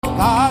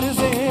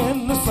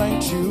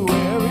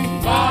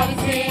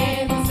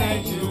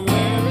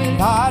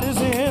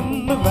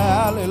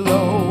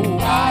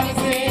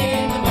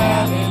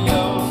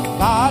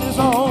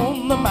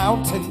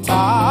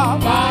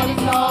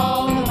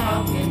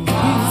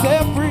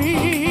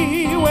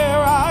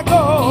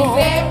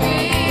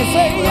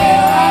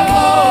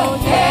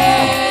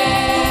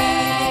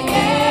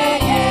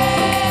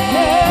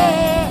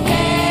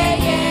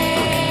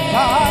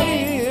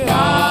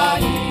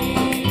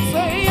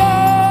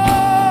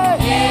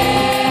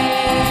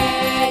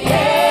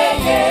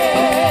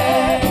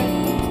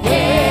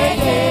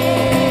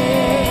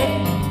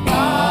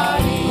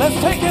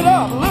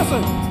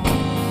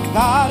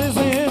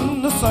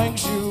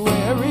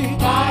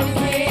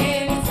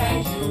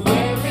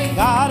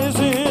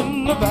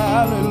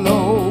valley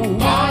low.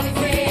 God is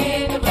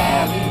in the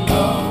valley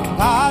low.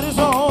 God is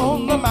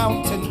on the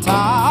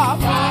mountaintop.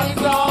 God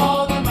is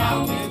on the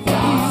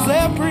mountaintop. He's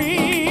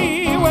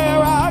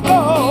everywhere I go.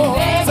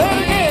 Say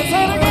it again,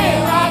 say it again.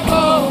 Where I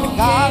go.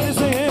 God is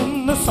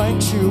in the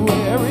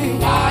sanctuary.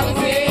 God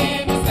is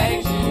in the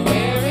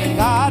sanctuary.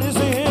 God is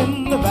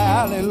in the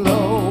valley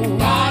low.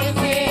 God is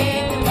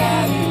in the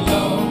valley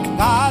low.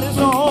 God is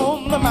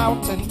on the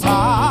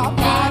mountaintop.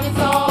 God is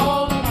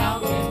on the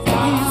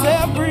mountaintop. He's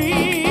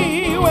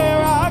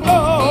everywhere I go.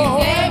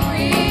 He's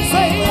everywhere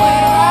Say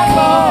I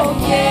go.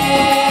 yeah,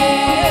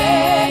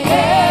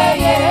 Yeah,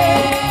 yeah, yeah,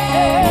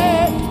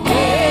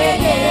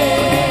 yeah,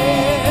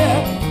 yeah.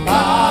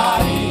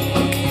 God is.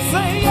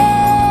 say yeah,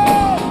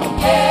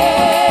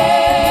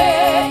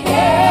 Yeah,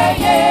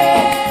 yeah, yeah,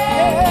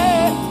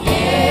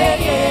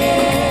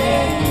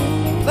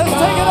 yeah. let's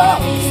take it up.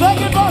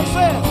 Second verse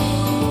says,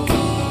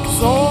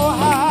 so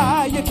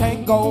high you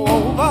can't go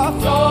over,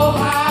 So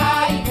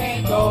high you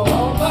can't go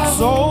over.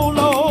 so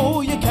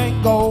low you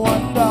can't go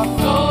under,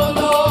 So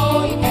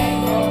low you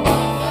can't go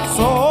under.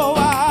 so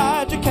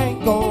wide you can't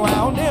go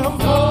round him,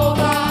 So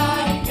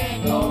high you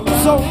can't go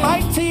round. so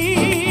mighty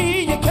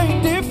you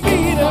can't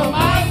defeat him.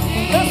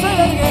 Mighty Let's say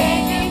that again.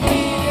 you can't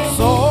defeat him.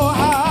 So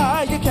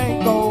high you can't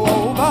go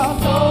over,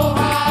 So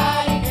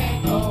high you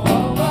can't go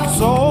over.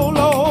 so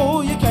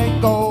low you can't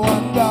go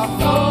under,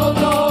 So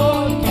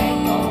low you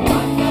can't go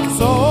under.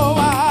 so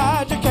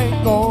wide you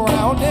can't go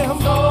round him,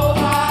 So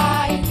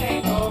high you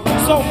can't go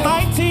round. so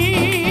mighty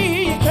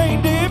you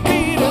can't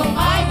defeat him.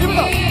 Mighty Here we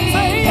go. you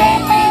Say can't yeah,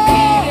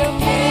 defeat him.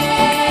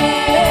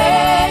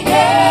 Yeah,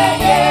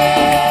 yeah,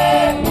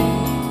 yeah.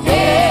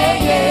 Yeah,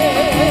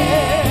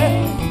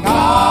 yeah.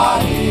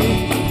 God is.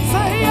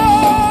 Say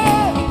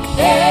yeah,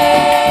 Yeah,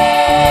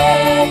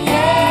 yeah,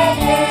 yeah.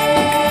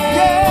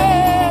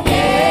 yeah,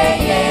 Yeah,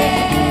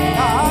 yeah.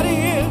 God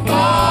is.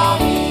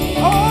 God is.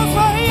 Oh,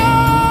 say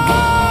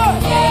yeah,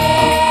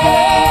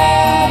 Yeah,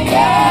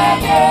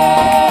 yeah, yeah.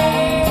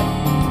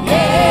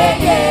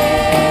 Yeah,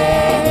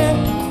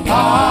 yeah.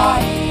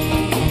 God is.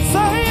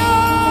 say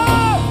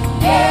yeah,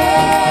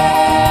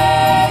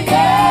 Yeah,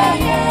 yeah,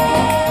 yeah.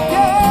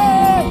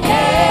 yeah,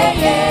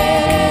 Yeah,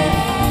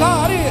 yeah.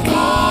 God is.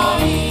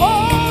 God is. Oh,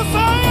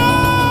 say yeah,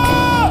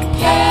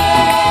 Yeah,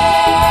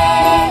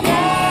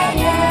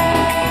 yeah, yeah.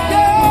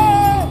 yeah,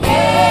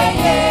 Yeah,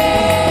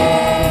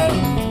 yeah.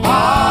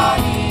 God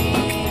is.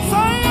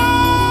 say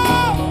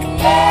yeah,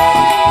 Yeah,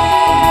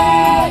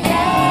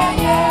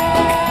 yeah, yeah.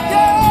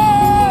 yeah.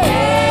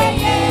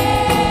 Yeah,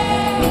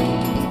 yeah.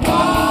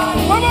 God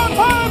is. One more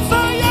time,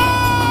 say yeah,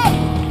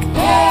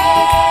 Yeah,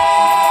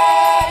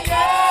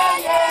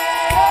 yeah,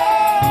 yeah.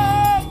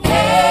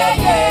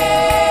 Yeah,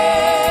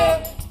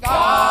 yeah.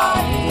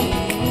 God is.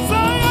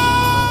 say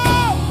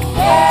yeah,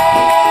 Yeah,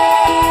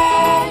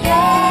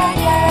 yeah,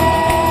 yeah.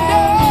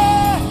 yeah.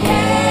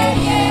 Yeah,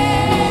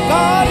 yeah.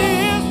 God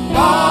is.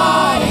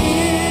 God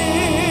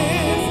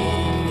is.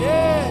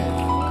 Yeah.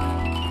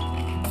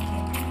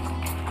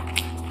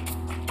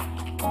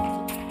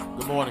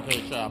 Good morning,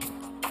 Cade Chapel.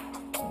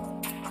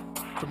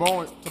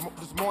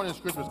 This morning's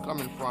scripture is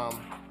coming from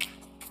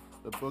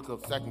the book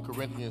of 2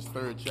 Corinthians,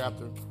 3rd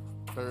chapter,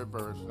 3rd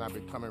verse, and I've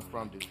been coming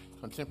from the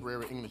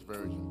contemporary English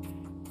version.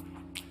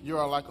 You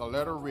are like a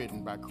letter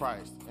written by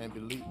Christ and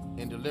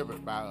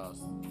delivered by us.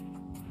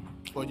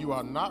 For you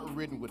are not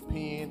written with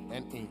pen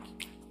and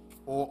ink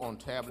or on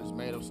tablets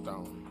made of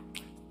stone.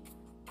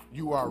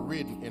 You are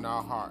written in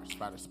our hearts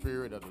by the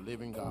Spirit of the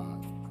living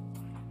God.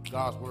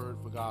 God's word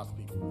for God's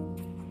people.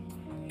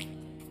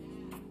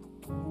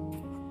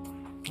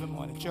 Good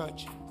morning,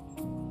 church.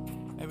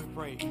 Let me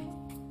pray.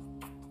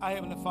 Our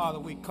Heavenly Father,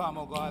 we come,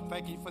 oh God,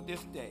 thank you for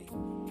this day.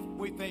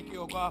 We thank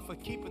you, oh God, for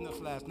keeping us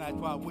last night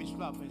while we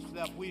slept.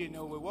 We didn't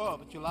know where we were,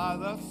 but you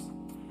allowed us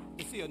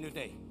to see a new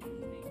day.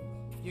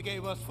 You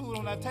gave us food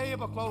on our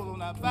table, clothes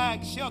on our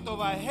back, shelter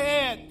over our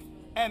head,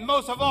 and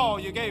most of all,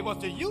 you gave us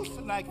the use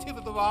and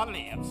activity of our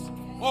limbs.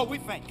 Oh, we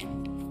thank you.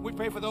 We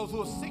pray for those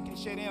who are sick and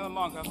shed in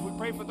among us. We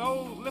pray for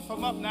those, lift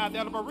them up now,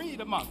 that are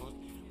bereaved among us.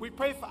 We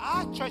pray for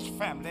our church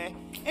family,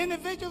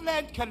 individually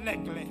and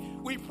collectively.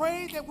 We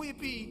pray that we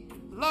be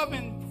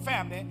loving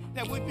family,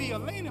 that we be a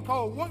leaning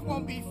pole. One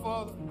won't be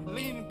for the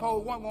leaning pole,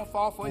 one won't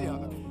fall for the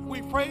other.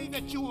 We pray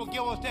that you will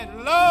give us that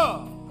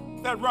love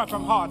that runs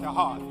from heart to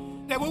heart,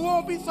 that we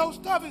won't be so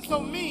stubborn,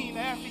 so mean, and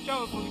ask each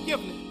other for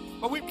forgiveness.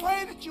 But we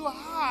pray that you will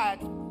hide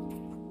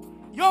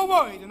your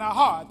word in our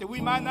heart, that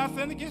we might not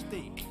sin against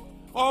thee.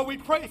 Or we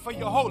pray for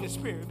your Holy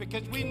Spirit,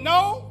 because we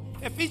know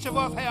if each of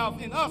us have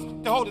in us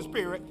the Holy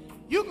Spirit,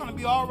 you're going to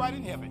be all right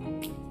in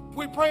heaven.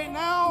 We pray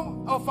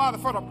now, oh Father,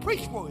 for the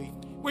preach word.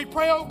 We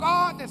pray, oh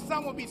God, that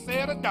some will be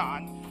said or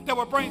done that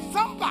will bring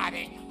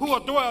somebody who are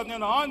dwelling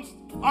in an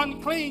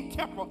unclean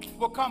temple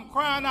will come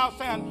crying out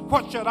saying,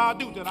 what should I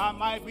do that I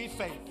might be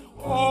saved?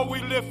 Oh, we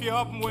lift you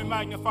up and we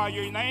magnify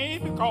your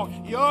name because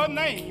your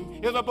name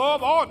is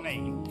above all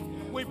names.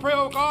 We pray,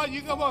 oh God,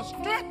 you give us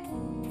strength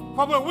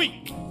for we're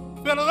weak.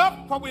 Build it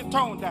up for we're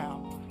toned down.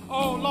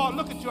 Oh, Lord,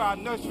 look at our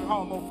nursery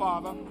home, oh,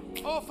 Father.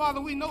 Oh,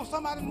 Father, we know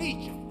somebody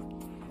needs you.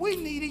 We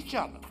need each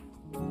other.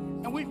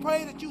 And we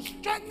pray that you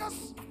strengthen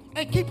us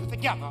and keep us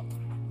together.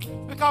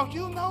 Because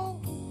you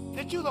know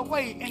that you're the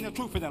way and the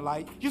truth and the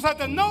light. You said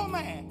that no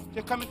man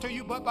shall come into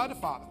you but by the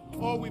Father.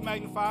 Oh, we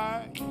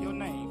magnify your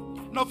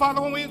name. No,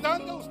 Father, when we've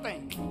done those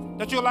things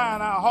that you lie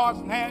in our hearts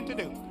and hands to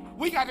do,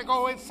 we got to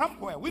go in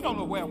somewhere. We don't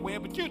know where,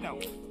 but you know.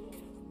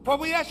 For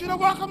we ask you to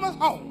welcome us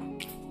home.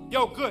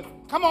 Yo, good.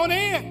 Come on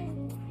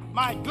in,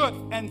 my good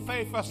and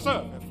faithful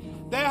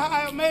servant. There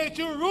I have made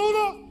you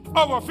ruler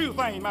over a few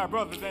things, my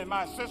brothers and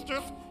my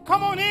sisters.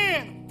 Come on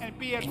in and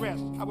be at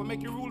rest. I will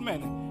make you rule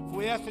many. For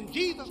we ask in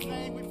Jesus'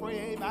 name we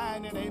pray,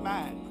 amen and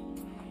amen.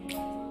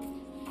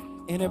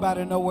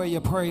 Anybody know where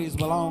your praise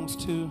belongs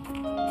to?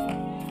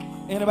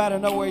 Anybody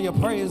know where your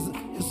praise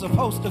is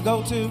supposed to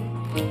go to?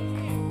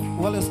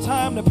 Well, it's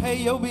time to pay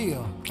your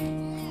bill.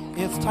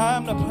 It's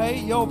time to pay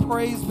your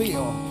praise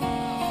bill.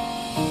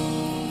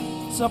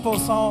 Simple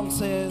song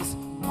says,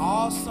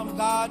 awesome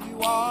God you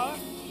are.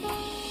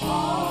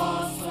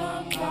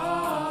 Awesome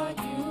God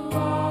you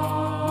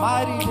are.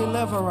 Mighty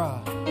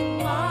deliverer.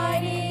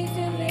 Mighty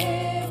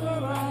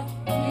deliverer.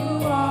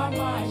 You are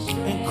my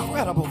strength.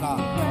 Incredible God.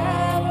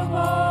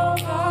 Incredible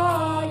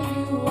God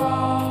you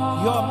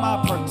are. You're my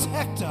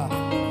protector.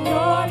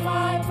 You're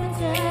my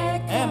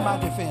protector. And my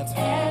defense.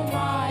 And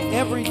my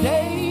every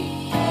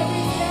day.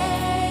 Every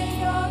day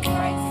your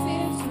grace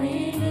is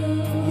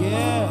renewed.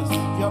 Yes,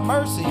 your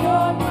mercy.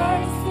 Your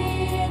mercy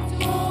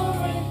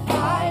endureth.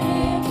 I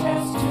live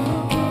just to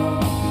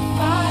prove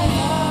my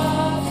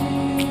love to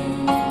you.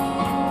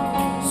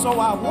 So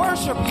I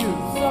worship you.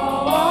 So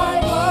I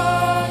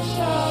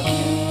worship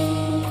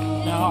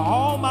you. Now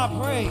all my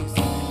praise.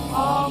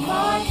 All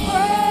my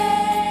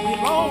praise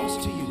belongs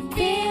to you.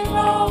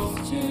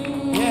 Belongs to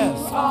you. Yes.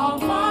 All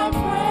my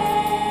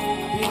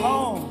praise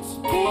belongs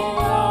to you.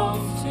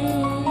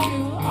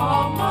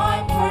 All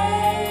my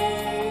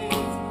praise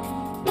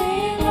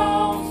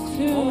belongs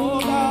to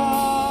you.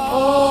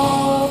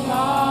 Oh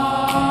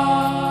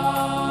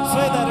God.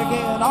 Say that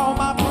again. All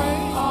my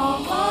praise. All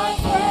my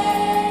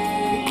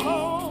praise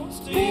belongs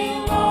to you.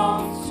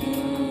 Belongs to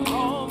you.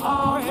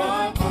 All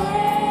my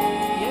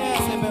praise.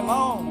 Yes, it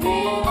belongs.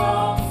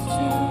 Belongs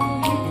to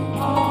you.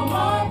 All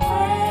my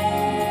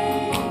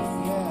praise.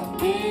 Yeah.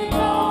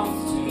 Belongs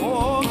to you.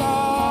 Oh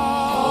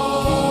God. Oh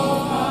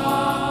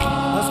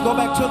God. Let's go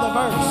back to the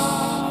verse.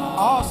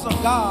 Awesome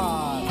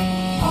God.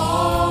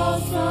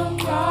 Awesome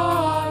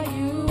God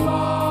you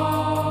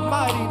are.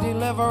 Mighty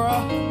deliverer.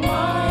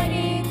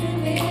 Mighty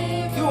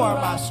deliverer. You are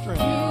my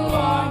strength. You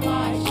are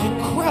my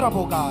strength.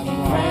 Incredible God you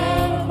are.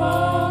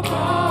 Incredible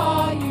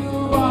God you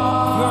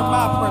are. You're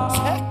my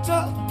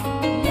protector.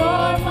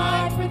 You're my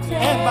protector.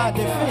 And my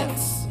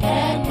defense.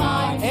 And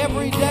my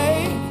every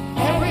day.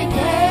 Every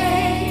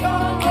day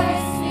your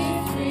mercy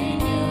is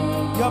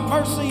renewed. Your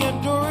mercy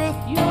endureth.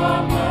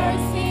 Your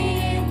mercy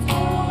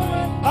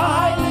endureth.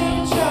 I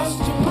live just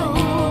to prove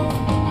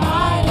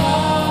my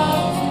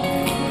love to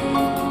you.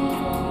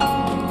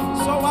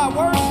 So I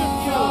worship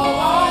you. So I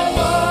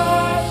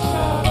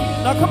worship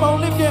you. Now come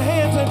on, lift your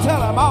hands and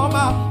tell him all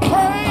my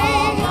praise.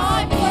 All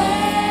my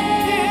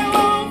praise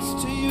belongs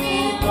to you.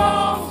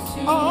 Belongs to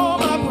you. All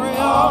my praise.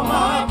 All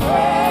my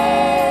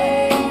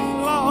praise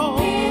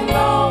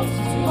belongs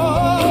to you.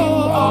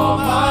 All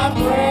my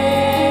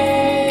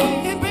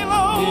praise it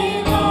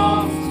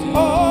belongs to you.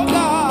 Oh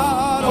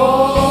God. Oh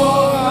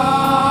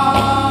God.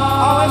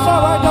 Oh, it's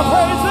all right to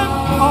praise him.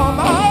 All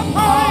my praise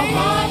All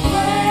my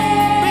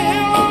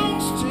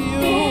belongs to you.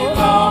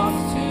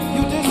 belongs to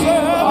You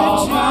deserve it,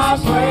 all my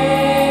Jesus.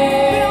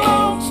 praise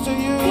Belongs to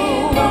you.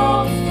 belongs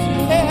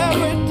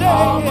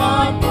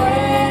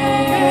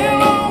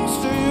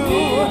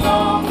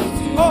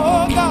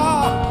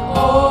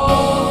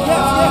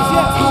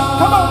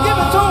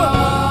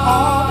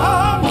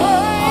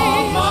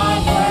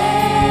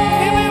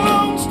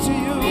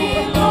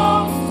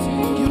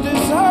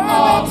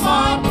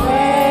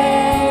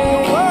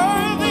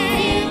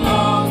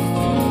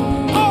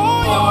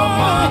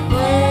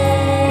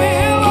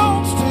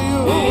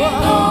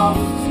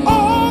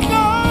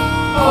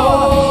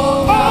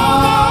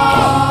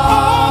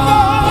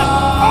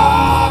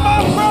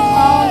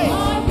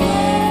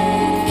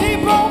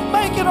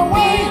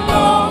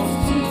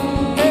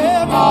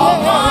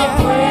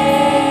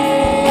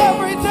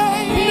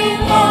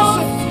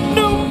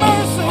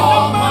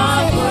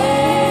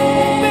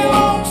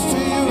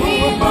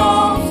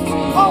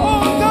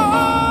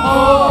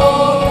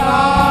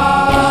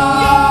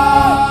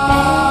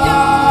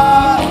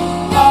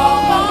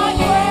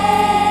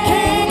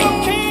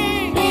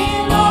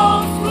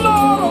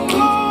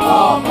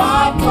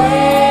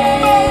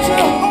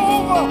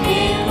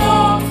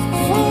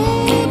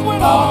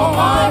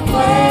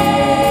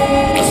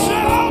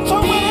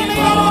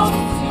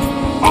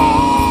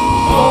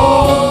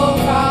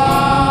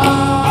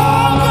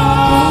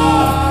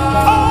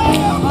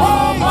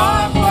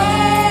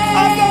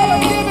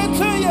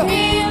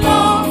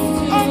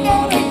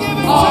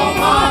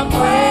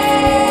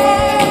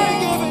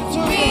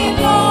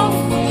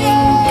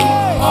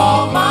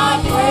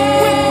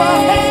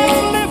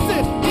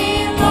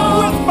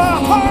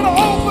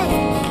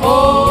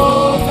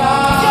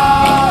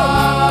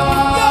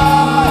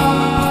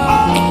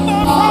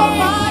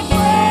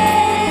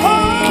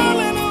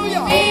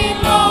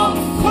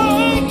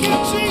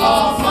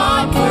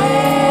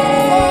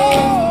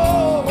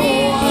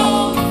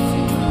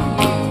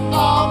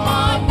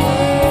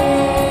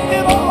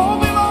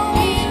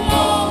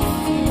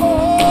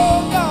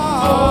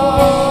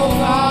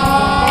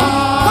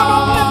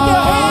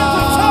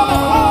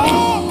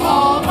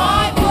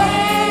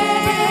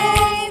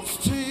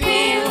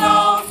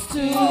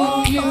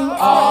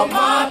All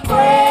my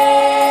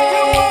praise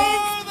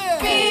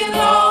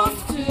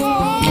belongs to you.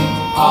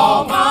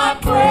 All my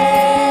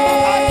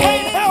praise. I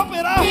can't help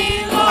it. I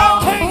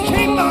can't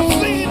keep my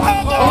seat.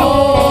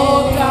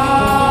 Oh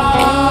God.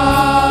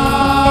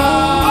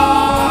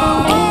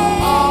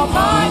 All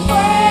my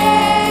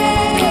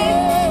praise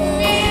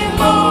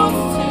belongs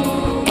to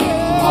you.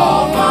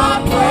 All my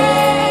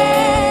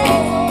praise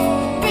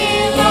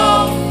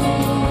belongs to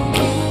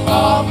you.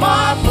 All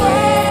my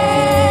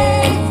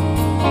praise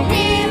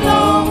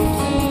belongs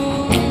to you.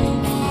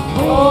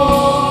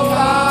 Oh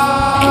God.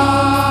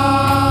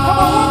 Come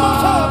on, one more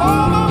time.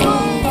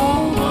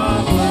 All my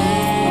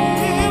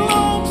praise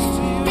belongs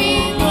to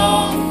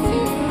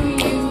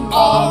you.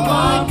 All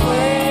my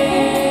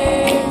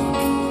praise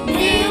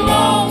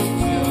belongs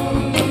to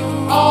you.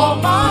 All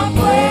my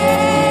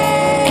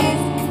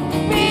praise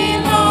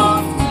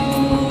belongs to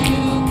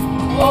you.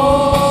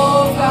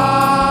 Oh God.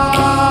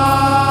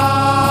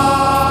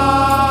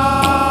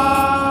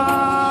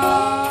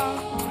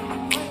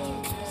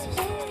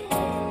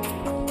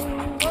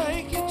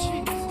 Thank you,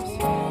 Jesus.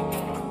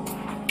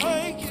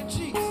 Thank you,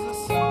 Jesus.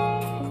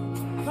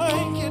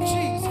 Thank you,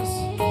 Jesus.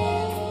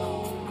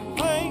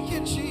 Thank you,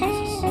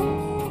 Jesus.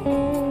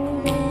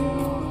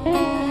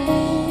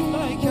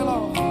 Thank you,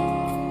 Lord.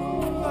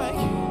 Thank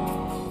you.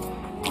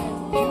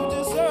 You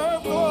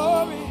deserve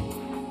glory.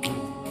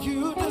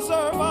 You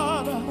deserve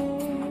honor.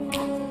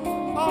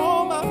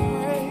 All my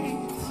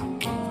praise.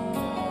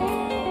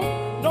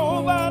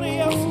 Nobody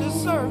else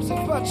deserves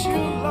it but you,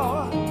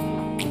 Lord.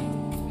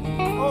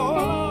 Oh,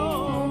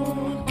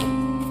 Lord.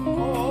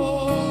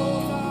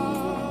 Oh,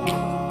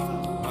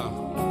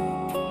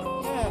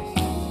 God. Yes.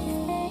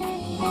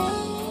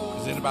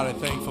 Is anybody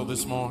thankful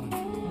this morning?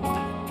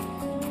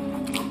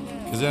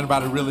 Is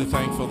anybody really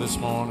thankful this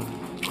morning?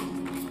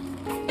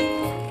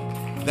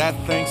 That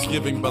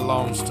thanksgiving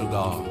belongs to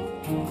God.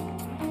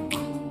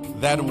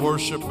 That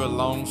worship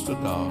belongs to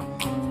God.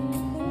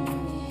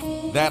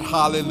 That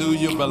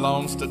hallelujah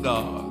belongs to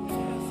God.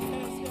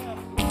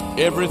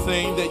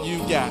 Everything that you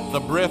got, the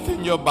breath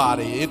in your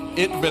body,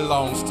 it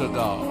belongs to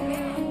God.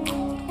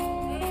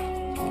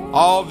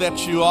 All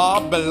that you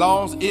are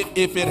belongs.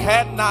 If it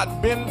had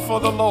not been for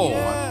the Lord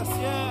Yes,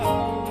 yes.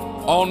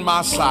 on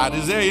my side.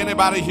 Is there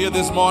anybody here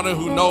this morning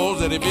who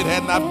knows that if it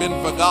had not been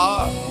for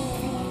God,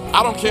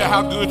 I don't care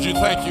how good you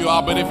think you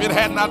are, but if it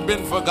had not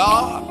been for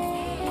God,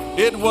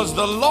 it was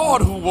the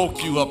Lord who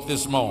woke you up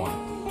this morning.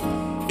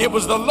 It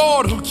was the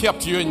Lord who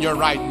kept you in your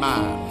right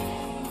mind.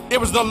 It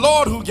was the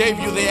Lord who gave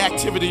you the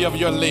activity of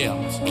your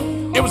limbs.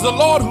 It was the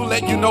Lord who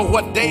let you know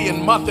what day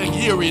and month and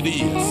year it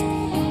is.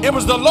 It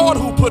was the Lord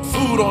who put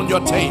food on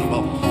your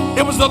table.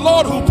 It was the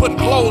Lord who put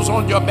clothes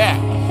on your back.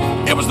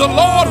 It was the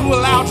Lord who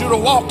allowed you to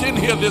walk in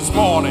here this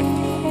morning.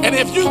 And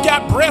if you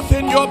got breath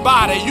in your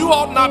body, you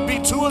ought not be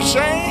too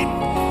ashamed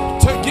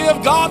to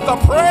give God the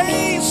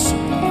praise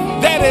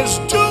that is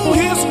due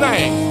his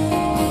name.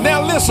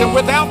 Now listen,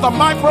 without the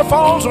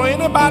microphones or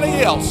anybody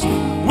else,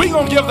 we're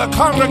going to give the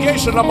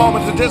congregation a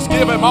moment to just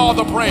give him all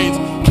the praise.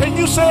 Can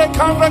you say it,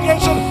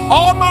 congregation?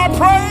 All my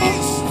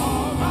praise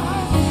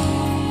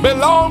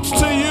belongs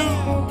to you.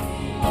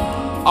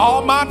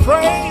 All my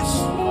praise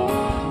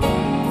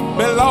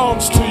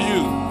belongs to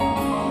you.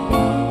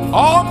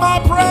 All my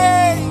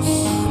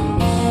praise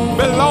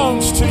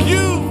belongs to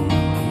you.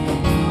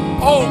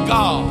 Oh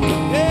God.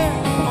 Yeah.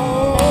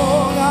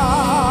 Oh,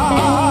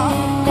 God.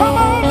 Come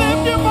on,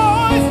 lift your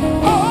voice.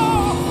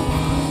 Oh,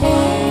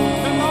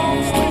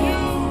 Belongs to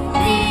you.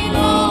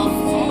 Belongs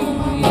to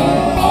you.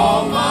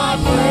 All my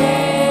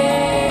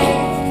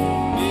praise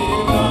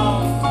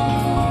belongs to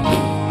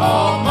you.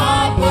 All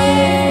my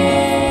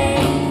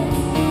praise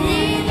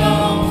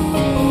belongs to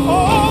you.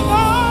 oh,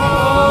 God.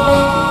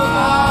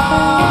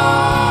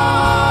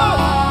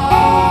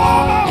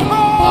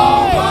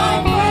 All my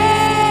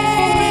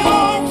praise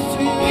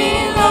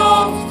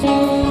belongs to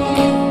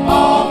you.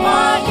 All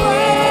my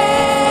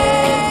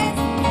praise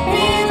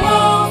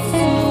belongs to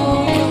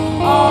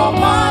you. All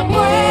my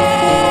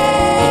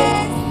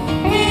praise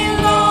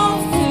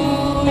belongs to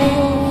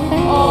you.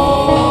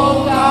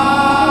 Oh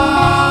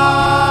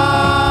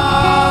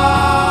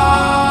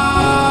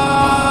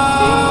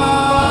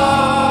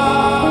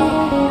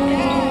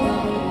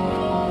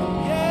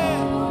Yeah.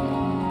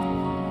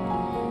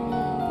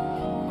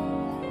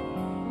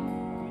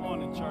 Good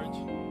morning, church.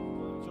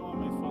 Join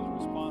me for the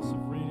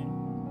responsive reading.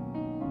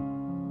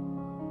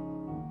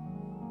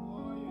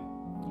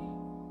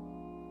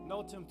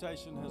 No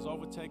temptation has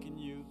overtaken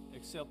you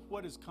except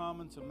what is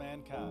common to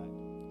mankind.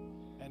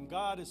 And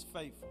God is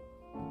faithful.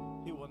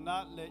 He will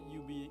not let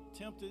you be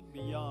tempted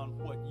beyond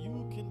what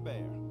you can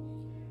bear.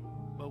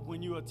 But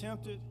when you are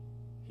tempted,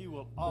 He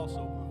will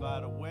also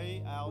provide a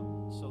way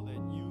out so that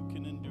you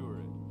can endure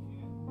it.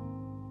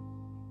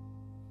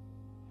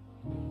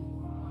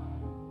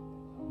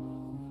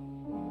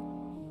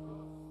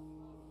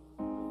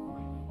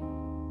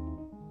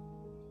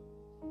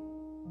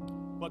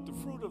 But the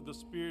fruit of the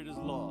Spirit is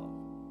love,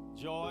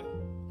 joy,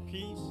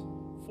 peace,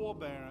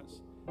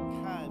 forbearance,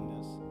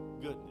 kindness,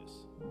 goodness.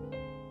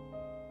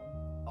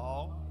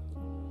 All.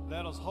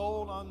 Let us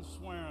hold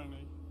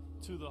unswearingly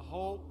to the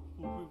hope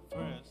who we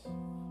profess,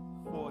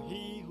 for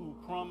he who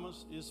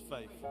promised is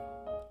faithful.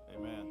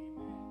 Amen.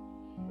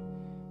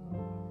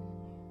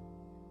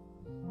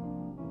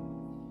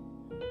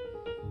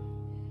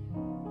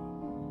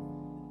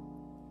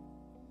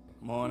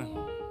 Morning.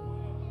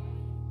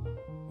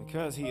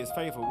 Because he is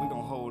faithful, we're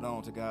going to hold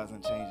on to God's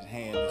unchanging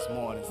hand this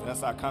morning. So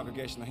that's our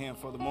congregational hymn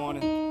for the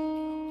morning.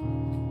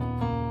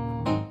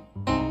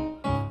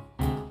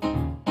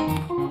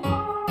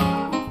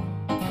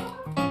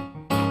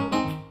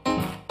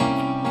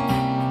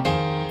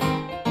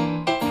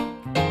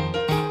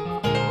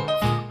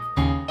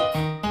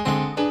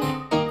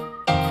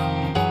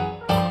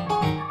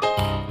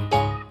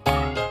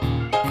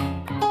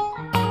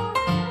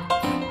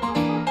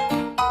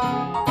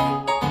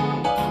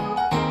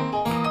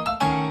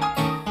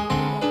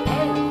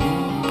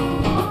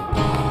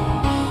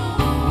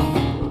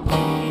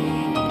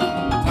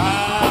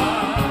 Time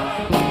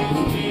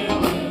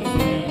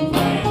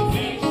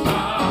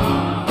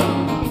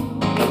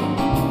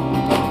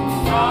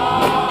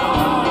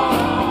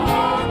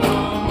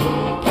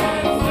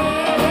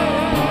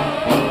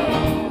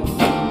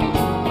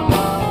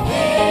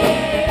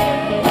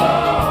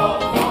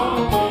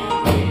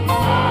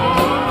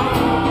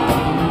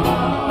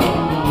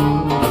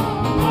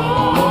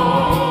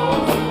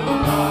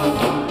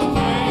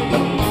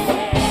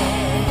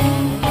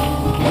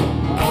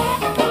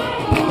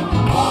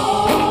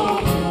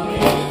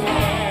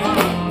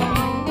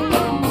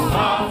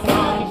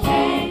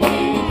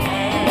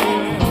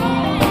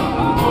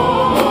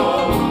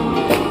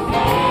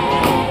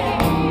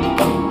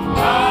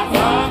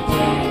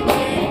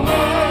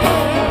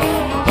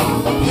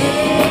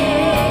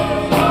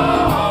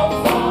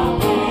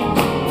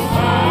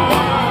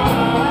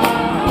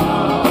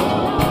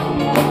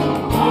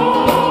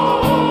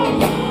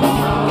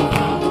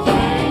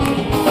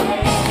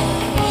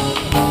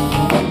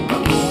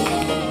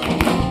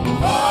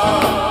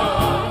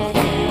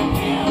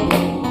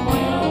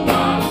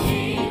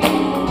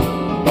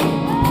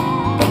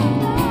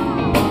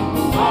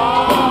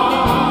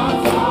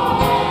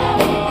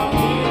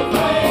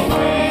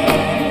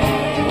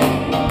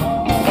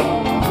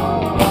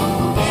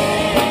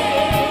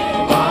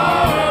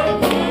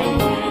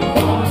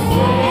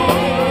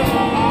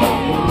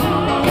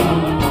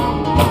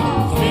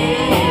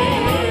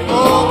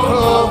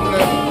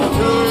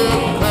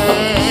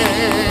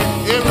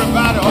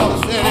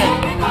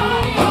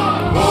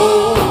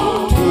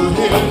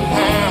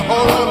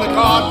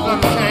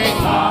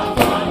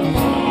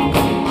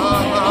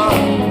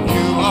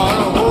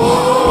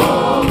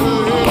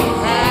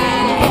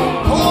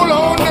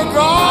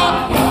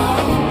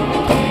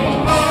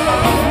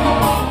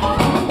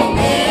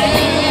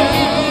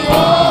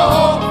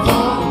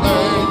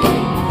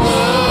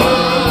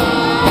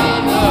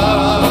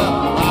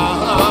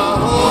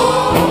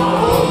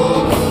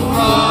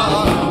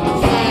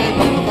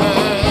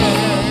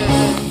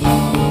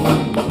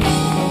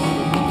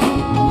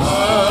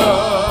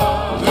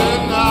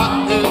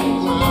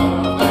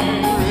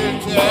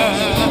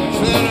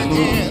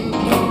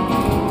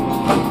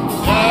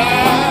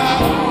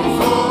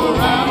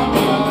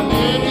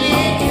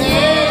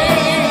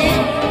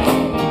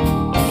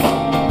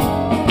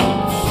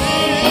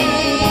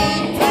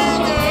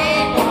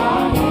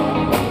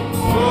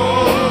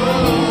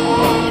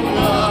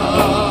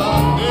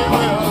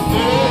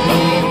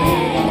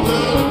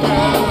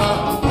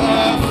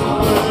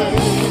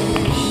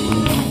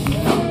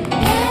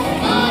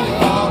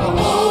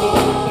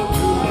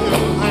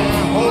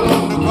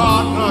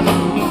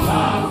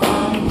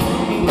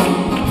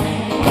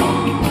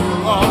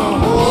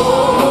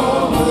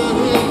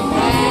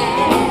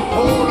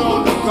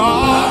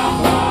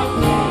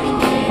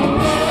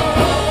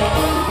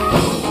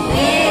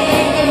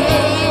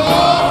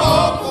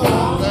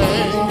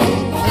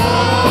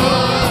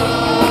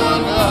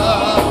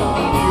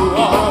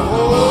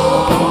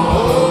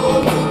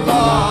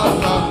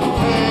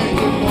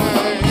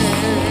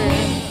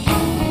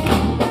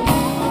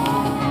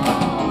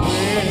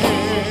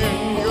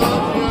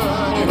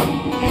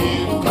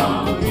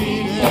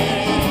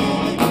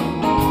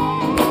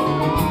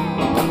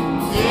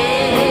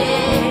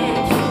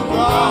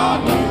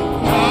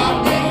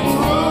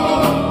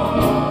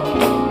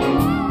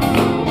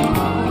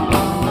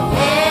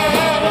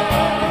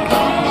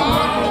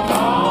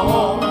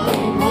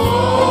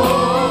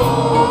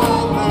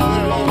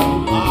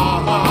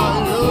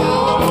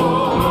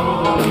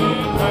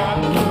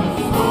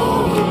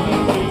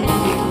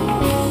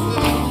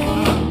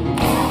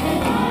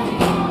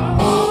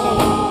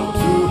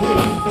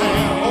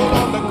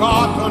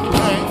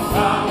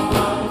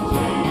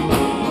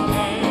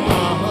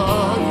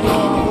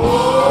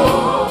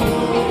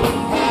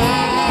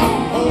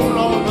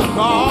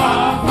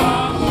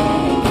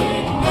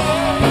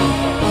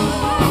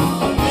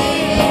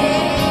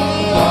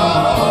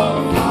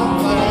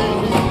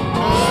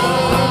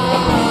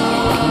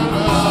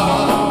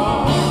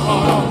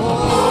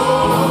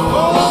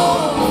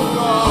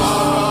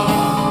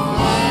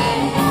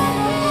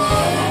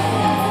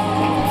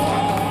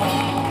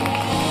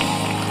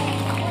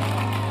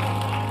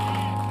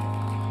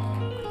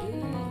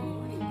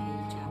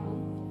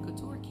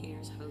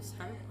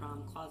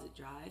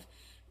Drive,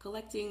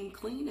 collecting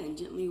clean and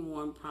gently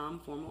worn prom,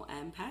 formal,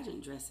 and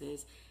pageant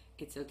dresses.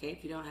 It's okay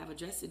if you don't have a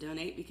dress to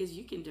donate because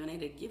you can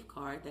donate a gift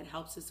card that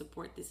helps to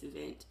support this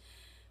event.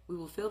 We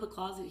will fill the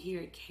closet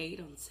here at Cade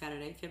on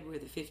Saturday, February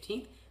the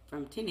 15th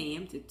from 10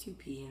 a.m. to 2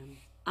 p.m.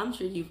 I'm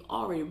sure you've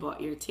already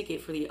bought your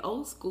ticket for the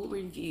Old School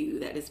Review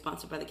that is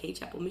sponsored by the Cade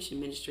Chapel Mission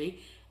Ministry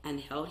and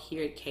held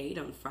here at Cade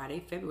on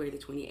Friday, February the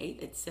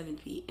 28th at 7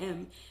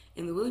 p.m.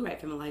 in the Willie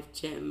Wright Family Life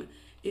Gym.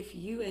 If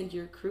you and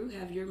your crew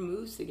have your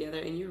moves together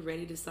and you're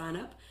ready to sign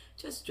up,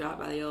 just drop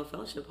by the Old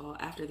Fellowship Hall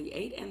after the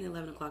 8 and the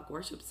 11 o'clock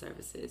worship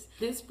services.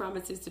 This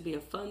promises to be a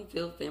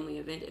fun-filled family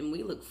event, and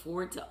we look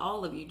forward to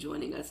all of you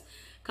joining us.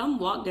 Come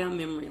walk down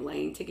memory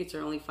lane. Tickets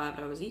are only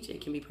 $5 each and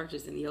can be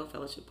purchased in the Old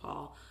Fellowship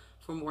Hall.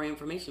 For more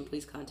information,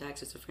 please contact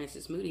Sister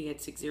Frances Moody at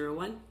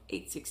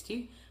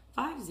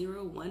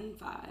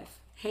 601-862-5015.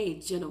 Hey,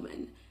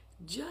 gentlemen,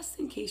 just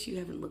in case you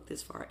haven't looked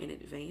this far in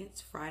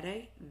advance,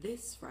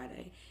 this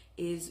Friday,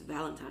 is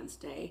Valentine's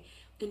Day,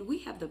 and we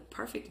have the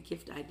perfect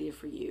gift idea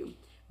for you.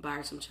 Buy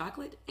her some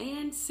chocolate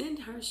and send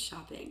her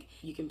shopping.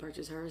 You can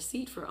purchase her a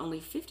seat for only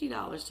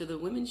 $50 to the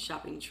women's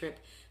shopping trip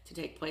to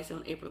take place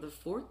on April the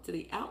 4th to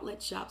the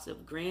outlet shops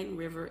of Grand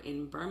River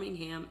in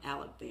Birmingham,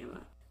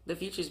 Alabama. The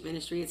Futures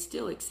Ministry is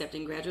still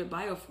accepting graduate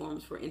bio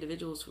forms for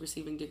individuals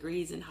receiving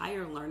degrees in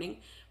higher learning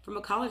from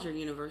a college or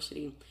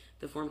university.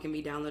 The form can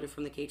be downloaded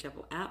from the Cade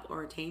Chapel app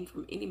or obtained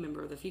from any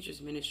member of the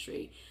Futures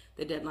Ministry.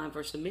 The deadline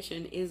for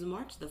submission is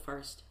March the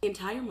 1st. The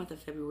entire month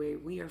of February,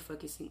 we are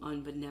focusing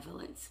on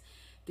benevolence.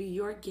 Through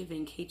your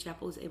giving, Cade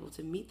Chapel is able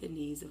to meet the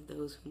needs of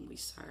those whom we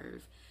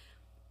serve.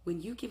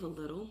 When you give a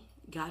little,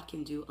 God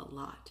can do a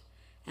lot.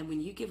 And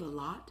when you give a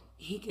lot,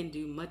 He can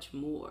do much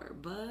more.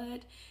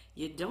 But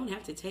you don't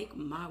have to take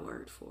my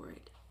word for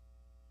it.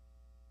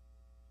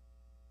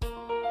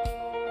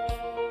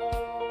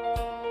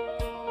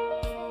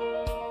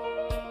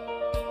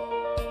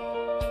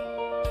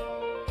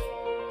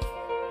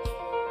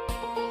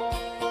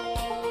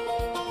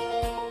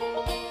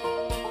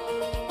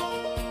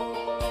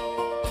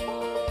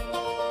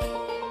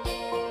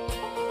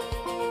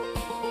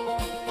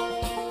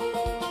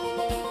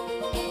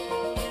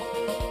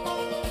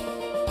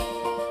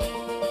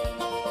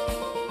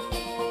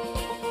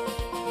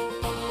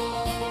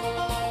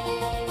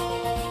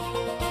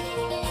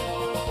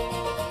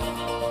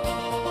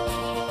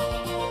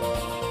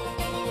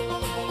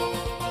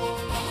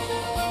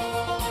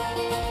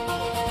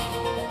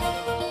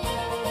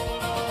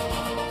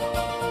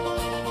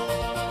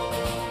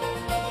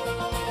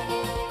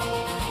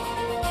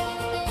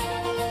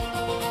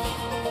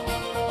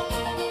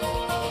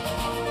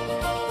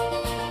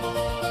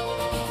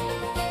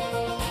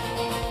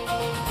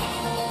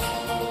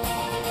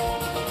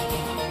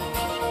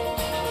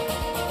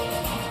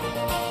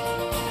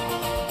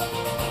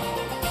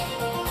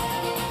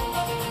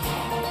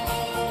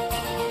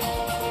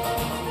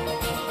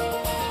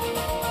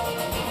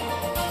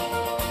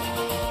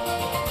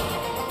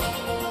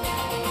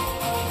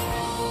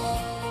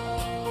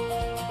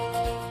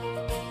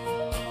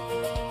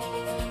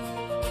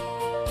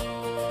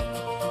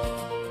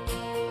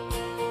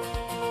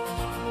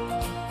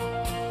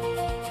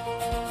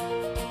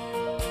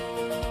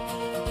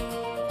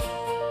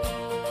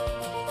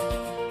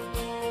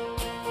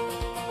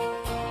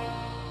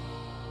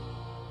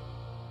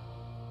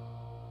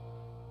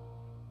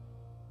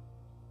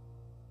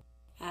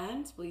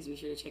 Please be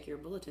sure to check your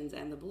bulletins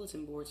and the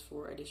bulletin boards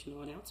for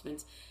additional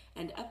announcements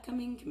and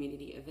upcoming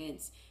community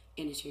events.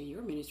 And to share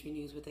your ministry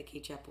news with the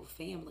Cade Chapel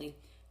family,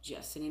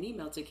 just send an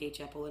email to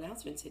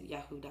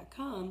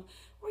cadechapelannouncements@yahoo.com,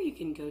 or you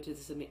can go to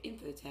the Submit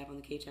Info tab on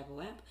the Cade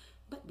Chapel app.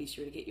 But be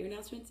sure to get your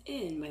announcements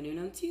in by noon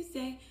on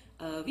Tuesday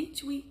of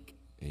each week.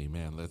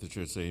 Amen. Let the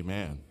church say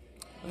amen.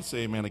 Let's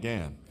say amen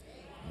again.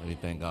 We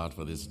thank God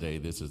for this day.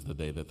 This is the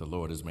day that the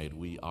Lord has made.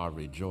 We are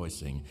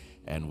rejoicing,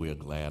 and we're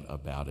glad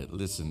about it.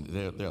 Listen,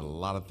 there are a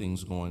lot of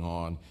things going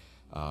on.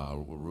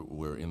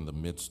 We're in the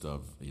midst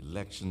of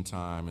election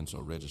time, and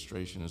so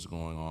registration is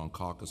going on,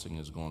 caucusing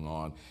is going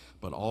on,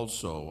 but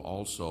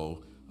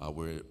also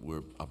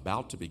we're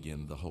about to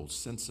begin the whole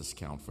census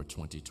count for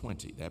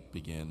 2020. That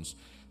begins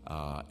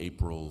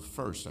April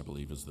 1st, I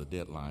believe, is the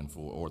deadline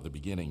or the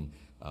beginning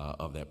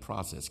of that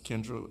process.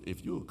 Kendra,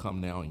 if you will come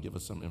now and give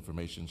us some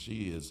information.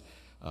 She is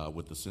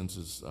with the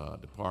Census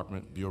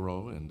Department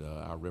Bureau and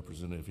our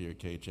representative here at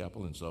Cade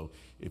Chapel. And so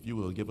if you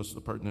will give us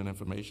the pertinent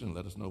information,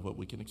 let us know what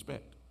we can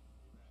expect.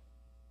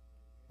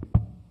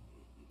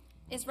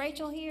 Is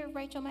Rachel here?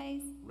 Rachel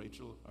Mays?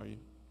 Rachel, are you?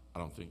 I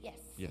don't think. Yes.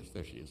 Yes,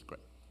 there she is. Great.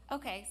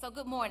 Okay, so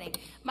good morning.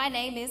 My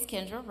name is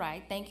Kendra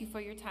Wright. Thank you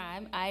for your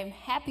time. I'm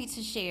happy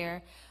to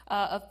share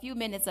a few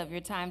minutes of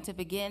your time to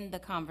begin the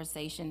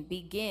conversation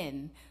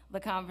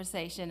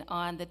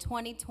on the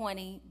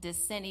 2020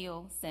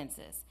 decennial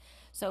census.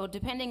 So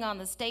depending on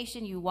the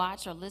station you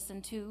watch or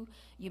listen to,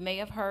 you may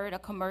have heard a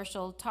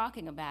commercial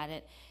talking about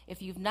it.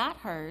 If you've not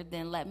heard,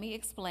 then let me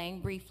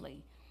explain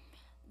briefly.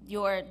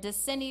 Your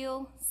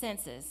decennial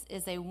census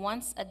is a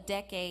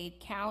once-a-decade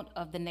count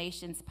of the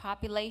nation's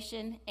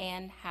population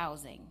and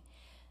housing.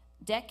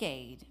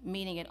 decade,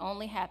 meaning it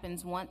only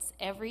happens once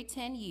every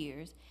 10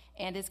 years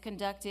and is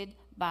conducted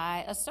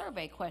by a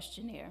survey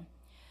questionnaire.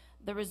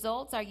 The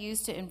results are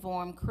used to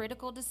inform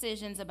critical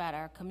decisions about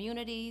our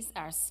communities,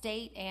 our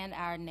state, and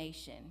our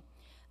nation,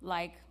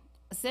 like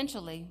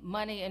essentially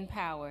money and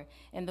power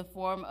in the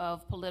form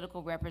of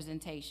political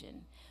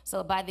representation.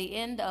 So by the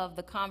end of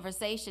the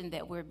conversation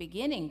that we're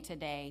beginning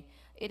today,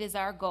 it is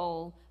our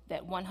goal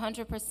that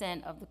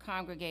 100% of the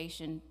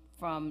congregation,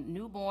 from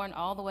newborn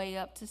all the way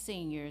up to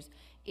seniors,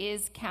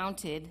 is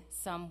counted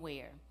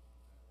somewhere.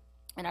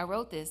 And I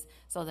wrote this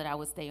so that I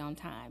would stay on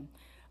time.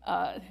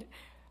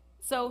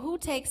 So who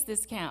takes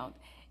this count?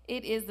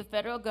 It is the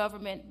federal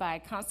government by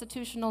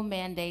constitutional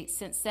mandate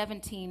since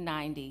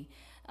 1790.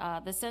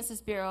 The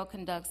Census Bureau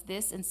conducts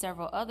this and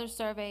several other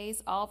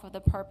surveys, all for the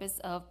purpose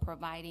of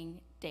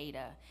providing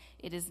data.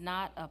 It is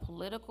not a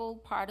political,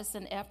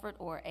 partisan effort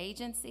or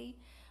agency.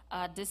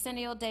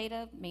 Decennial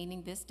data,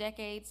 meaning this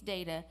decade's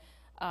data,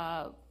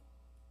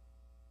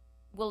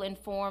 will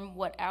inform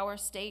what our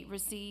state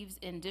receives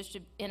in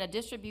a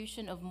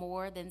distribution of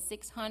more than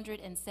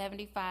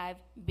 $675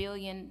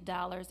 billion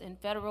in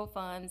federal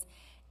funds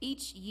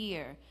each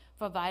year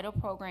for vital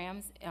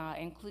programs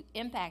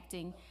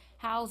impacting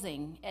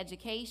housing,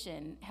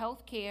 education,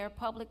 healthcare,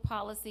 public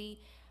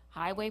policy,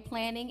 highway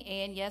planning,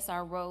 and yes,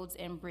 our roads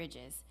and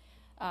bridges.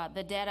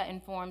 The data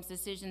informs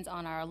decisions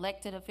on our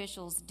elected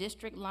officials'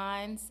 district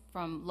lines,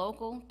 from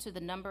local to the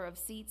number of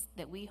seats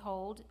that we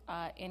hold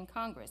in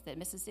Congress, that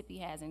Mississippi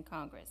has in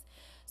Congress.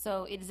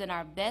 So it is in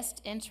our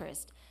best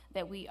interest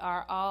that we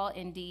are all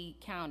indeed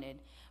counted.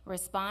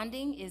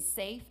 Responding is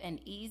safe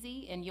and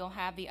easy, and you'll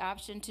have the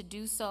option to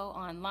do so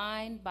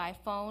online, by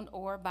phone,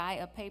 or by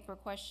a paper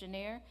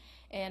questionnaire.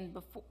 And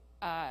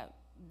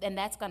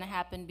that's going to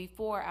happen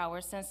before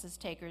our census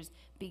takers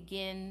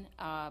begin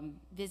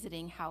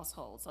visiting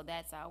households. So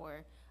that's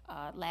our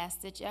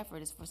last-ditch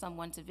effort, is for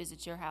someone to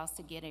visit your house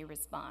to get a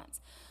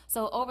response.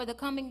 So over the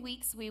coming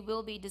weeks, we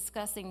will be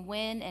discussing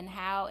when and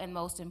how, and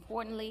most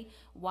importantly,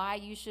 why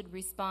you should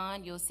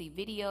respond. You'll see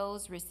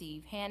videos,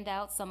 receive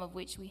handouts, some of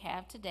which we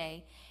have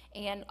today,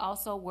 and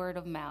also word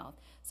of mouth.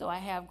 So I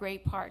have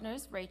great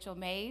partners. Rachel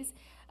Mays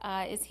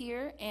is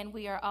here, and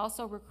we are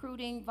also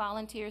recruiting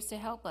volunteers to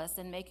help us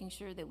in making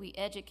sure that we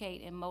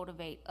educate and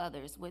motivate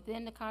others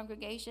within the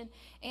congregation.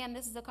 And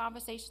this is a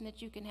conversation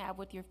that you can have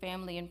with your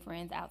family and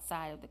friends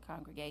outside of the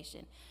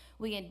congregation.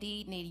 We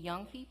indeed need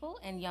young people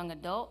and young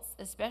adults,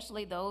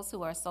 especially those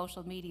who are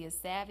social media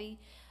savvy.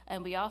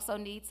 And we also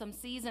need some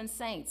seasoned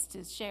saints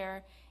to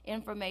share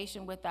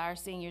information with our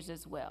seniors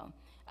as well.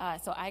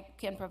 So I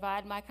can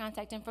provide my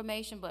contact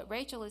information, but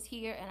Rachel is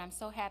here, and I'm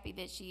so happy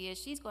that she is.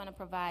 She's going to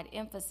provide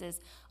emphasis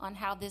on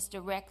how this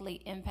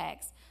directly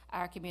impacts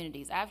our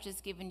communities. I've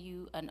just given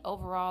you an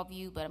overall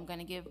view, but I'm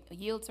going to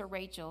yield to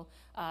Rachel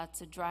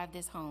to drive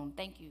this home.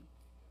 Thank you.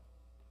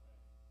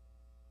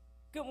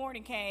 Good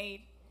morning,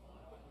 Cade.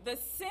 The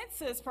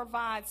census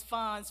provides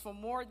funds for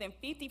more than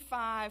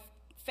 55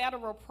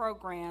 federal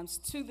programs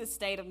to the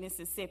state of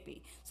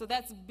Mississippi. So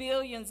that's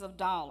billions of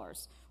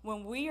dollars.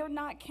 When we are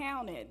not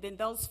counted, then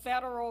those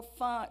federal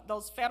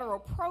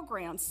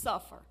programs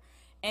suffer.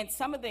 And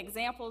some of the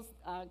examples,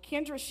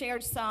 Kendra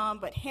shared some,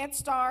 but Head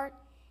Start,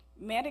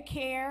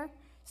 Medicare,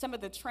 some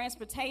of the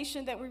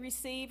transportation that we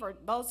receive,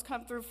 those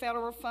come through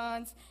federal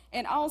funds,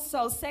 and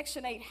also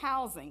Section 8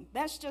 housing.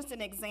 That's just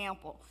an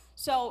example.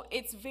 So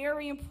it's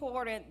very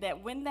important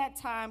that when that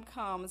time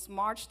comes,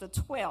 March the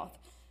 12th,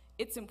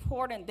 it's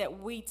important that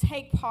we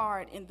take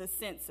part in the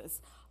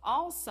census.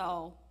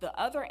 Also, the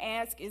other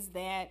ask is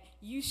that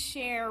you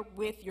share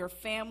with your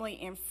family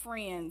and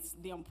friends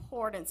the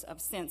importance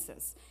of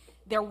census.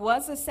 There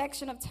was a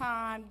section of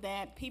time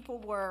that people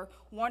were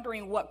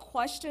wondering what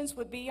questions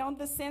would be on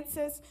the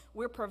census.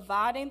 We're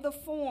providing the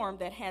form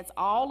that has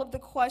all of the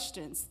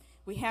questions.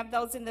 We have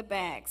those in the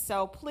back.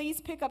 So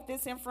please pick up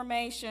this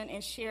information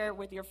and share it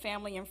with your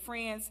family and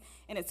friends.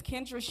 And as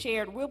Kendra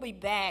shared, we'll be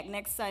back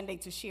next Sunday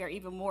to share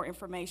even more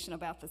information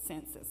about the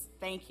census.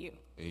 Thank you.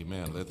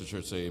 Amen. Let the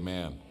church say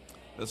amen.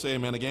 Let's say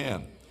amen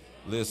again.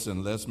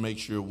 Listen, let's make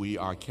sure we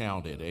are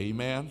counted.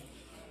 Amen.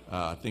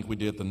 I think we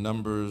did the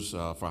numbers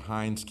for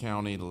Hinds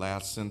County, the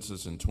last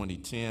census in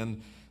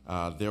 2010.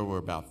 There were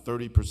about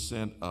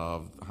 30%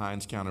 of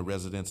Hinds County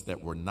residents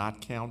that were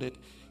not counted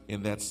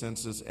in that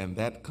census, and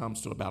that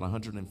comes to about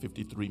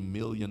 $153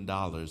 million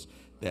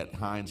that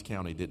Hinds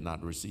County did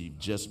not receive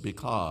just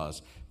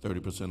because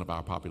 30% of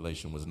our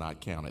population was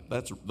not counted.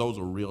 Those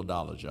are real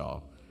dollars,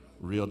 y'all.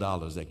 Real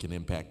dollars that can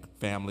impact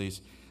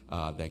families,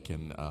 that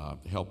can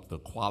help the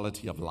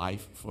quality of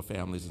life for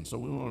families. And so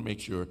we want to make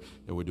sure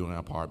that we're doing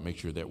our part, make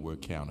sure that we're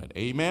counted.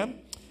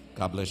 Amen?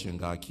 God bless you and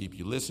God keep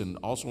you. Listen,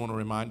 also want to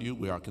remind you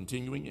we are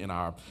continuing in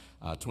our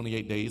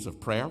 28 days of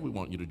prayer. We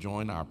want you to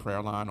join our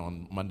prayer line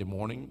on Monday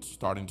morning,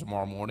 starting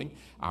tomorrow morning.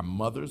 Our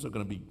mothers are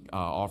going to be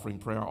offering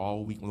prayer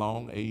all week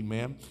long.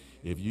 Amen.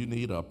 If you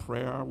need a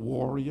prayer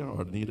warrior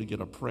or need to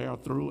get a prayer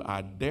through,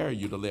 I dare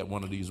you to let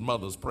one of these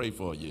mothers pray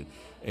for you.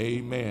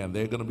 Amen.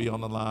 They're going to be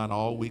on the line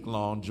all week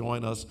long.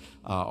 Join us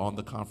on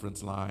the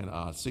conference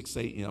line, 6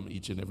 a.m.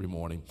 each and every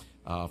morning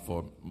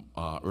for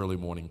early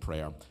morning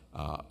prayer,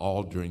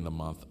 all during the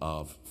month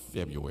of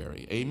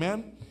February.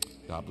 Amen.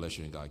 God bless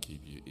you and God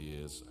keep you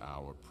is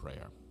our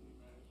prayer.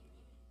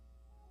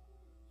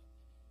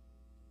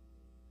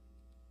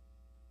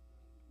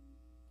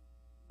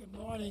 Good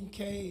morning,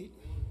 Cade.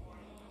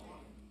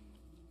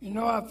 You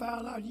know, I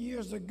found out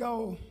years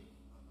ago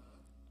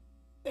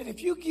that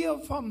if you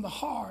give from the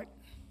heart,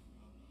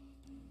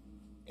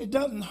 it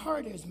doesn't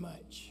hurt as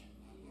much.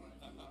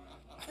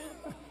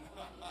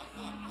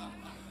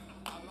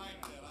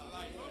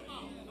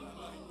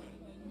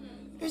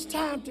 It's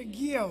time to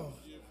give.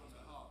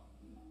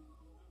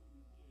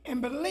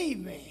 And believe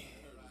me,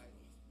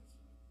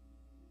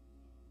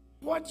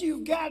 what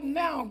you've got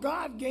now,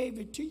 God gave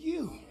it to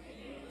you.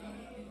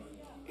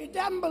 It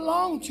doesn't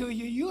belong to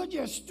you. You're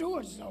just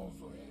stewards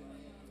over it.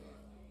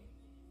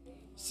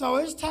 So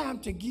it's time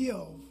to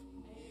give.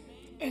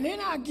 And in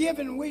our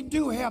giving, we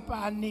do help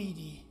our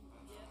needy.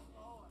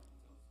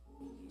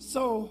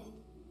 So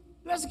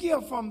let's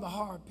give from the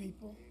heart,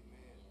 people.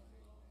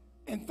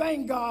 And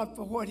thank God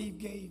for what He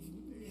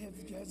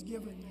has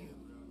given you.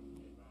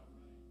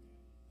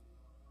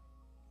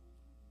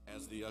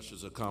 As the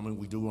ushers are coming,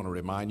 we do want to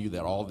remind you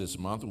that all this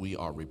month we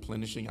are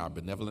replenishing our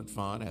benevolent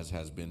fund, as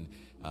has been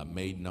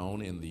made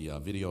known in the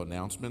video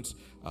announcements.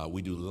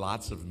 We do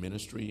lots of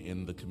ministry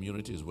in the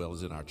community as well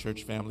as in our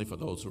church family for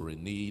those who are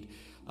in need.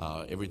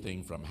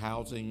 Everything from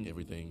housing,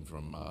 everything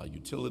from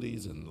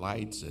utilities and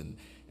lights and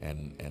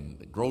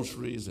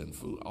groceries and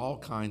food, all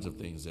kinds of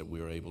things that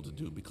we are able to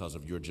do because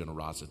of your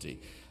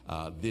generosity.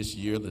 This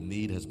year the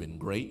need has been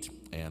great,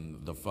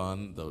 and the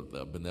fund,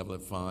 the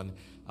benevolent fund,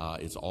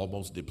 is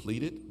almost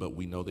depleted, but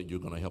we know that you're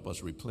going to help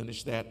us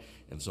replenish that,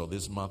 and so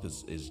this month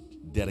is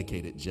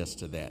dedicated just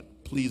to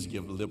that. Please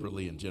give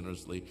liberally and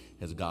generously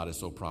as God has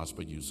so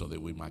prospered you, so that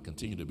we might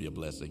continue to be a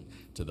blessing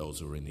to those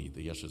who are in need.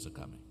 The ushers are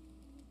coming.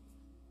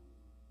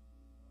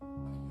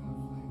 Oh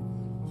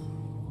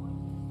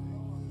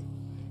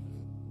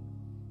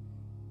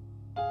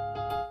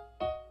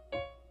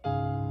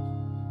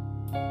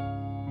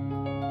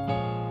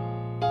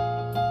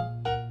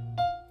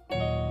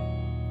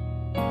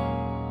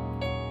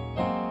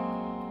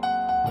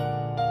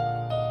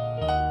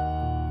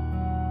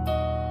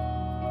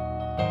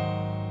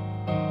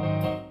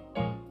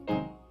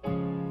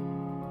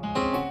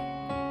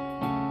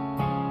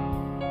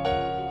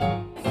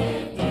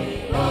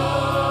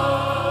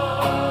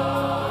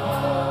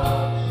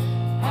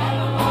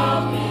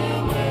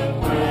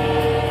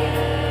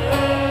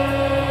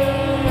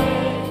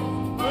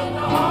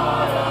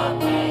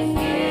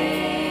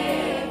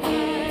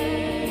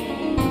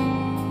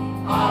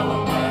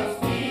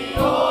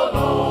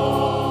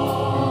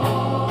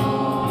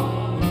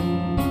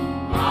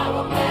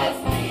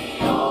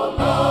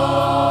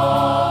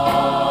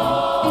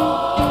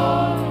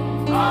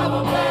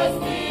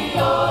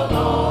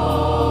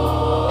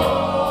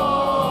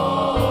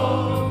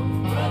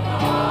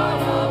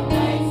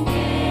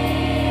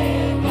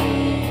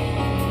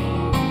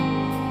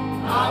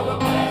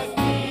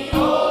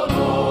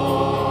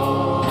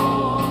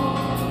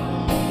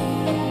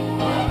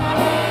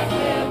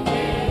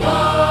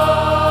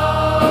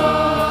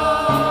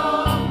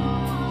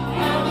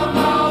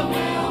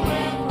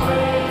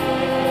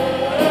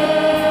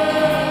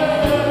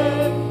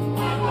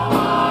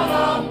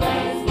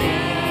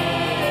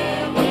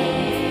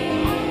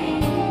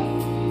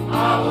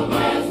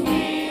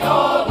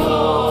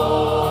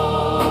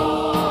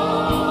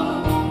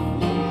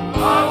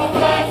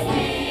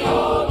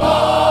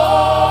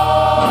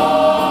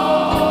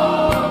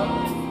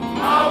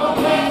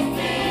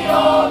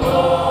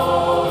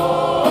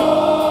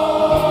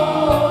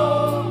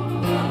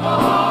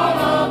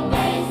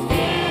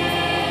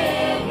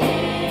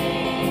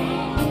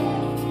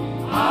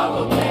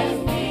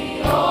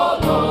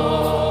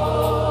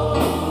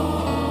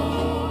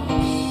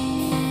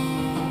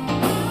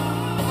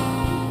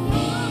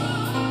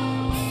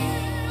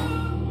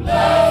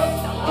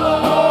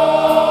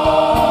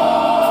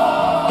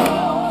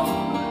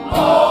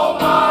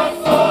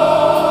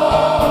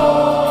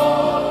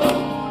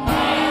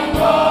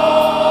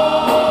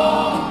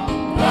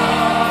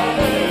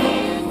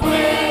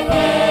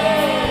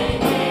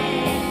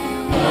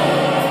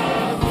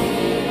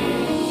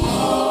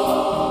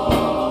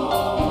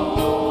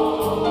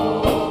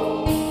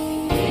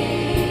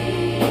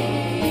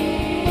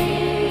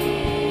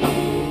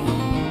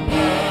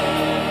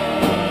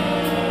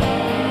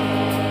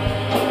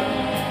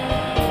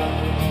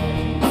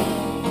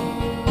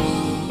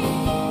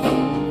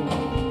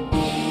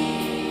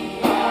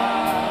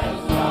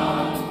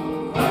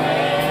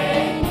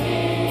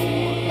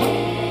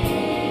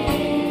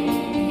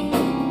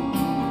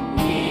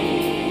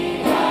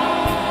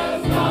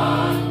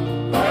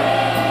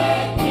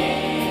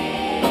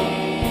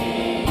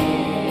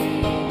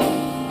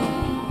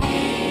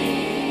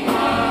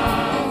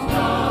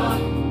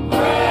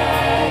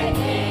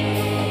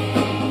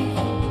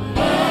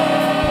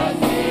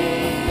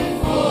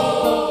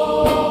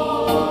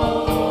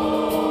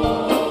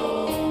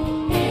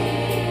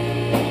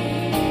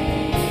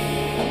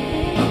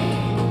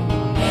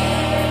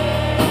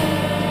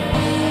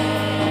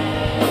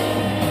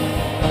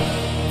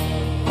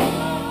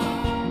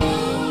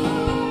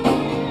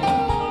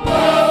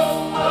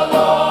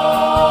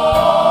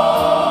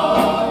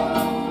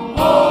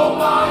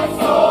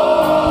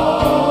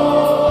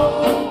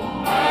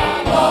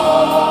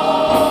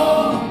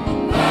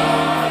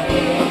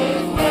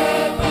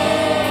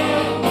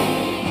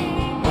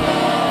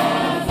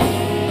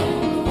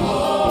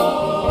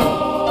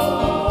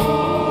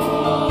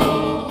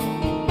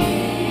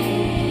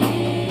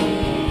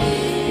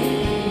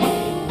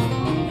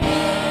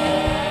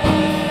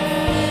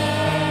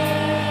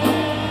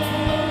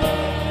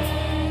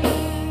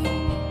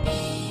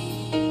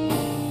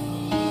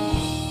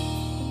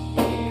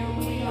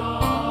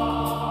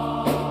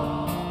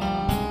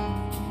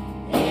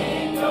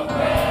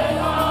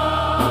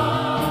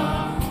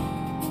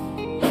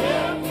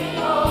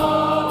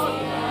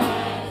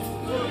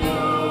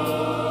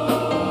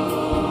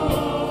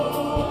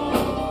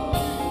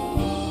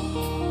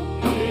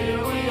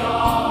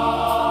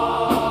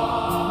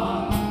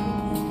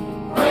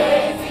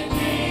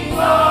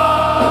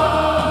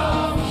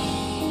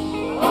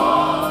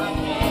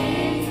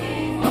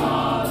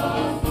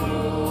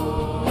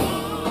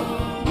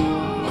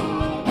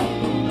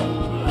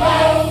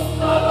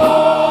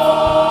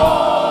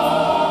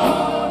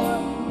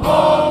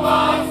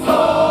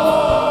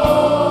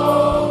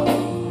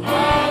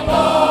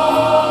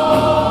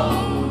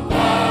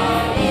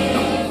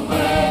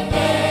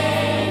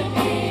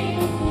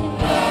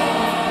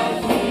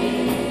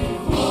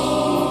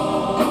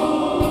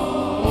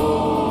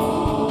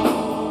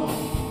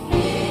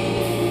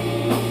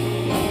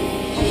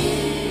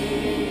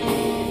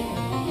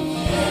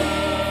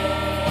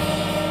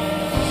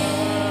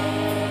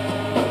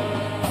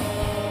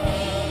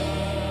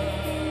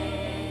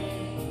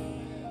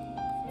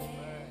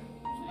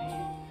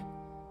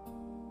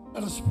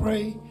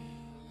pray.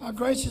 Our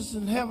gracious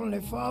and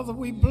heavenly Father,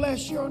 we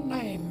bless your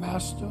name,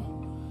 Master.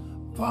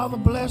 Father,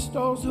 bless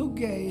those who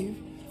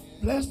gave.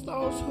 Bless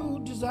those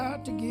who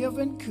desired to give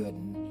and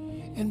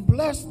couldn't. And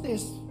bless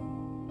this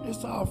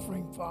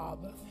offering,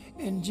 Father.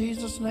 In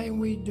Jesus' name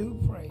we do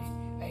pray.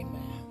 Amen.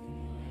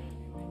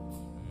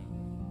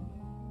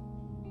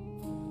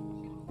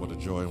 What a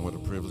joy and what a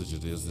privilege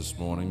it is this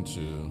morning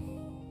to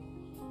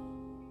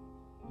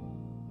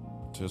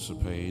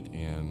participate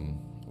in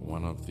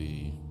one of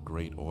the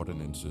great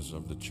ordinances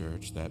of the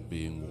church, that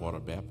being water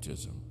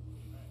baptism.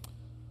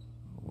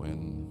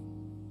 When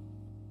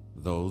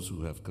those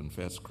who have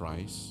confessed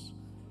Christ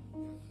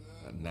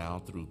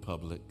now through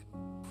public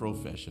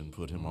profession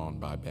put him on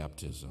by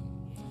baptism.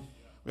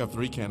 We have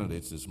three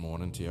candidates this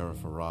morning: Tiara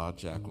Farad,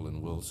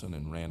 Jacqueline Wilson,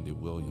 and Randy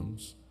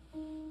Williams.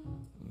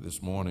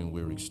 This morning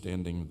we're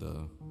extending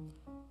the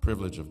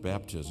privilege of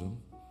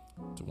baptism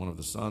to one of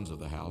the sons of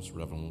the house,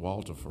 Reverend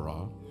Walter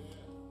Farad,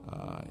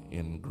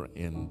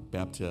 in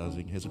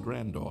baptizing his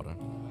granddaughter,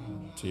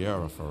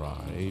 Tiara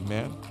Farad.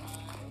 Amen.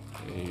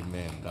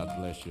 Amen. God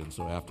bless you. And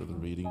so after the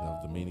reading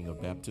of the meaning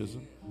of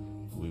baptism,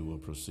 we will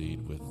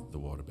proceed with the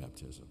water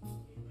baptism.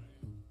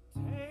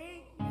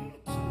 Take me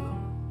to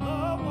the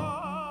water.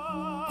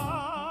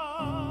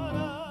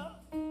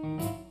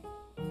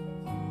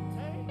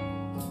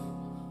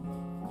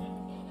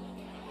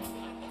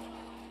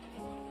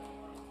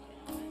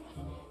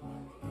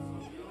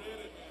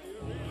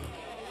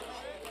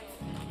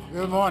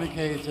 Good morning,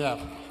 Cade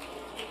Chapel.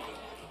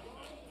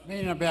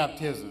 Meaning of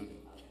baptism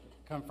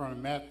come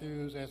from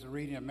Matthew's, as a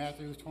reading of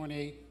Matthew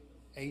 28,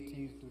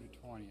 18 through the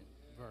 20th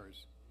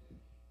verse.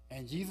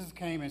 And Jesus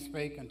came and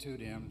spake unto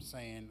them,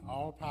 saying,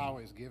 All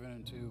power is given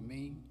unto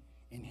me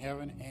in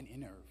heaven and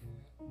in earth.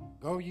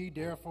 Go ye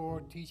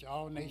therefore, teach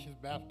all nations,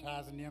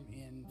 baptizing them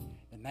in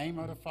the name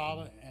of the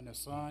Father and the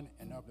Son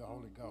and of the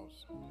Holy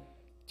Ghost,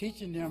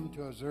 teaching them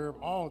to observe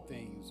all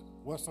things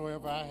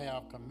whatsoever I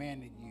have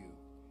commanded you.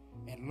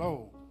 And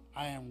lo,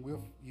 I am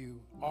with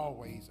you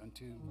always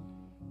unto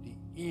the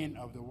end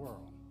of the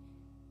world.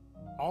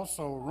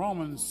 Also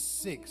Romans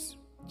 6,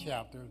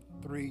 chapter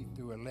 3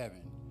 through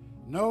 11.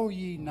 Know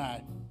ye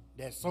not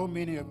that so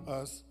many of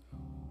us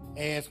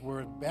as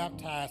were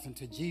baptized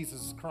into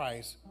Jesus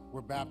Christ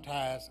were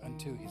baptized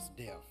unto his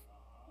death?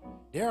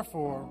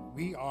 Therefore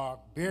we are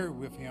buried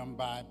with him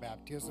by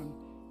baptism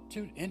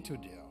into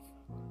death,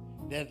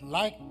 that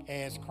like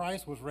as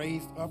Christ was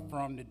raised up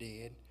from the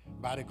dead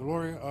by the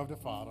glory of the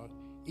Father,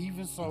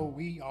 even so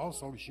we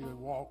also should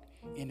walk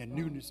in the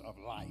newness of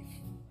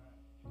life.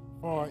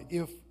 For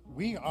if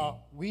we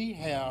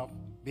have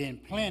been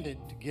planted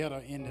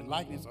together in the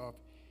likeness of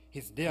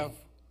his death,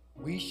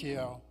 we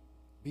shall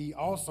be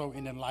also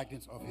in the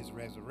likeness of his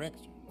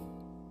resurrection.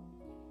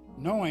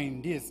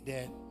 Knowing this,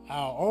 that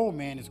our old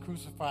man is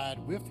crucified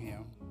with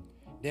him,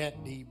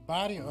 that the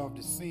body of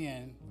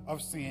sin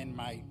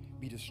might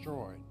be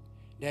destroyed,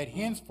 that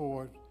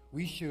henceforth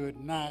we should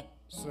not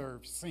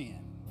serve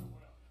sin.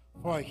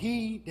 For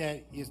he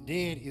that is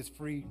dead is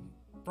free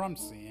from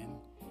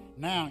sin.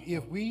 Now,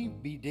 if we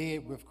be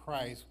dead with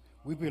Christ,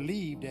 we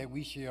believe that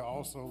we shall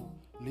also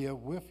live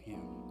with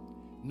him,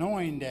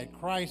 knowing that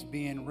Christ,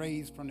 being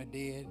raised from the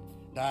dead,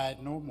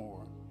 died no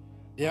more.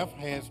 Death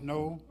has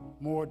no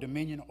more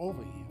dominion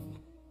over him.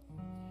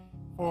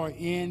 For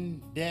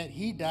in that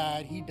he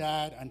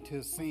died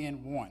unto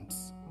sin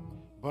once,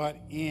 but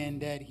in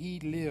that he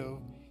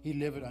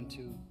lived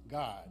unto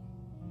God.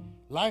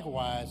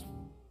 Likewise,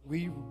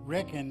 we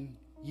reckon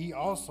ye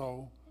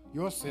also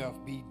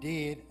yourself be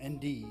dead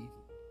indeed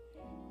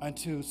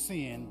unto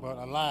sin, but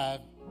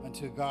alive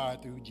unto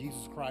God through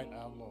Jesus Christ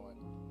our Lord.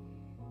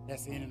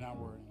 That's the end of our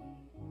word.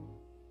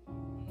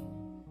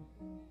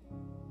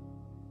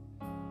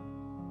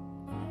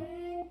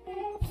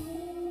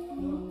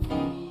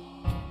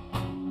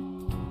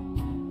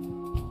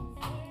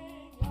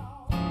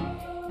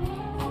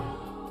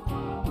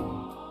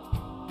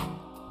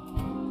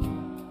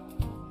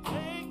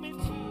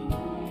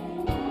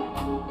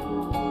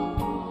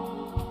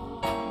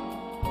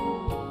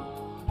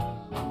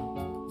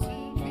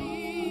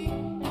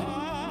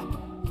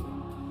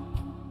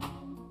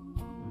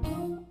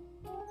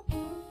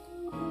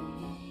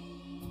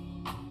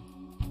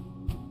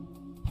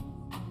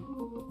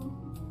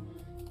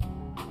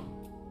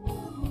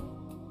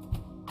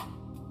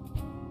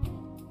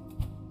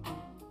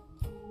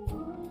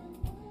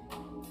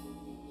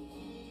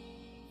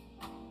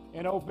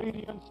 In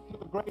obedience to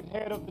the great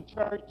head of the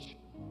church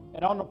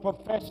and on the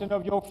profession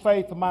of your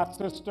faith, my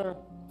sister,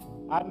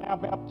 I now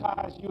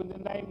baptize you in the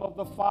name of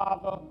the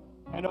Father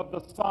and of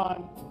the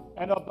Son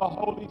and of the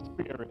Holy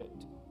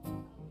Spirit.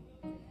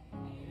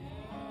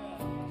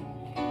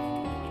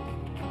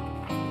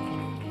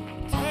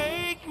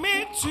 Take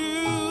me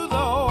to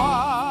the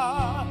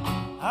water.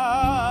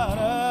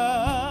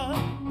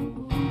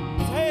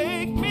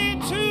 Take me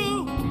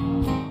to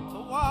the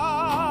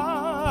water.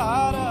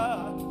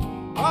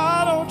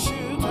 Why don't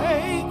you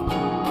take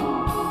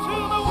to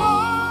the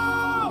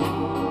water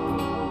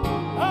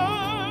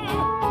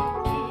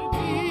to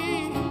be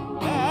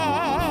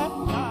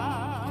baptized?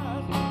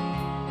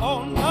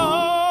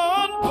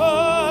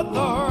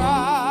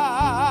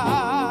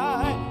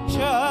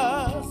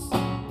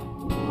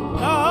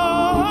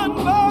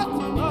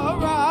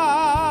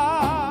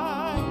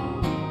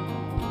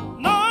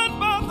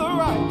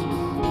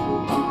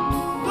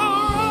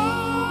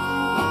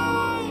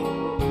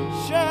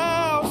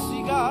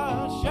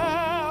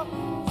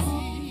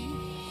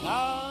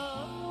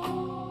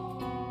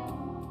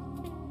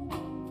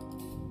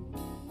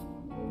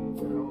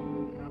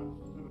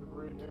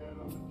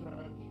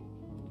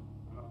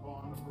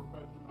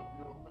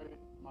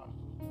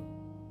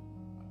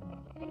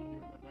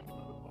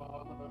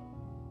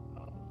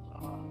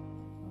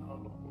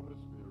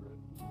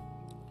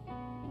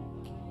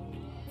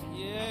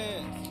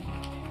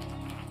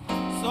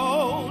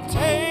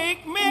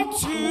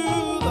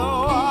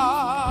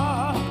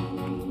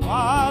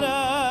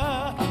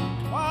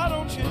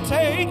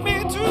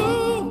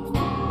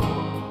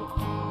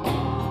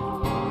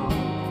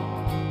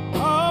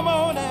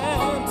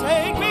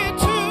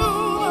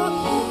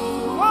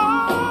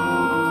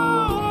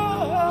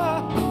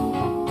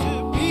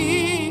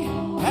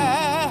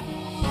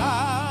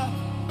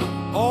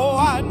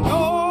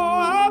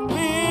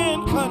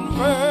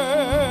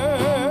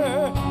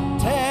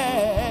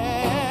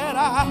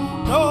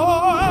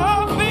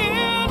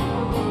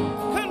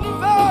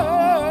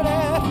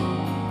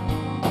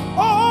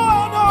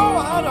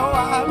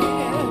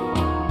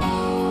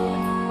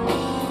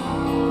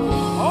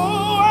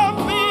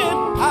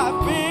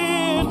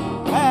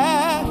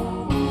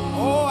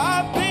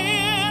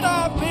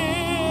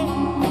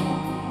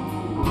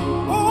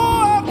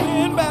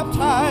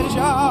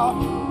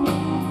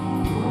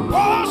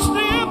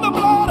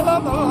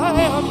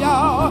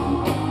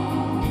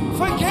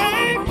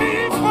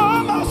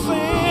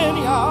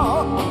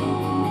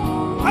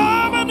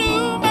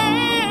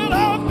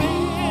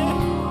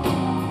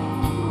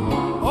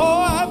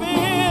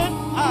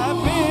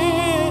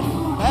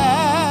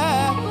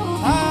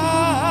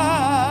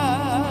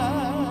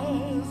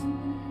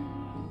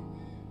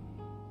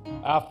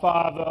 Our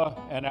Father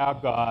and our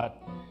God,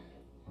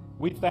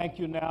 we thank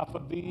you now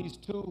for these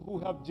two who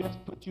have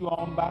just put you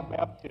on by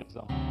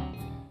baptism.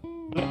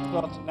 Bless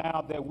us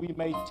now that we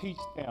may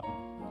teach them,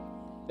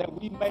 that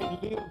we may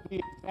live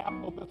the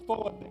example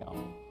before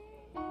them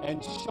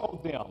and show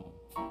them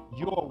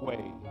your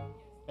way.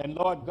 And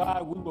Lord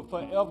God, we will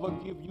forever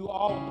give you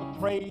all the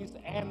praise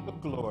and the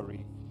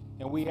glory.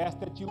 And we ask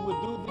that you would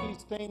do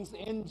these things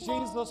in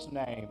Jesus'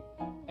 name.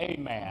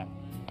 Amen.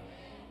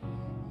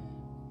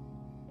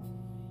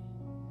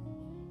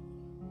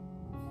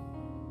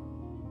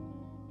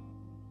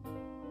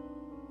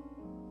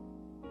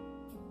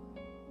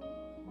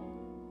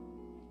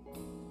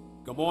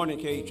 Good morning,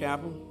 Cade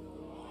Chapel.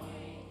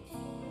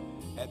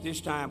 At this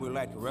time, we'd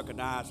like to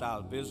recognize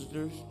our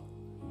visitors.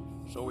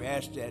 So we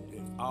ask that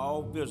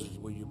all visitors,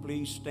 will you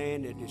please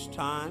stand at this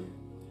time?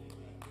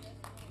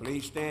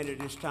 Please stand at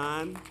this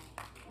time.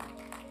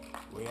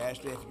 We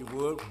ask that if you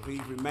would,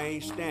 please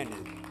remain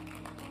standing.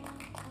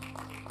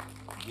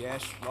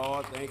 Yes,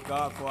 Lord, thank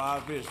God for our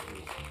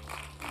visitors.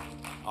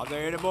 Are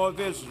there any more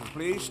visitors?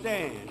 Please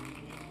stand.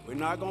 We're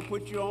not going to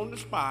put you on the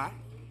spot.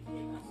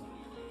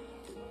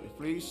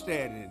 Please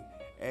stand.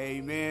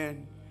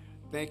 Amen.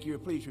 Thank you.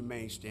 Please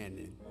remain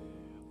standing.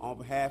 On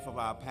behalf of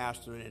our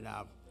pastor and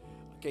our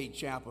Cade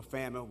Chapel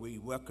family, we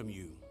welcome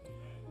you.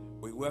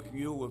 We welcome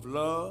you with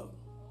love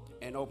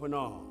and open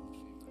arms.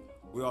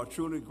 We are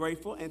truly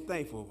grateful and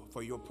thankful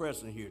for your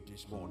presence here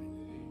this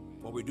morning.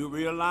 For we do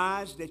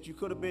realize that you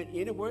could have been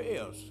anywhere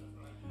else,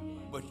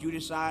 but you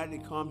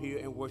decided to come here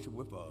and worship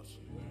with us.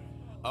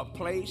 A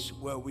place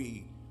where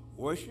we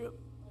worship,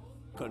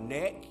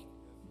 connect,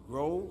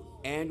 grow,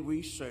 and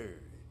we serve.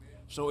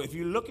 So if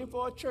you're looking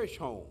for a church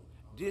home,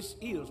 this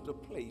is the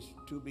place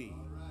to be.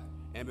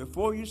 And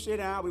before you sit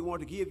down, we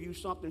want to give you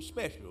something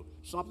special,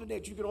 something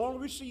that you can only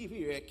receive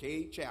here at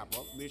Cade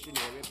Chapel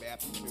Missionary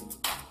Baptist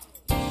Church.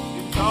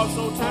 It's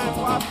also time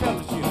for our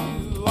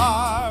fellowship. You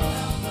are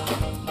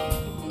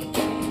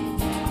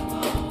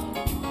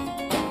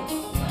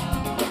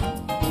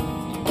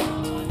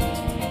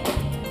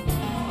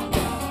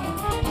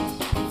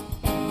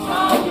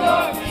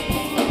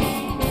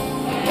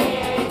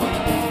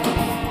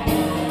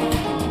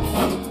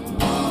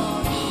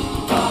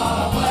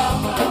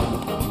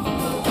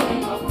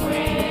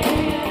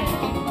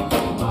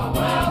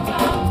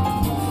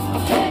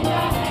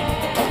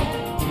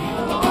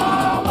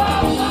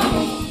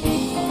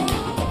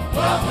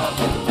Welcome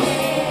to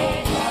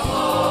Cade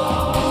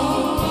Chapel.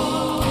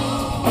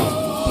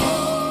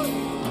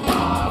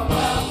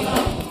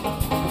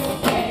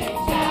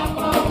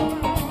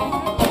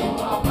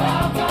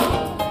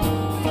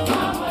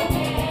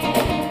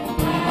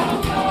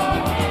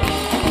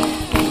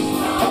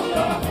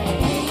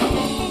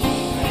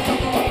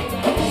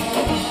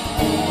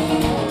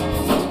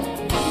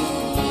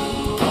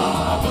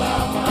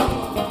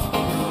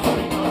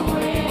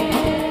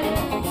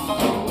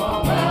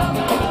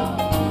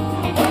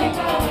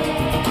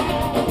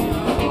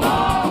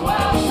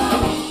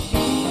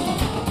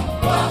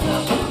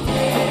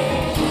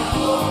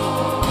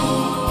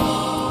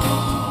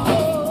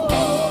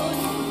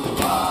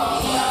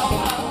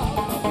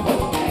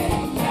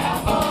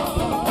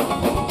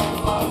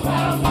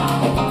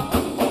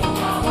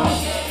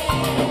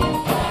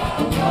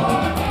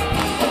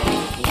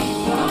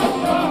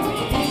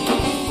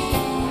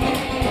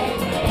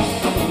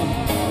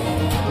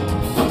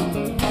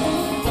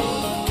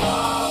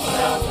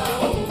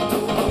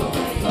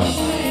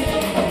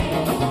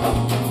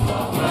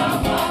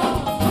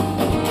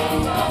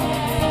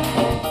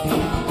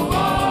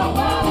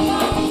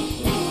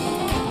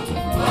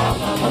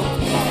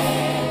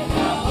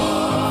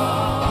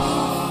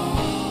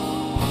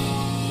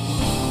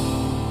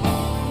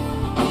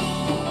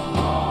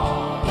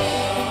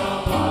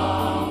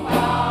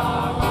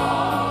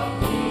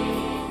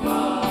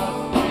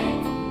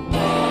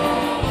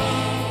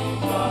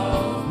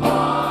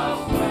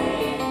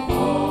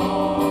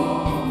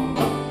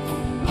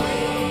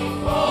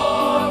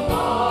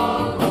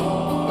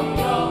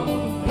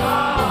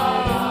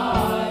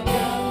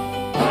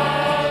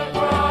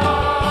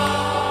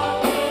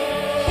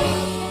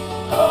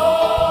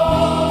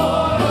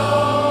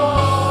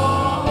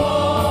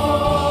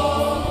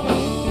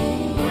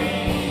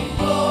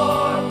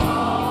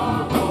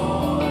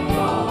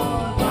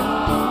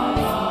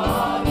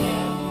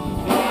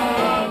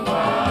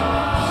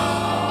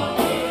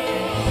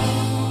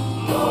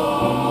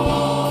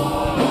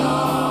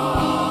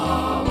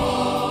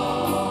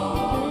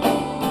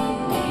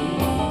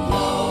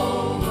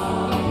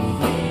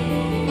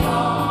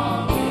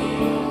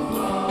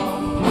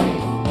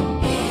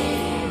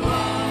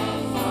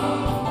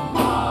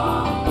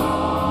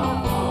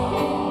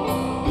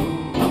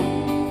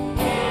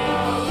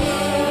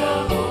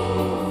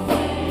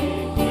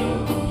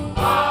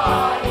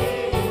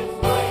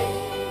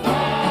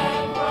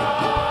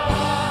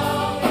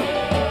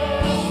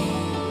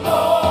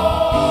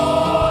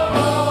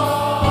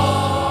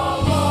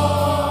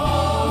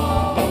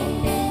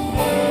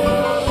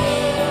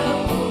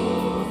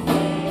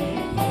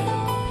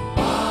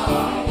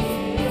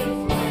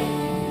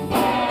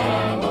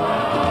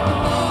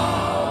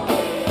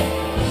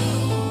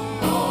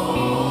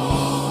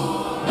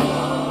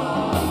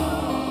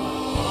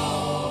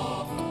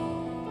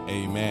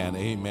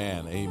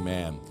 amen,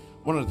 amen.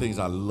 One of the things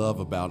I love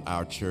about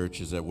our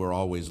church is that we're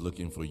always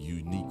looking for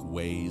unique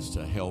ways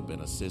to help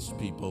and assist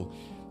people,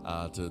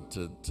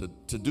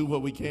 to do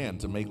what we can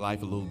to make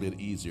life a little bit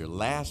easier.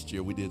 Last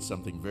year, we did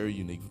something very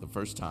unique for the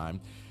first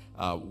time.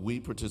 We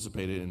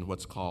participated in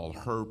what's called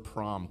Her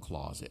Prom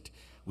Closet.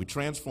 We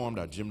transformed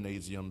our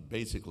gymnasium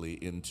basically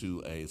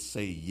into a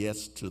say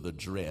yes to the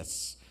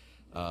dress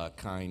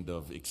kind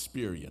of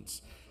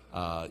experience.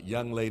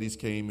 Young ladies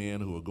came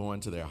in who were going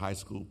to their high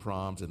school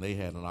proms, and they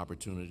had an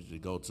opportunity to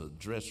go to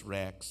dress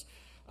racks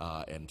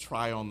and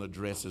try on the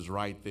dresses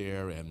right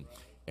there.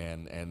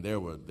 And there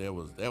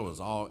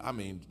was all. I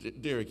mean,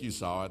 Derek, you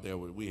saw it.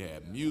 We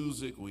had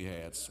music, we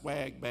had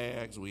swag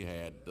bags, we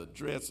had the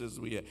dresses,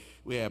 we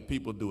had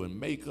people doing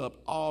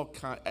makeup, all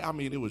kind. I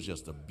mean, it was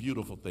just a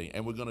beautiful thing.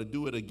 And we're going to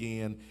do it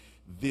again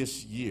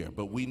this year.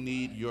 But we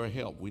need your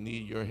help. We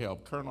need your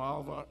help. Colonel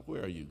Oliver,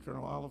 where are you,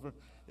 Colonel Oliver?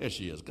 There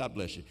she is. God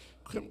bless you.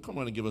 Come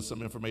on and give us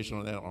some information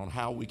on that, on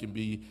how we can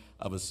be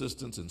of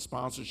assistance and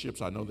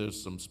sponsorships. I know there's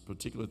some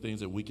particular things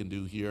that we can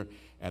do here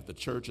at the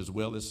church, as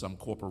well as some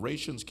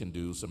corporations can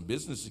do, some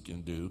businesses can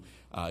do.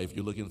 If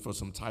you're looking for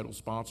some title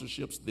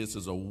sponsorships, this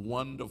is a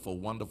wonderful,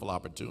 wonderful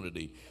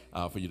opportunity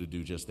for you to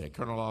do just that.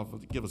 Colonel Oliver,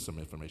 give us some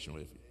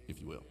information, if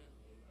you will.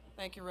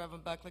 Thank you,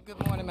 Reverend Buckley.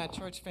 Good morning, my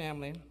church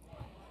family.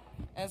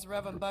 As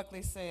Reverend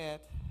Buckley said,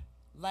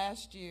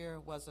 last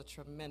year was a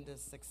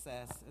tremendous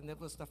success, and it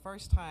was the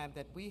first time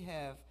that we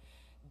have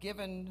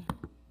given,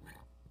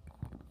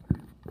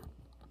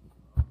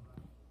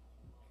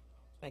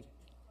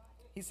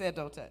 he said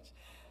don't touch.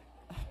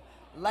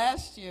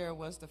 Last year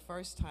was the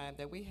first time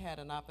that we had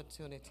an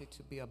opportunity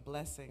to be a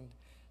blessing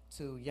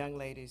to young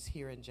ladies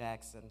here in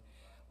Jackson.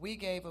 We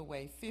gave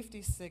away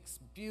 56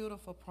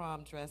 beautiful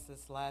prom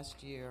dresses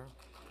last year.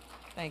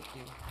 Thank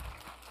you.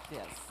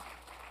 Yes.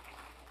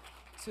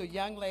 To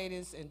young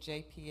ladies in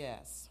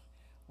JPS.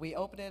 We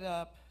opened it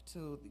up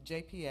to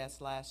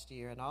JPS last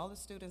year, and all the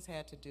students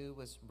had to do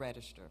was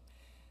register.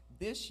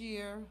 This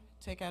year,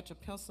 take out your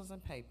pencils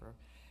and paper.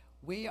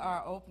 We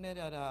are opening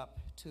it up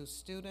to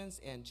students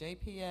in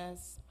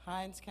JPS,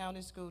 Hinds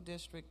County School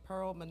District,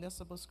 Pearl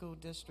Municipal School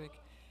District,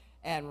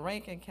 and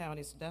Rankin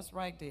County. So that's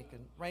right,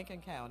 Deacon, Rankin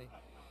County.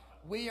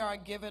 We are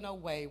giving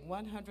away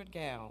 100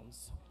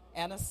 gowns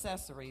and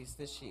accessories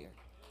this year.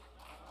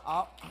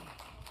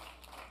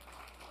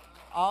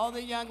 All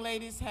the young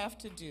ladies have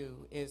to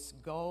do is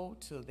go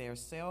to their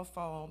cell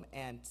phone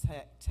and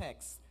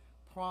text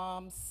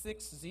prom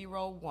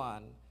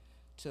 601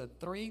 to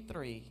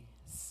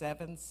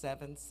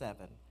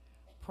 33777.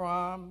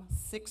 Prom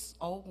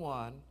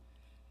 601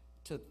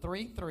 to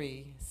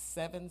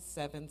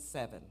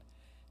 33777.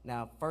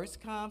 Now, first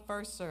come,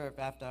 first serve.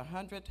 After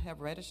 100 have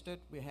registered,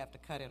 we have to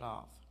cut it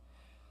off.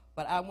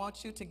 But I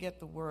want you to get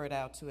the word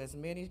out to as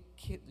many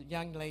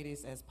young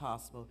ladies as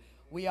possible.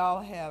 We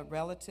all have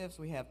relatives,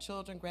 we have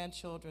children,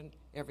 grandchildren,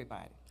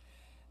 everybody.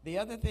 The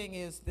other thing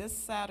is this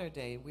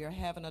Saturday, we are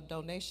having a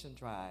donation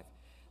drive.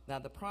 Now,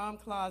 the prom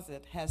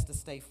closet has to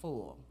stay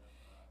full,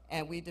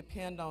 and we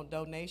depend on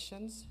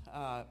donations,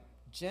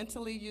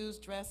 gently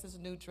used dresses,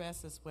 new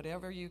dresses,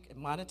 whatever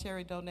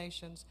monetary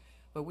donations.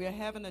 But we're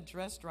having a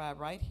dress drive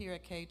right here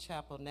at Cade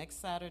Chapel next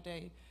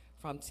Saturday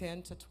from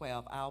 10 to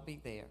 12. I'll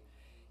be there.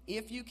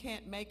 If you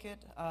can't make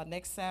it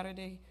next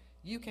Saturday,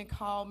 you can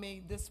call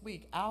me this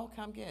week. I'll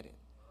come get it.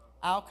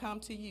 I'll come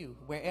to you.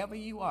 Wherever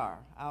you are,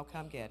 I'll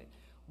come get it.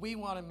 We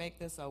want to make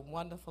this a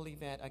wonderful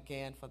event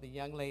again for the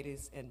young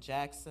ladies in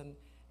Jackson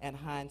and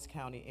Hinds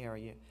County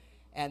area.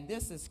 And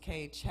this is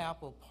Cade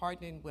Chapel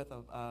partnering with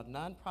a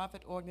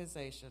nonprofit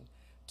organization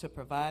to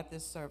provide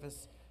this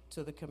service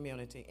to the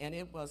community. And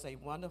it was a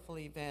wonderful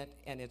event,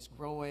 and it's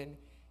growing,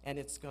 and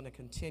it's going to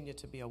continue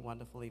to be a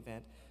wonderful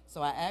event.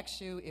 So I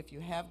ask you, if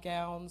you have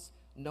gowns,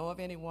 know of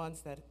anyone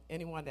that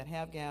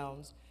have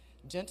gowns,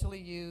 gently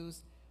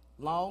used,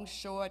 long,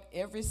 short,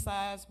 every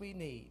size we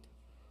need.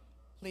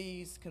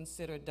 Please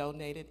consider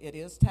donating. It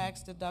is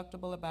tax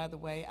deductible, by the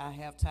way. I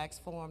have tax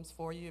forms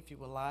for you if you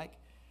would like.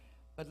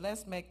 But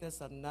let's make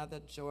this another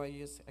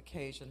joyous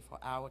occasion for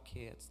our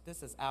kids.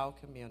 This is our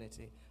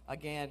community.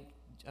 Again,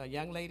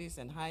 young ladies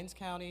in Hinds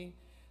County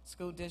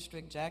School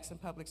District, Jackson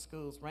Public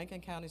Schools,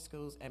 Rankin County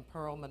Schools, and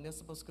Pearl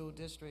Municipal School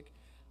District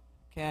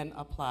can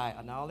apply.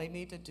 And all they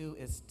need to do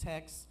is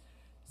text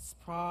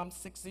prom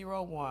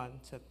 601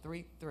 to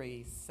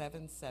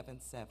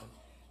 33777.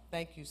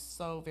 Thank you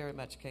so very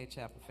much, Cade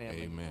Chapel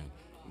family. Amen.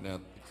 Now,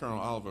 Colonel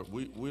Oliver,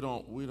 we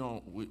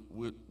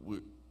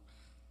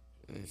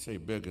they say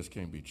beggars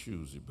can't be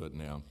choosy, but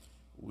now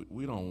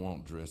we don't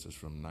want dresses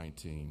from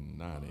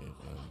 1990 and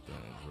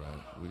things,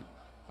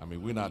 right?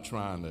 We're not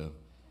trying to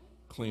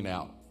clean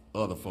out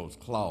other folks'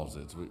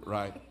 closets,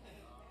 right?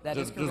 That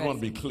is correct. Just want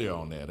to be clear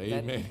on that.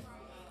 Amen.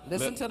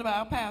 Listen to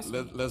our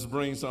pastor. Let's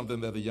bring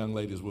something that the young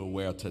ladies will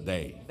wear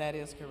today. That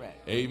is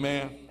correct.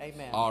 Amen?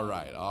 Amen. All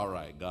right.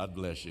 God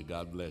bless you.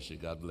 God bless you.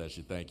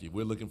 Thank you.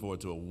 We're looking forward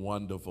to a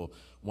wonderful,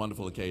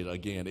 wonderful occasion.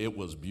 Again, it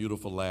was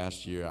beautiful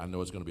last year. I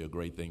know it's going to be a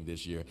great thing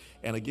this year.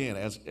 And again,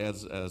 as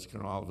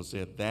Colonel Oliver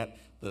said, that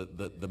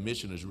the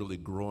mission is really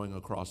growing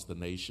across the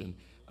nation.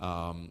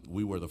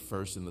 We were the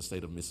first in the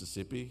state of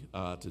Mississippi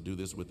to do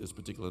this with this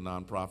particular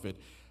nonprofit.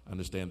 I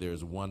understand there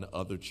is one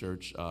other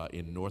church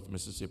in North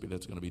Mississippi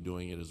that's going to be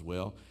doing it as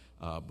well,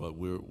 but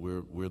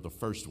we're the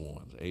first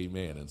ones.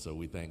 Amen. And so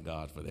we thank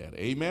God for that.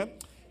 Amen.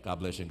 God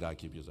bless you and God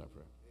keep you as our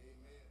prayer.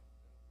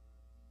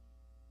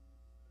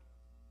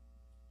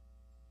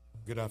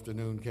 Good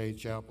afternoon, Cade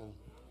Chapel.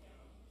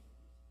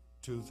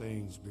 Two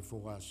things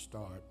before I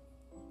start.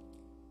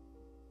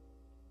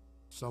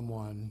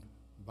 Someone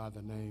by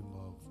the name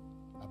of,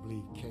 I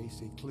believe,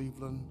 Casey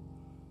Cleveland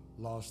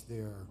lost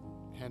their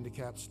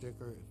handicap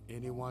sticker. If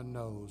anyone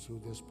knows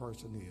who this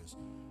person is,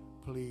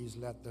 please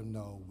let them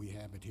know we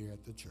have it here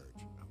at the church,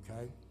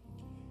 okay?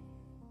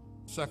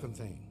 Second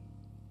thing,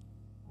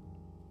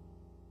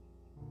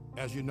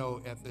 as you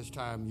know, at this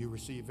time you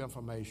receive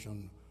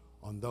information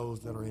on those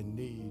that are in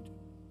need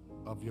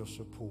of your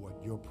support,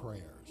 your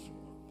prayers.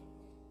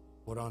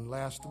 But on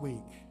last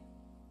week,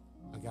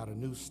 I got a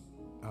new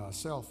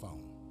cell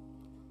phone.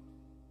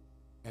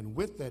 And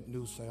with that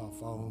new cell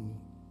phone,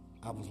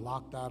 I was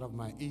locked out of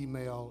my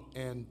email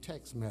and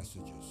text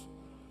messages.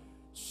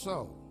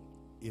 So,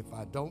 if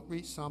I don't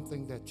read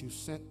something that you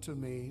sent to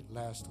me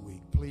last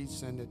week, please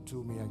send it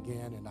to me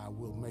again, and I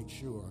will make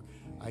sure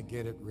I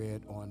get it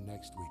read on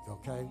next week,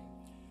 okay?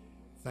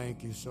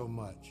 Thank you so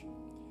much.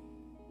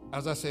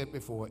 As I said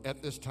before,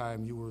 at this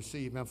time, you will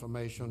receive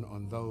information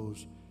on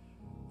those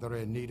that are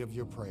in need of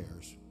your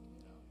prayers.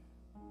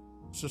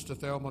 Sister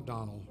Thelma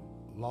Donald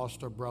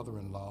lost her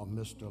brother-in-law,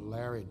 Mr.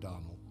 Larry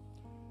Donald.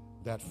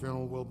 That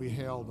funeral will be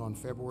held on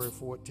February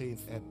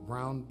 14th at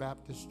Brown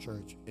Baptist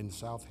Church in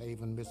South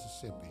Haven,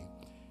 Mississippi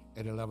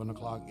at 11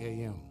 o'clock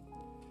a.m.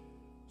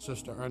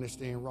 Sister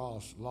Ernestine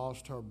Ross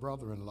lost her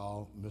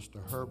brother-in-law,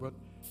 Mr. Herbert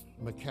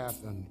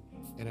McCaffin,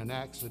 in an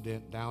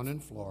accident down in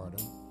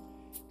Florida,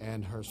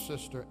 and her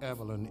sister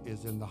Evelyn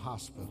is in the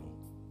hospital.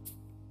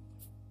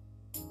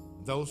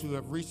 Those who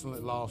have recently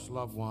lost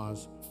loved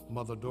ones,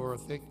 Mother Dora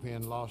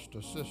Thickpen lost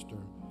her sister,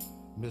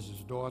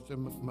 Mrs. Dorothy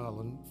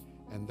McMillan,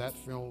 and that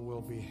funeral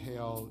will be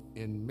held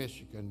in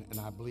Michigan, and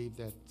I believe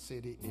that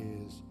city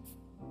is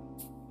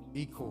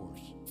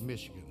Ecorse,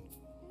 Michigan.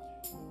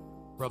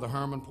 Brother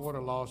Herman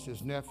Porter lost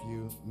his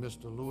nephew,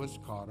 Mr. Lewis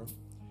Carter,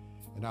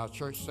 and our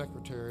church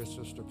secretary,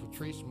 Sister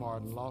Patrice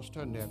Martin, lost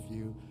her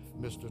nephew,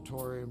 Mr.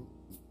 Torrey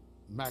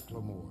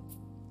McLeroy.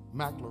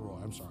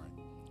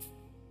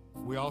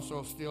 We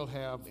also still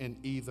have in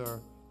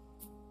either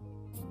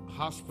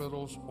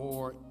hospitals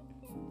or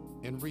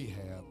in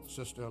rehab,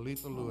 Sister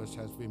Aletha Lewis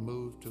has been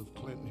moved to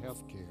Clinton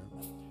Health Care.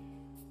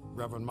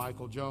 Reverend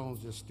Michael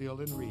Jones is still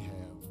in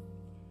rehab.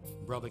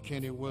 Brother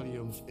Kenny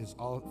Williams is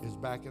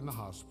back in the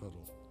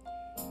hospital.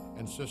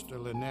 And Sister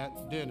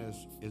Lynette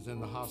Dennis is in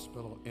the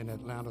hospital in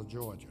Atlanta,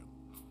 Georgia.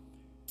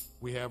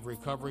 We have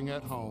recovering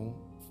at home,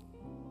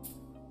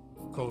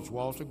 Coach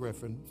Walter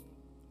Griffin,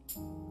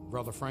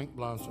 Brother Frank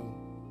Blunson,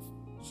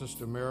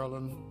 Sister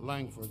Marilyn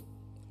Langford,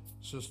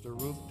 Sister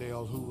Ruth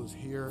Dale, who was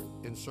here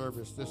in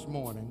service this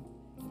morning,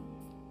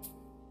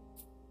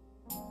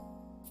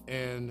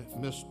 and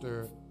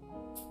Mr.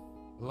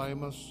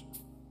 Lamus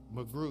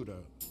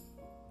Magruder,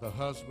 the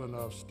husband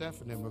of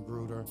Stephanie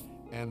Magruder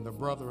and the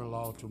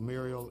brother-in-law to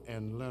Muriel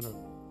and Leonard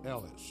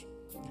Ellis.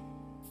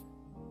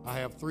 I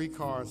have 3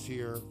 cards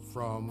here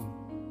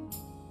from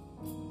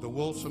the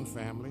Wilson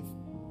family,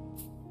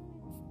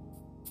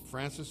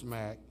 Francis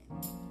Mack,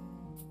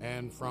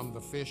 and from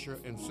the Fisher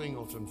and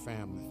Singleton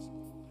families.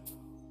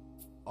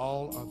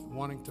 All are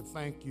wanting to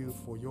thank you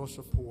for your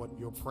support,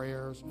 your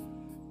prayers,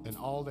 and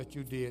all that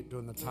you did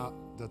during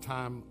the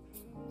time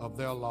of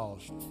their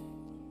loss.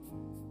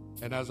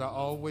 And as I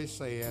always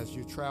say, as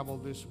you travel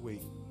this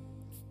week,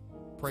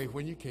 pray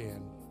when you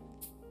can,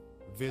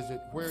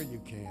 visit where you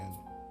can,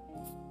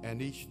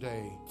 and each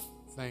day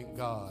thank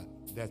God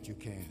that you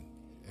can.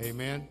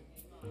 Amen.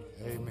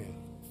 Amen.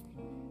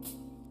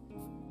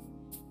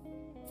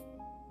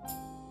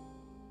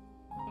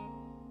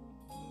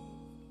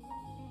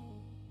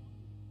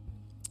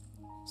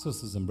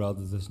 Sisters and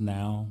brothers, it's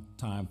now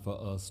time for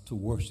us to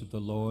worship the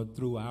Lord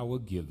through our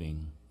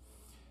giving.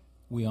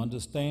 We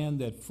understand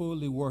that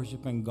fully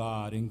worshiping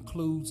God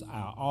includes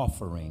our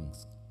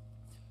offerings.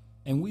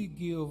 And we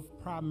give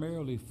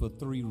primarily for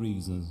 3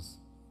 reasons.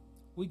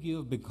 We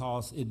give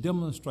because it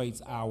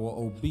demonstrates our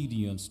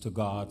obedience to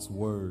God's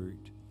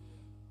word.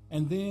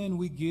 And then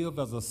we give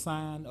as a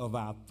sign of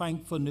our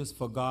thankfulness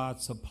for God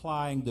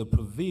supplying the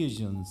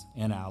provisions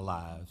in our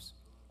lives.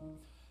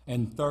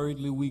 And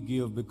thirdly, we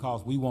give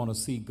because we want to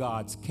see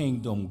God's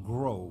kingdom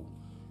grow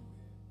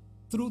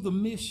through the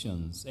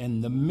missions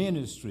and the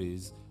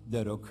ministries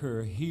that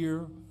occur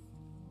here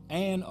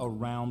and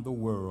around the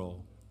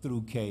world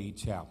through Cade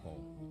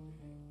Chapel.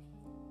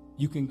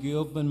 You can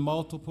give in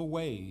multiple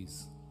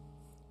ways.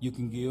 You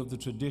can give the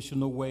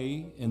traditional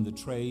way in the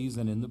trays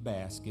and in the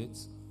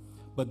baskets,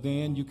 but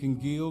then you can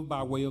give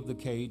by way of the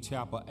Cade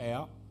Chapel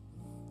app,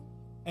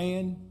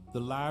 and the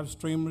live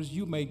streamers,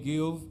 you may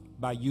give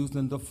by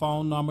using the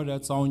phone number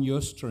that's on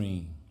your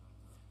screen.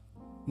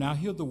 Now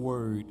hear the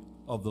word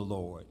of the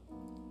Lord.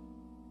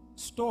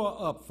 Store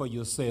up for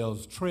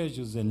yourselves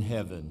treasures in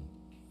heaven,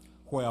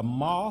 where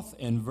moth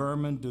and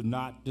vermin do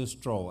not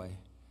destroy,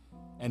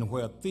 and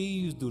where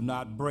thieves do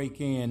not break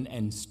in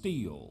and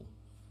steal.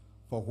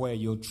 For where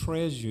your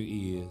treasure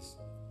is,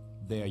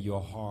 there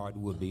your heart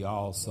will be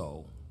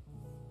also.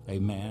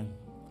 Amen.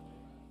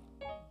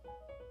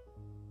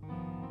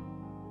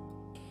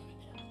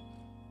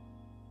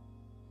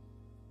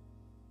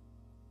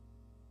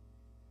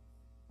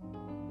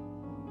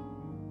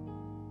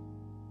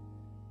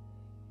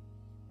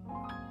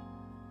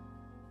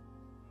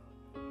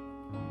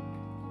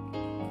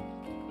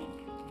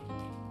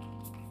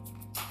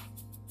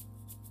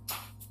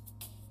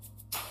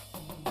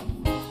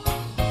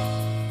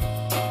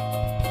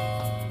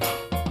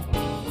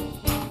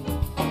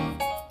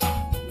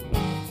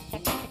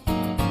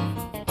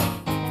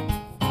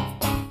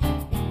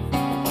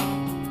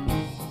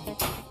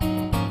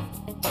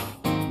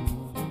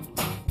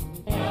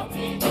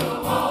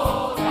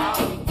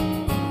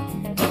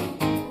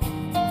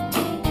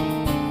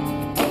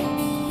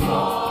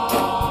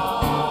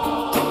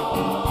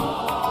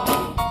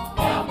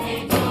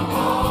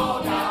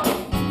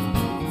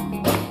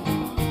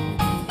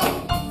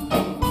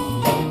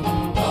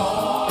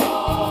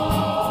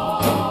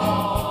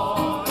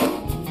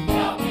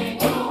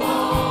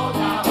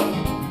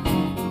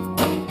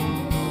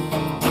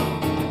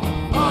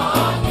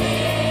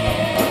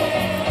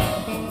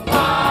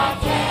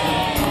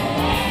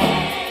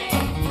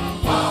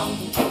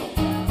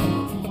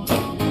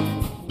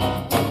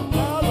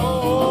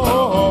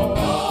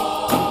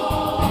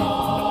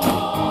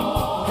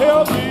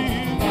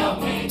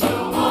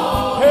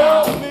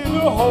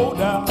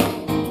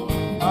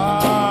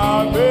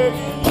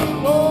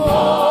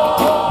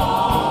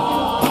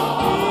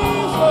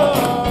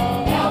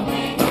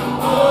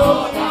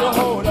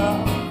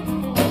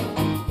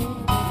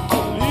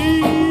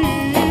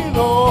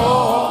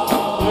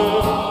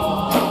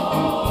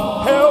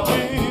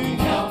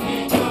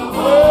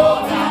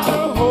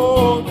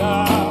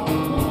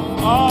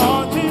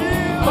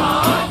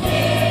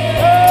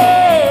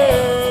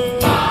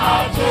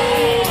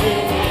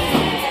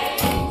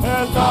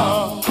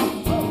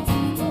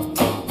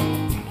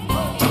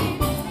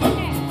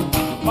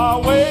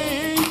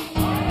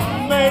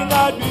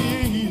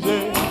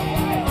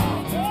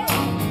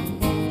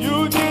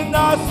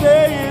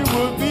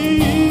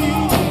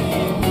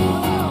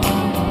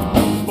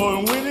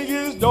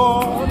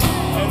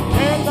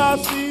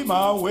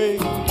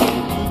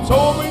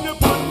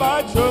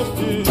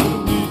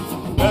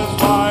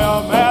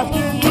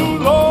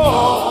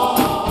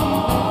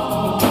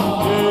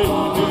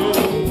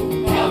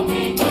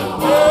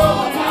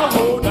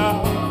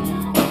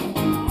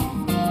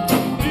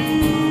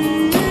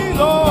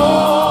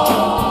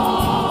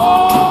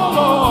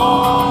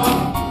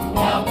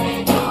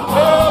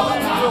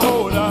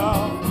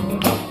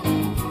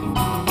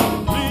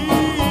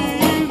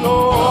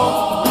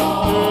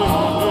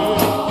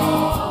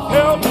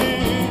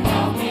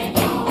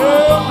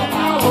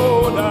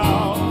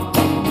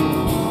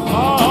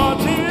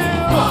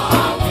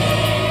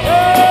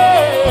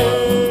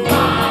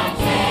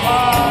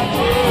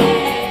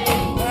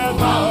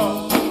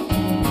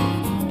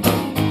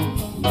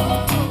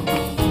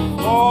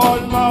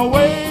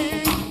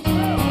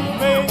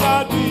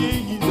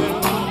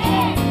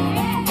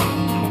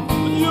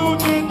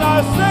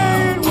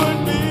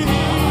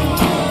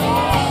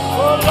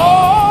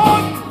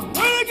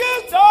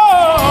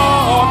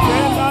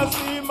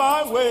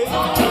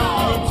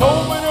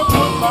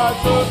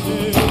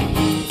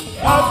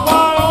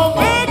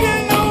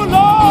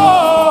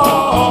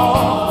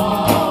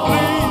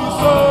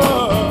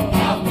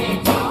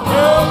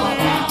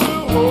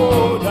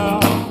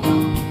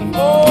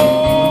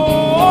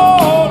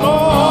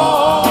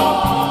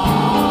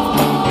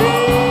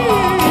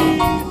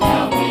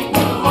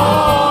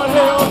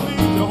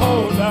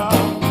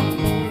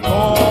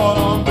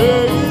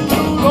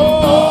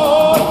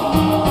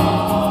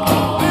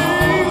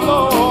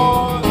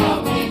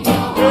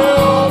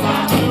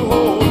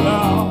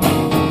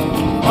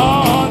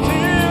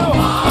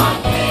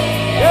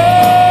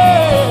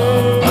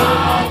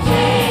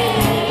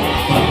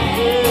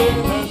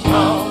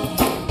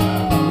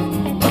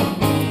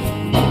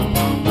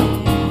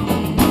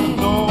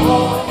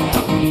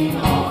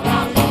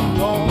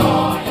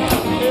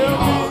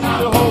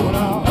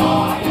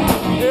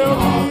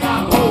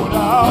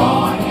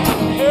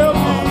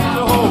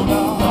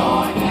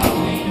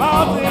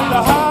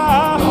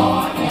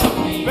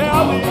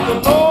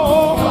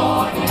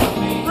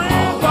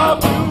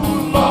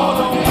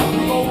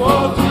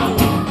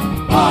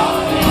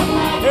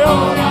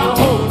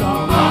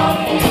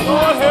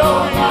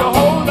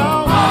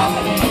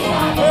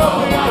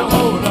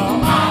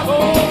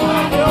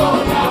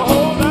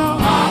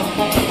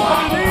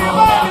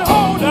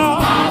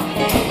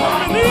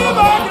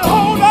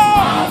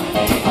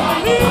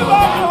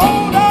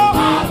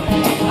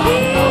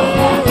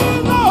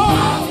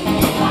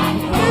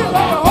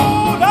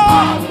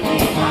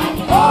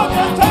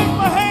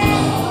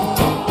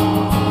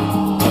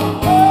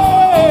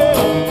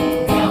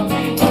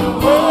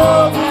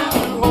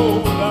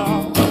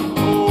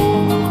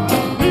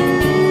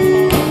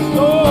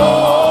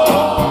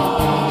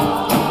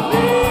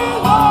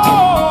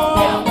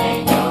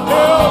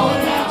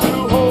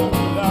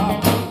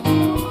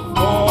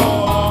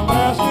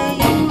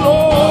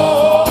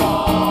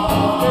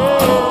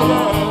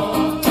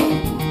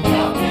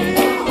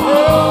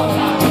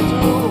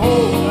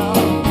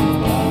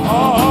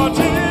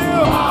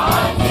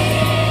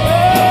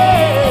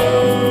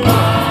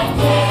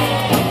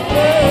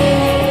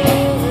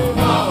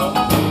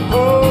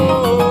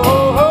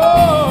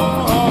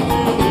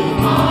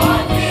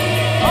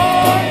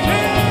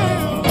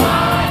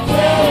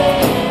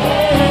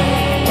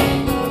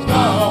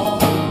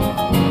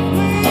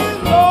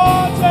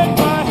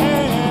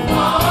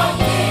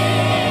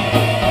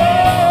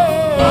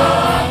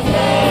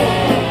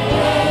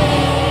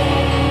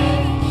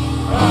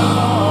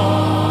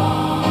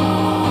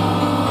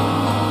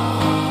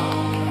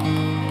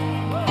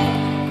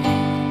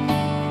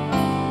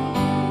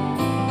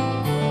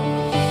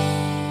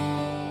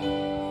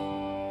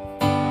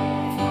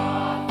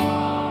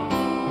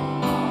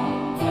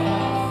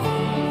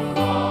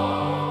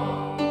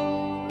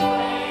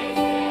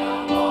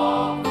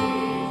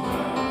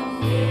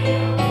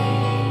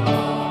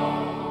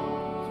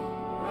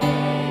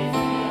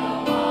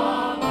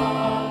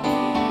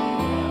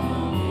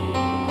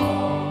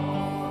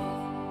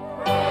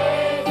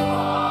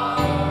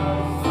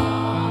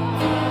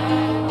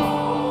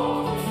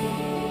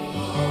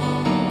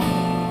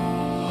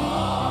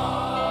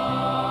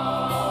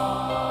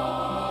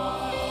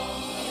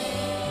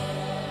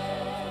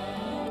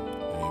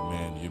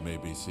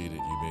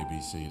 You may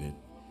be seated.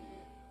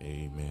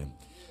 Amen.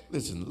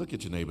 Listen, look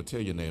at your neighbor.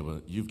 Tell your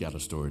neighbor, you've got a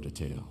story to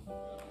tell.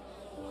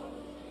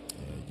 Yeah,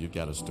 you've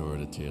got a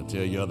story to tell.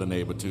 Tell your other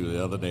neighbor, too.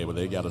 The other neighbor,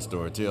 they got a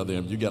story. Tell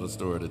them, you got a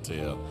story to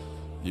tell.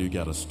 You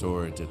got a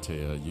story to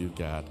tell. You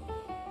got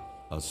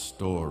a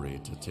story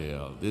to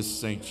tell. This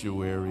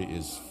sanctuary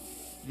is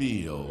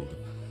filled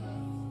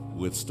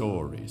with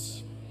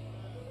stories.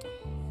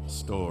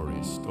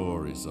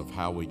 Stories of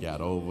how we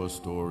got over,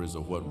 stories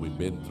of what we've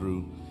been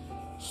through,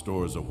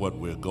 stories of what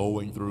we're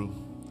going through,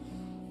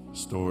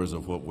 stories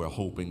of what we're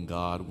hoping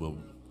God will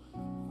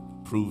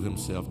prove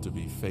himself to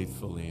be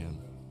faithful in.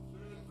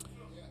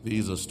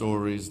 These are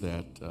stories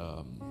that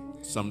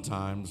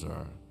sometimes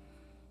are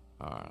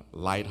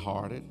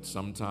lighthearted,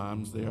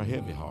 sometimes they are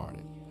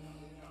heavy-hearted,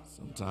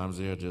 sometimes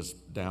they're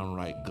just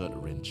downright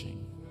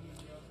gut-wrenching.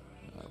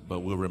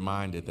 But we're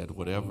reminded that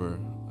whatever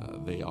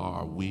they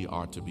are, we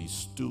are to be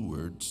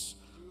stewards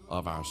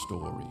of our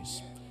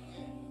stories.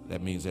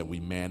 That means that we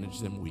manage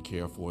them, we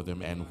care for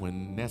them, and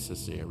when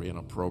necessary and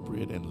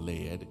appropriate and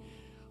led,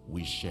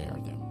 we share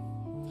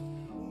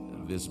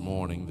them. This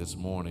morning,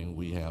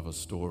 we have a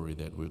story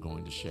that we're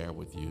going to share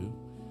with you.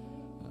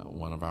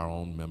 One of our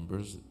own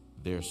members,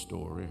 their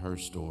story, her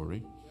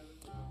story.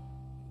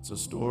 It's a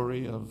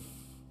story of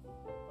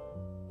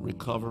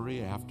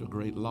recovery after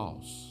great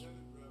loss.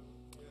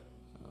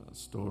 A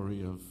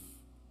story of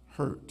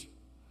hurt,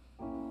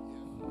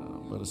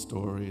 but a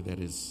story that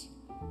is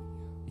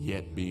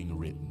yet being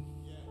written.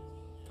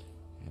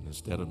 And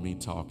instead of me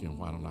talking,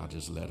 why don't I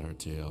just let her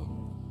tell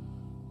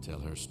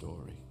her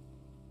story?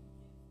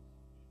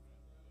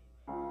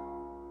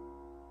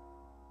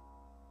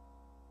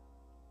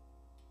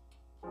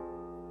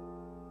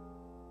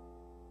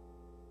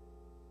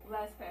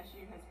 Last past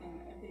year has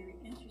been a very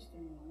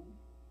interesting one.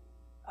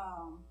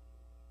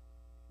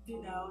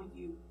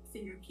 You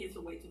send your kids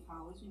away to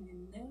college and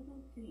you never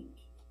think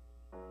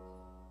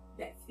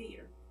that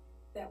fear,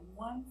 that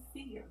one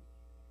fear,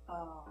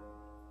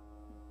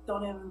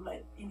 don't ever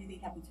let anything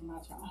happen to my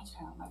child.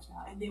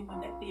 And then when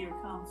that fear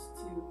comes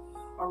to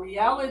a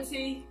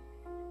reality,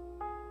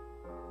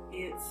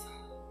 it's,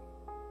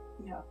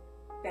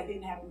 that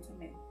didn't happen to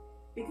me.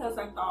 Because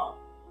I thought,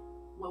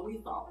 we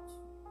thought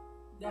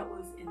that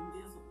was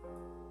invisible.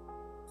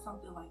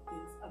 Something like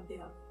this, a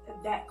death,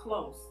 that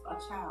close, a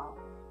child.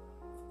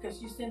 Because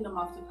you send them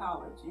off to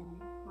college and you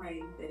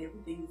pray that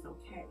everything is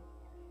okay.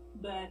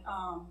 But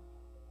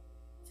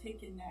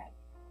taking that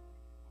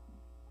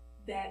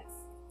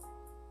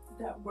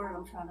word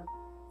I'm trying to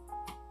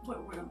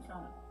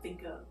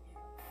think of.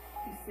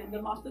 You send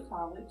them off to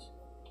college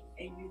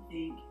and you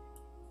think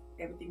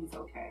everything is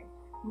okay.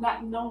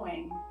 Not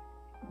knowing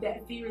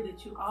that fear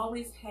that you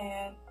always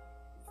had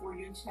for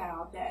your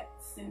child, that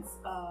sense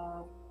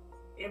of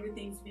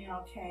everything's being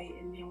okay,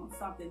 and then when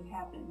something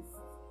happens,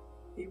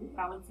 the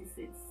reality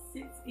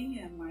sits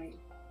in, like,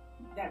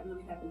 that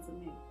really happened to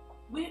me,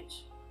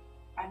 which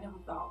I never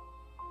thought.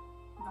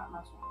 Not my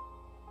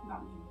child,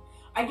 not me.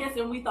 I guess,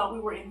 and we thought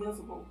we were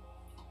invisible.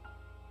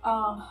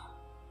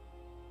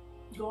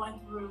 Going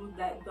through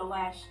that, the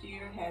last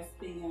year has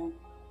been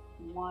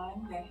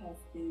one that has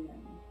been,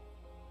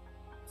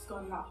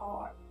 started out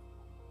hard.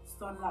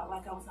 Started out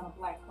like I was in a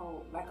black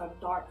hole, like a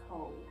dark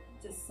hole,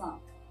 just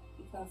sunk,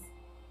 because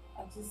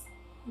I just,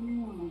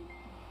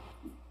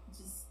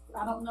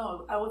 I don't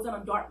know, I was in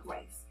a dark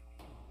place.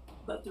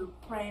 But through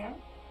prayer,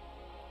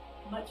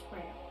 much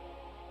prayer,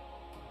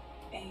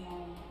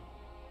 and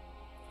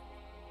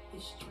the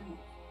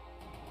strength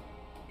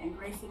and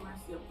grace and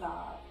mercy of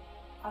God,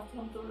 I've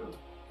come through.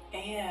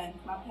 And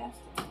my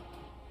pastor.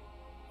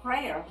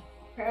 Prayer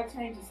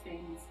changes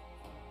things.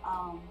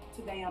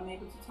 Today I'm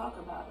able to talk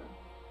about her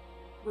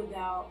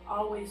without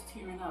always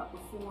tearing up.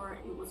 Before,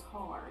 it was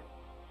hard.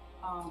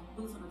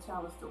 Losing a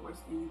child is the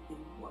worst thing in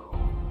the world.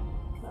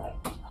 But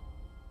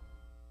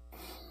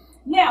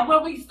now,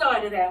 where we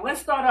started at,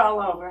 let's start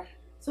all over.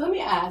 So let me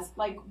ask,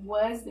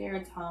 was there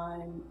a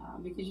time,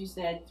 because you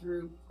said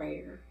through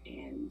prayer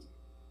and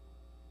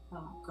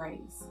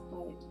grace,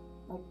 but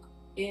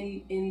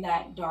in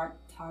that dark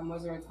time,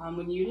 was there a time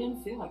when you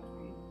didn't feel like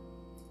praying?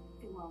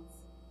 It was,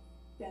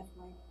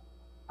 definitely.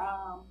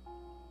 I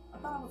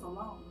thought I was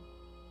alone.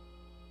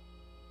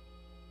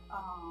 I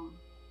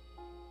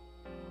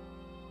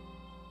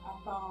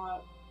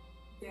thought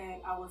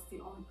that I was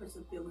the only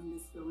person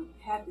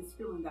had this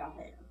feeling that I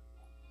had.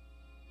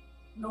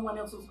 No one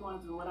else was going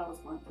through what I was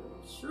going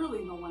through.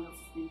 Surely no one else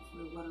has been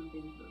through what I've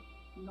been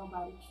through.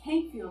 Nobody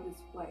can feel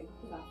this way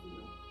that I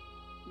feel.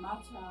 My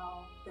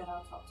child that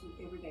I talk to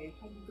every day,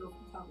 how you go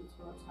from talking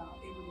to a child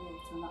every day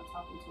to not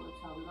talking to a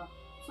child at all.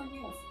 So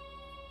yes,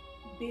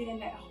 being in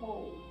that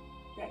hole,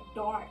 that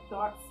dark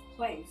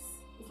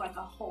place, it's like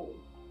a hole.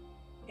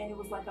 And it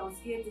was like I was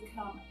scared to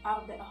come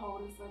out of that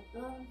hole. It's like,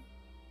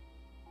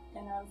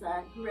 And as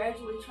I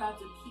gradually tried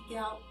to peek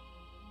out,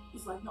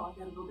 it's like, no, I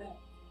gotta go back.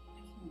 I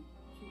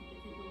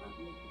can't go up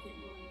there. I can't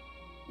go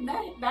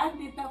up. And I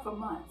did that for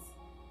months.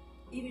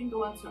 Even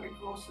going to a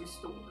grocery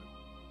store.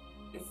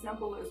 As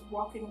simple as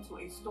walking into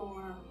a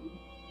store,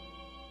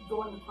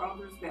 going to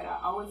Kroger's, that I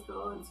always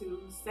go into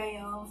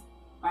Sam's,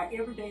 my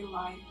everyday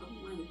life.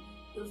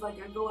 It was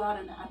like I go out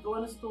and I go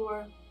in the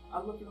store,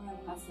 I look around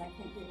and I say, I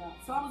can't get out.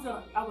 So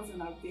I was in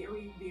a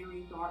very,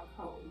 very dark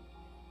hole.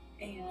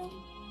 And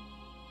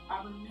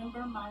I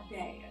remember my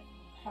dad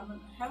having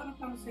a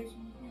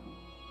conversation with him.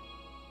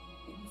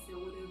 And he said,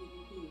 whatever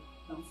you do,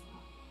 don't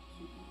stop.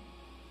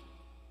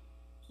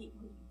 Keep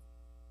moving.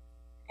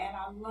 And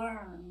I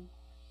learned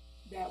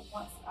that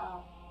once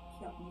I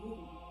kept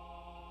moving,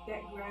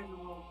 that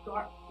gradual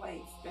dark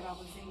place that I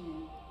was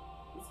in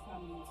was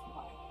coming into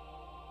light.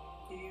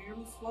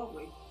 Very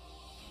slowly.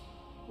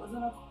 It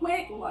wasn't a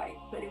quick light,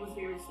 but it was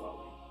very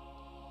slowly.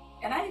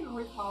 And I even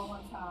recall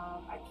one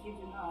time, I kid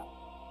you not,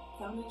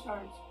 coming to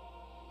church,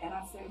 and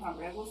I sat in my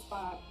regular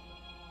spot.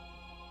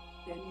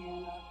 And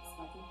then it's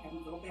like, okay,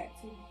 I'm gonna go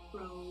back 2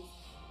 rows,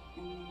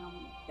 and then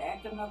I'm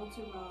back another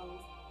 2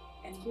 rows,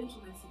 and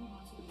eventually I said, I'm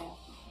going to the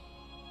bathroom.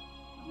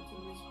 I went to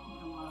the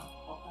restroom, and when I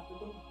walked out the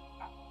door,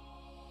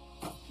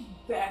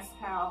 that's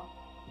how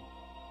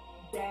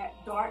that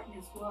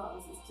darkness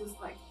was. It's just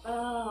like,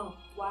 oh,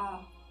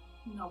 wow.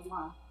 You know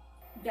why?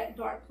 That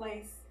dark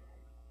place,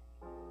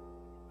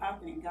 I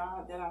thank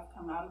God that I've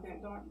come out of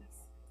that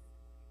darkness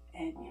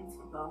and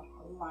into the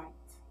light.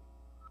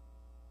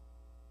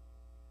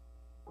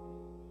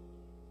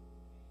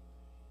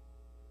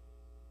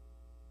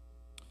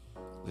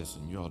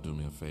 Listen, you all do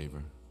me a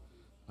favor.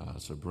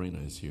 Sabrina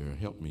is here.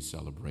 Help me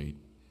celebrate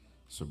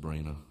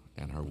Sabrina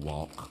and her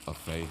walk of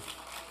faith.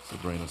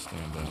 Sabrina,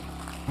 stand up.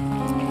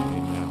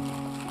 Amen.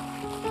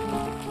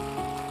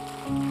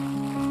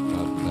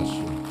 God bless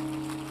you.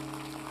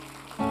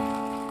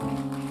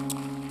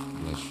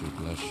 Bless you,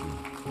 bless you.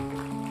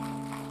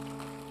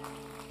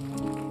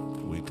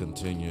 We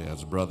continue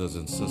as brothers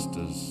and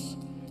sisters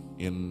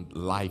in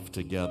life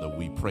together.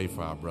 We pray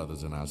for our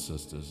brothers and our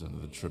sisters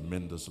and the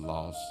tremendous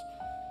loss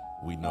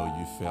we know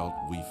you felt,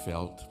 we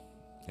felt,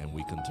 and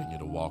we continue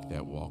to walk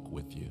that walk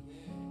with you.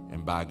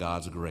 And by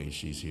God's grace,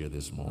 she's here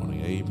this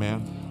morning.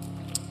 Amen.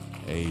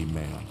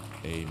 Amen.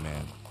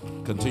 Amen.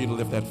 Continue to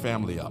lift that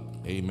family up.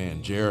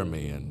 Amen.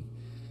 Jeremy and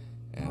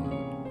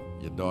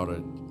your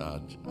daughter,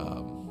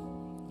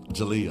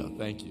 Jalea.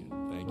 Thank you.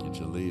 Thank you,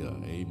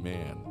 Jalea.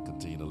 Amen.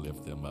 Continue to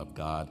lift them up.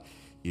 God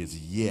is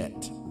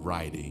yet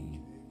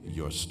writing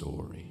your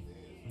story.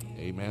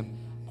 Amen.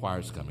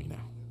 Choir's coming now.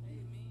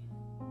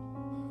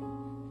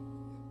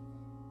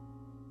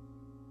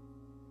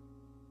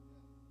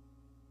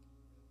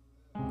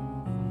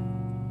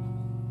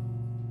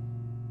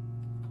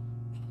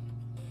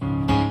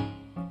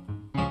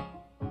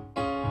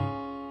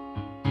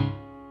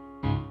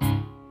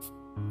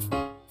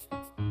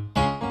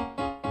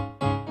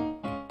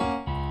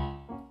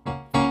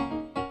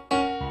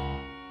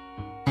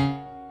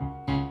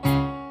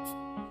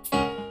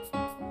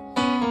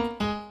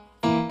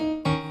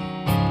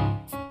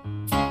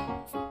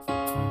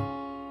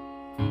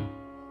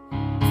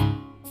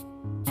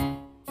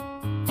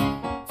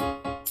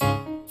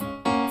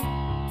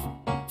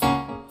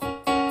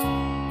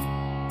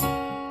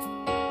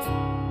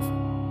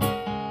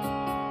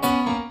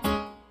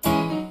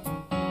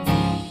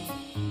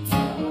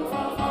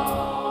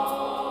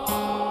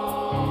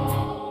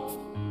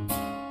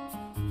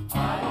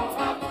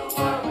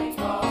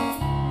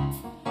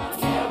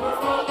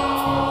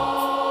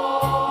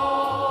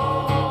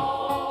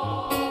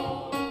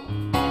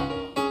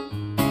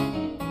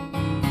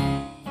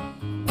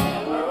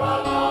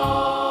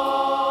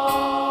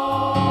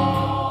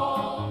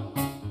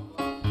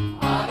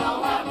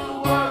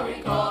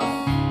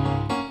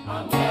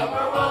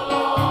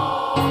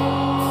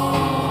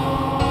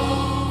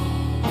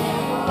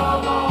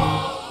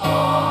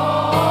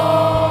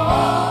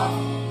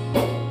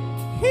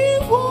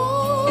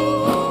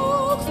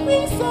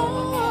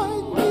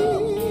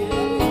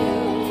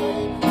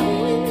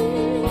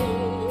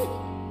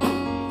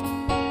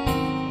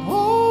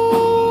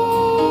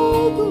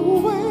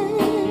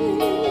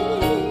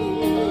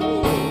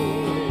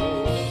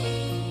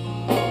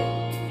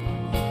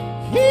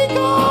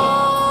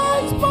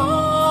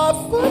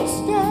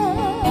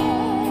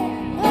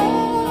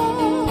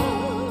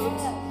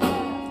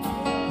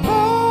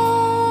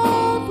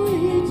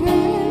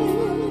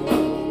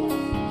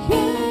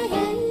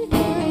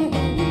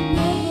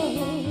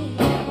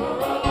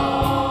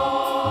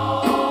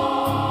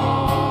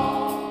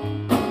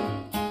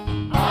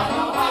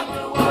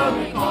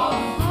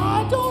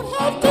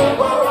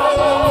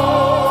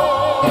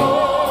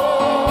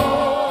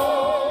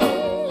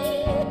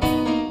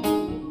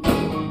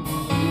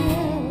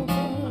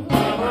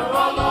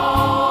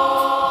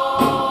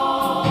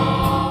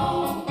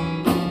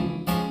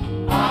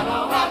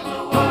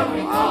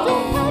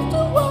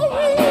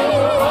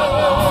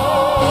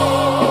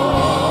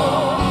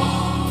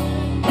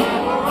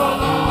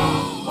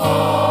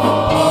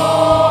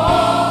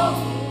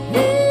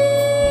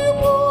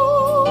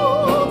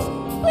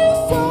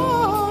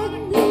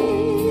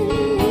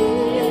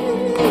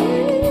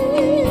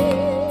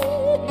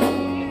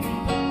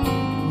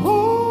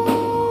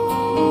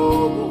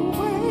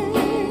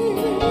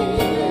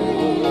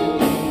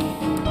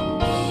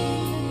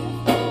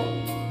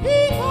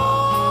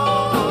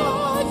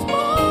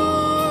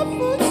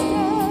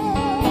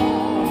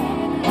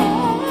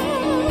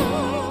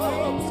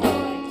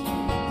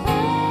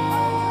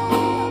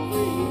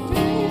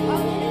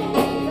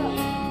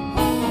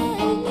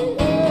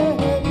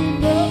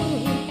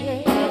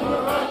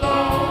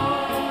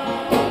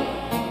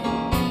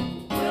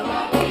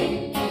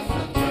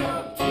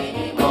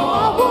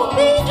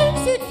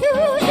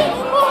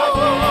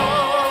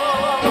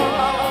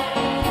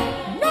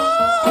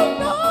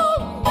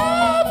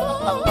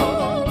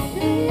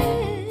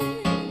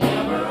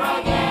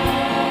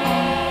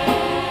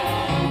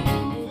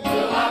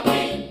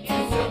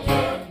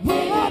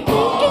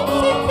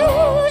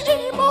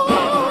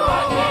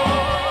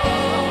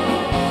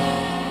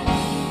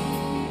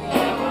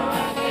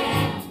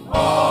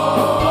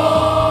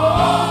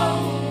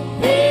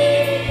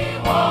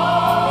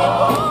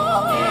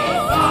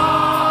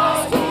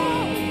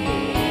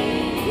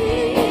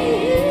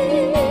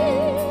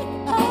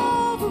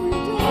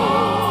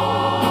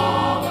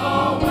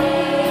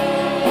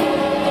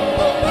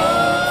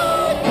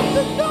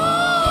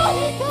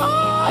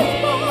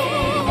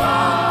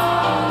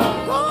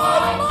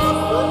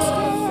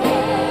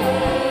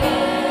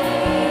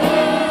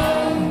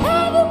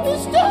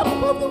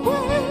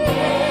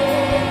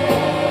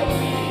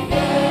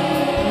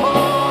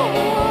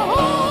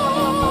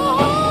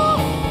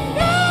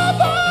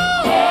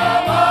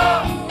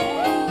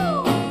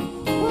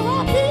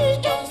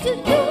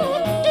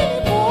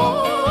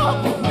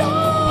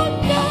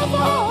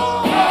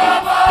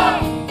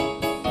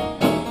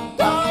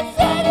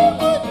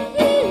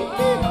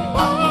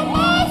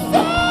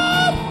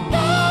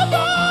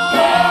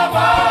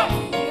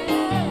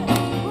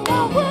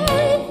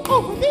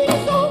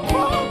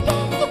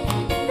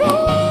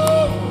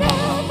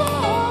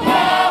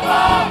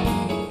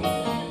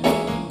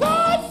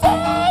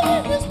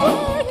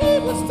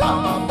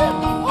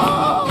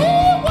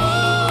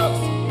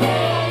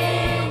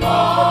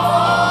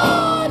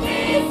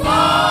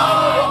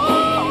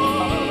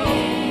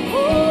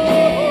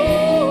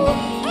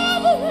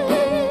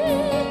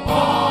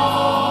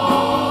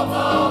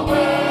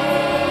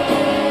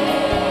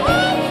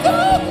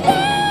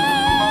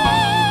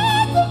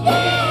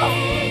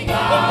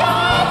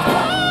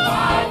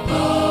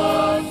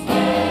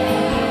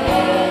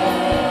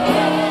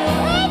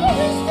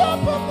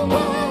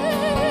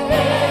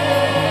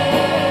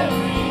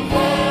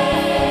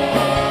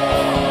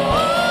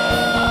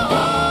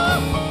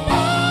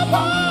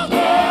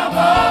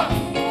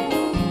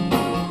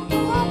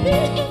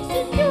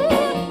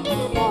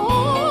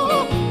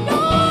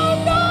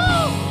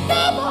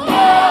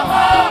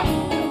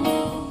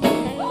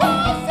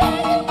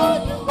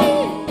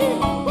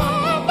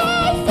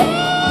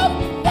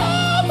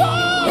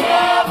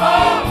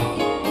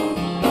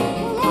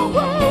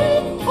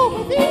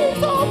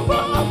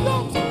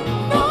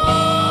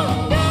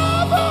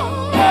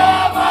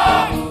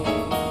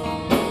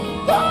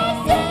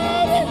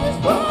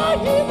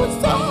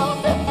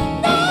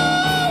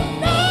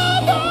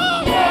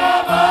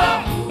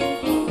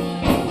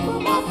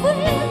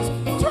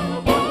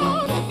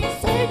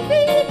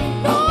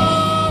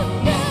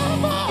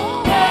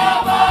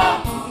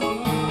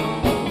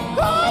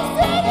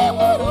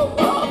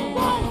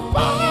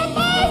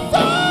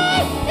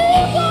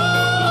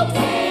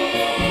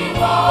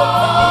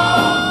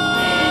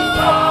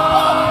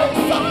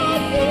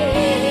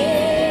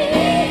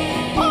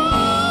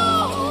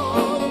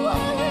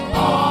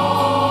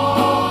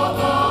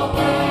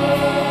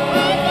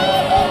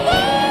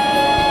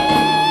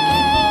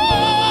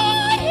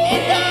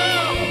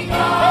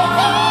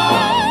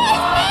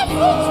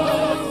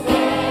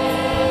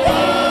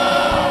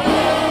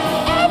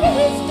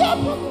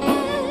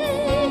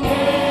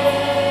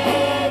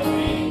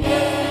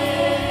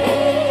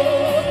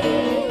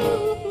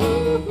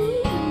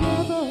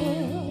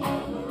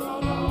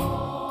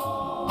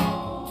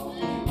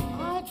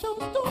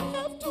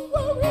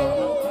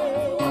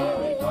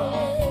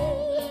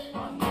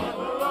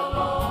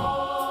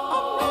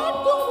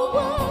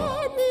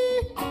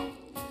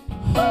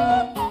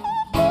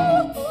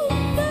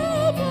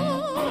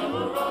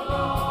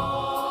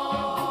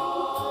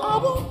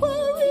 won't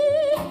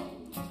worry.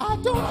 I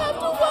don't have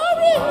to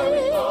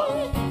worry.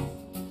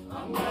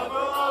 I'm never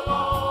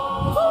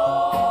alone.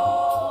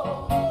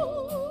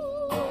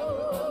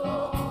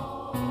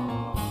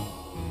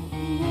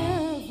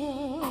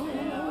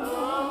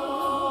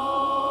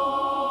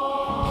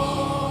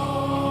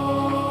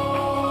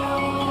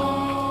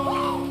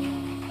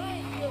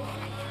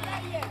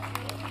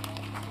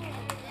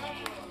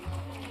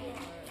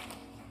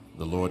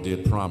 The Lord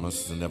did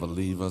promise to never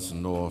leave us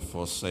nor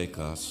forsake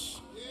us.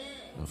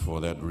 And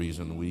for that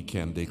reason, we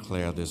can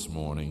declare this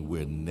morning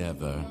we're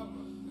never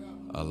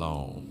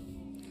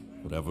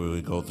alone. Whatever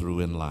we go through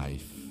in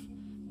life,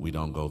 we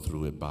don't go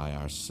through it by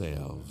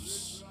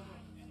ourselves.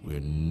 We're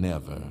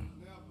never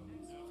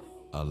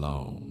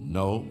alone.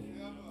 No,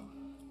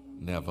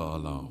 never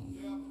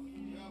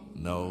alone.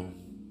 No,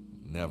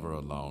 never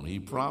alone. He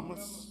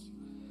promised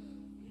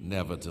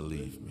never to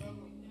leave me.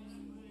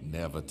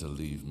 Never to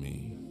leave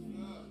me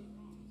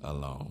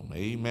alone.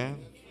 Amen.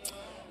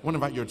 I want to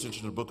invite your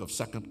attention to the book of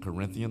 2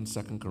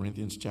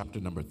 Corinthians chapter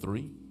number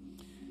 3.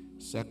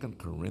 2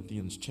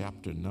 Corinthians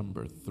chapter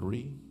number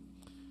 3,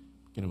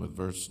 beginning with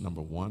verse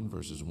number 1,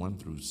 verses 1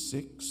 through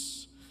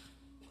 6.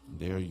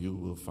 There you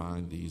will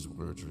find these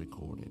words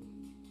recorded.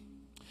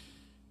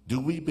 Do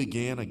we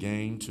begin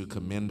again to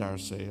commend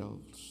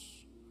ourselves?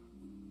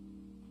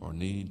 Or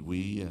need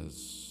we,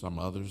 as some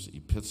others,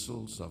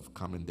 epistles of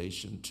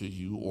commendation to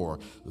you or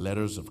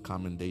letters of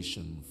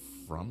commendation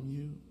from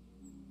you?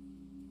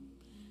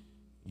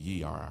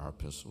 Ye are our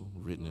epistle,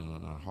 written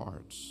in our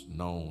hearts,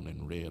 known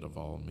and read of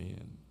all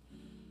men.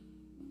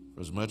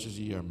 For as much as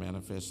ye are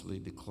manifestly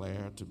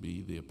declared to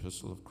be the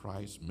epistle of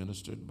Christ,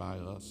 ministered by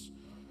us,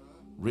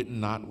 written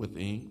not with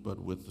ink, but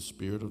with the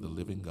Spirit of the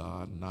living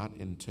God, not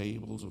in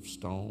tables of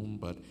stone,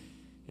 but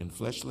in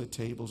fleshly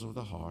tables of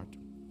the heart.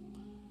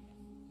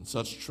 And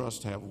such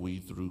trust have we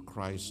through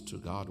Christ to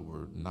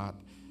Godward,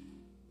 not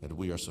that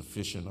we are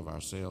sufficient of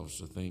ourselves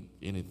to think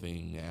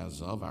anything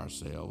as of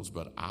ourselves,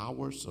 but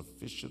our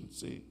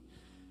sufficiency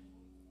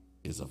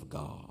is of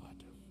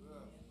God,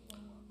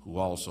 who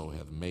also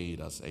hath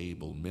made us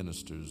able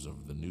ministers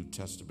of the New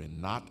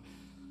Testament, not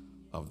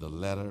of the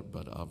letter,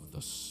 but of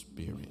the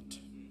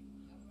Spirit.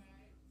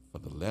 For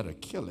the letter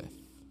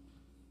killeth,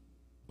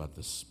 but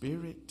the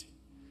Spirit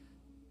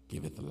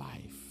giveth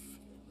life.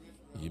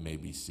 You may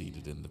be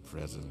seated in the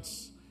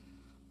presence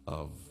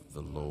of the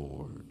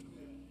Lord.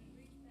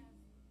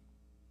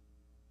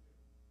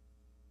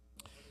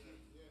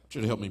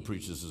 Should help me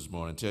preach this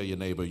morning. Tell your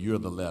neighbor, you're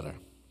the letter.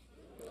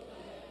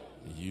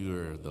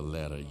 You're the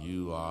letter.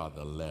 You are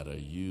the letter.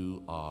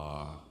 You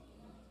are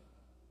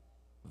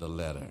the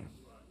letter.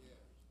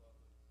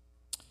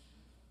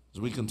 As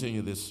we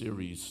continue this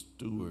series,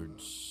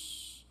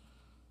 Stewards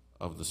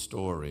of the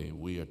Story,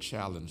 we are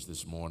challenged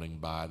this morning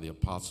by the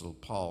Apostle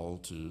Paul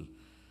to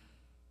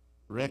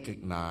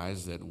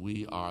recognize that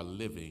we are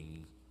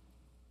living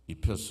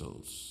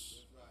epistles.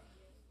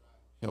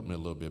 Help me a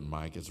little bit,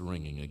 Mike. It's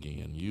ringing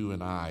again. You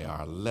and I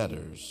are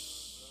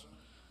letters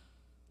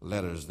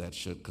that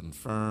should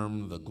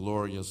confirm the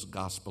glorious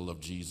gospel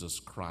of Jesus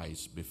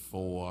Christ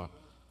before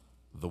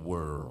the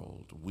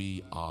world.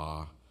 We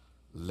are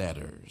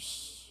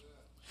letters.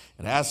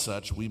 And as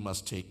such, we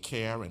must take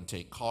care and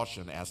take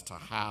caution as to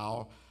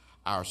how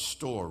our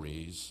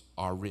stories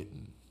are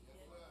written.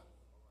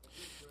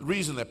 The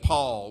reason that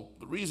Paul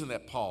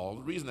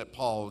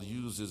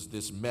uses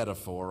this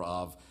metaphor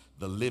of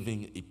the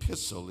living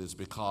epistle is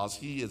because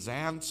he is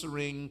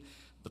answering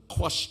the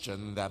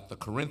question that the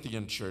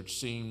Corinthian church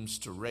seems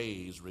to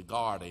raise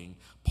regarding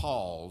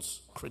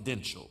Paul's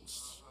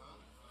credentials.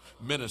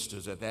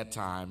 Ministers at that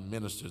time,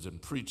 ministers and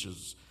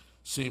preachers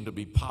seemed to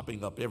be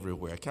popping up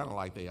everywhere, kind of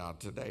like they are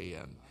today.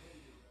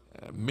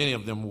 And many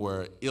of them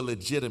were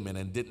illegitimate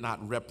and did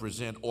not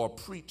represent or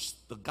preach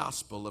the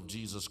gospel of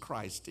Jesus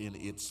Christ in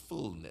its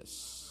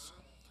fullness.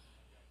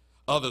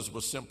 Others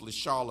were simply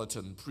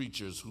charlatan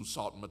preachers who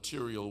sought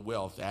material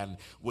wealth and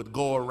would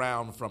go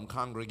around from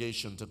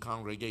congregation to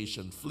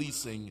congregation,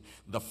 fleecing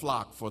the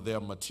flock for their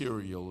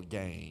material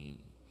gain.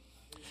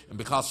 And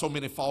because so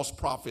many false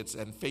prophets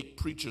and fake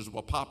preachers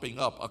were popping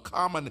up, a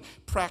common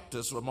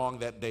practice among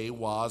that day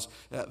was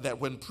that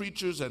when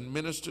preachers and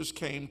ministers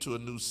came to a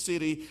new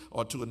city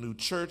or to a new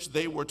church,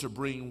 they were to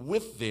bring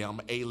with them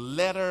a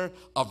letter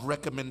of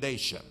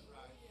recommendation.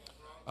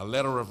 A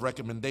letter of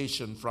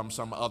recommendation from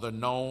some other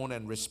known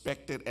and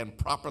respected and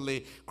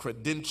properly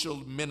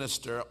credentialed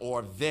minister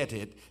or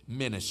vetted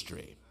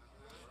ministry.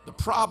 The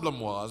problem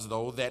was,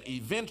 though, that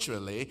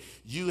eventually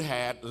you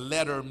had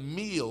letter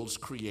meals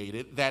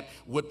created that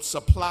would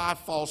supply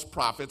false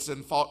prophets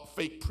and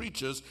fake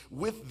preachers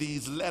with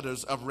these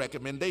letters of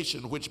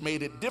recommendation, which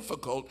made it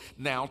difficult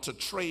now to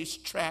trace,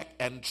 track,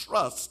 and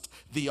trust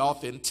the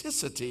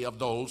authenticity of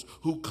those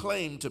who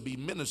claim to be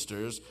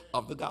ministers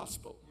of the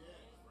gospel.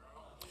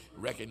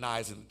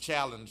 recognizing the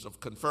challenge of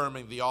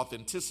confirming the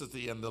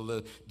authenticity and the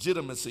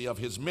legitimacy of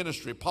his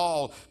ministry,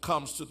 Paul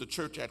comes to the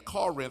church at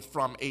Corinth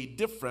from a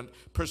different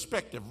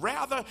perspective.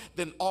 Rather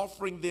than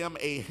offering them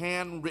a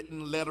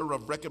handwritten letter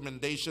of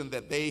recommendation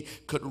that they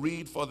could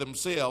read for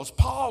themselves,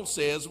 Paul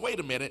says, wait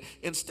a minute,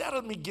 instead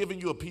of me giving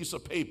you a piece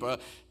of paper,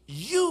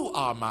 you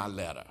are my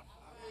letter.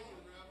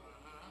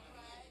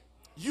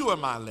 You are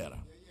my letter.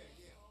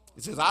 He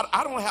says,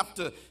 I don't have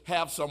to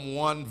have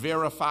someone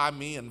verify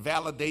me and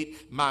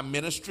validate my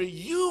ministry.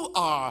 You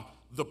are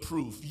the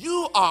proof.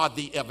 You are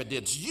the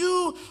evidence.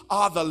 You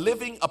are the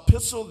living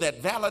epistle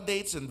that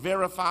validates and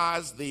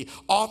verifies the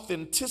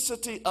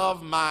authenticity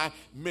of my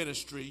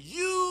ministry.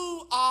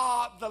 You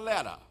are the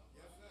letter.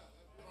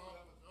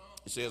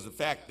 He says the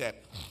fact that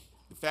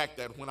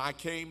when I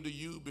came to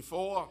you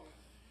before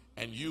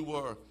and you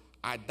were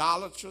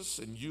idolatrous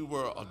and you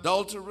were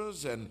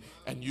adulterers and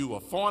you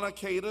were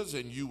fornicators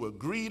and you were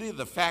greedy,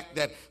 the fact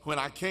that when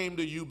I came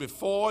to you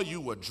before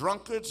you were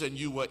drunkards and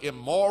you were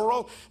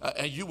immoral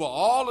and you were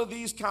all of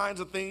these kinds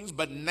of things,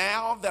 but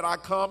now that I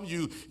come,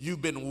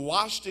 you've been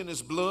washed in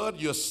his blood,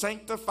 you're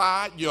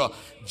sanctified, you're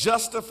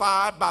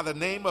justified by the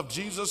name of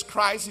Jesus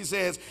Christ. He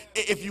says,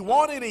 if you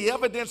want any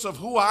evidence of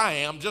who I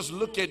am, just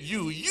look at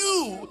you.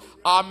 You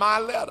are my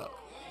letter.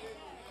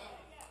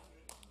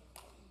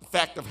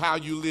 Fact of how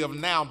you live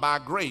now by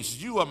grace.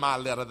 You are my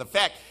letter. The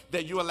fact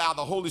that you allow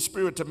the Holy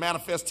Spirit to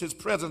manifest his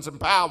presence and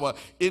power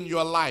in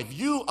your life.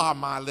 You are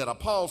my letter.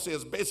 Paul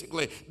says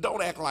basically,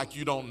 don't act like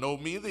you don't know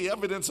me. The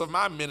evidence of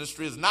my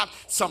ministry is not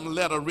some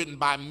letter written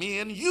by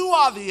men. You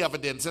are the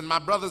evidence. And my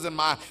brothers and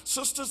my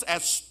sisters,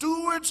 as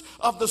stewards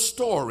of the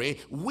story,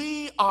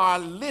 we are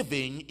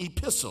living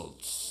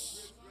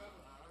epistles.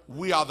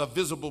 We are the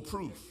visible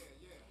proof,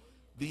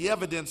 the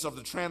evidence of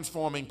the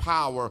transforming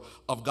power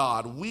of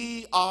God.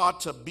 We are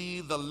to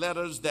be the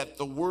letters that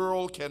the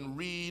world can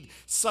read,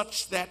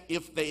 such that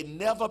if they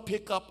never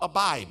pick up a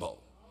Bible,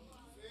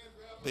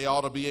 they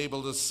ought to be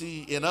able to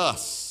see in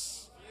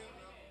us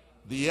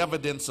the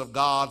evidence of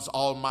God's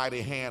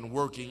almighty hand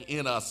working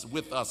in us,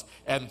 with us,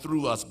 and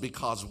through us,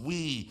 because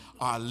we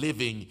are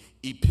living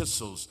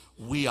epistles.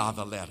 We are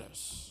the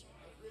letters.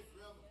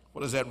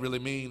 What does that really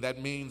mean? That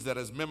means that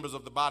as members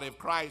of the body of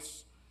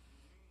Christ,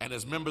 and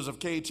as members of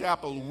Cade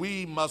Chapel,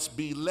 we must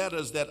be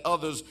letters that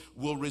others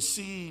will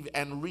receive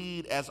and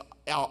read as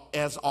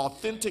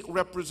authentic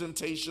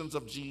representations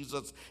of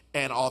Jesus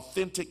and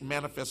authentic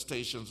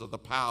manifestations of the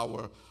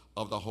power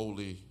of the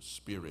Holy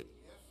Spirit.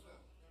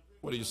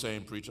 What are you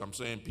saying, preacher? I'm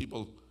saying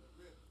people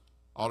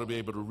ought to be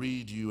able to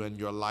read you and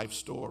your life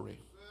story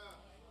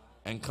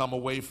and come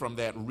away from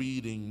that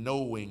reading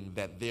knowing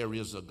that there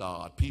is a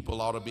God.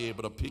 People ought to be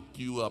able to pick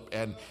you up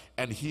and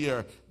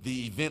hear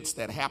the events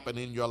that happen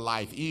in your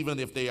life, even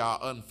if they are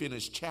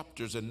unfinished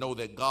chapters, and know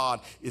that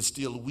God is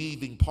still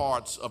weaving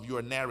parts of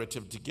your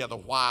narrative together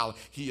while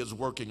he is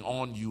working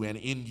on you and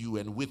in you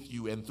and with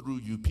you and through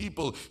you.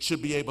 People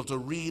should be able to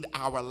read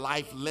our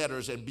life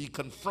letters and be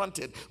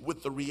confronted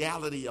with the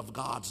reality of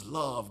God's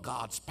love,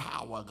 God's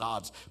power,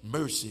 God's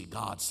mercy,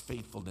 God's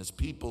faithfulness.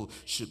 People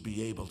should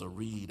be able to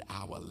read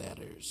our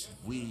letters.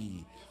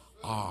 We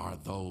are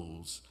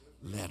those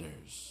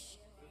letters.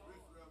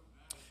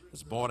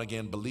 As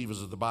born-again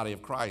believers of the body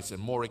of Christ,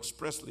 and more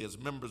expressly as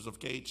members of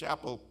Cade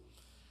Chapel,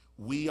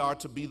 we are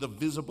to be the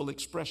visible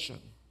expression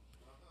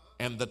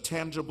and the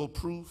tangible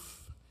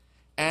proof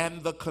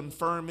and the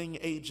confirming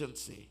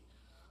agency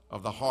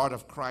of the heart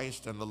of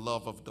Christ and the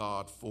love of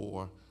God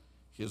for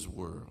his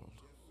world.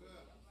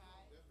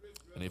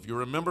 And if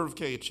you're a member of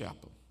Cade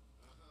Chapel,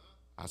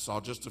 I saw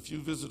just a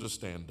few visitors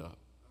stand up.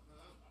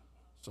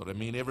 So that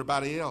means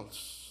everybody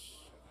else,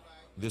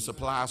 this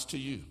applies to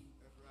you.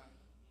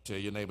 Tell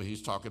your neighbor,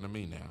 he's talking to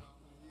me now.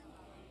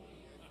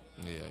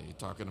 Yeah, he's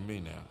talking to me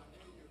now.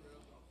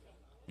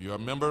 You're a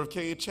member of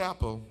Cade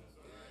Chapel.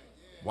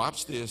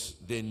 Watch this.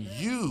 Then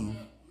you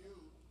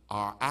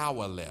are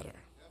our letter.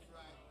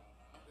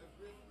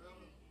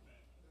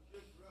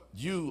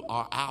 You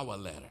are our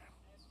letter.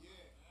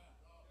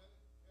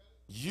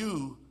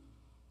 You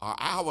are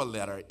our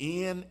letter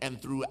in and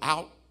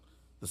throughout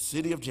the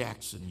city of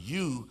Jackson.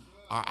 You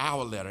are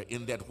our letter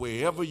in that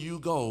wherever you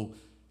go,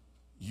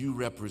 you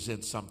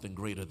represent something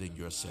greater than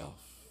yourself.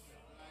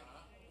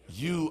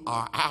 You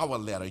are our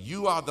letter.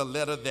 You are the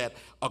letter that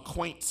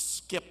acquaints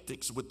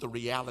skeptics with the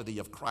reality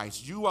of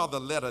Christ. You are the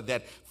letter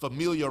that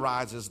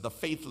familiarizes the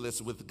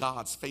faithless with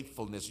God's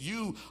faithfulness.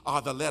 You are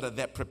the letter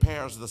that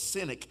prepares the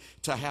cynic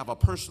to have a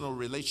personal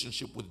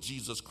relationship with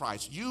Jesus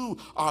Christ. You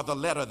are the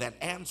letter that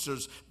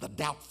answers the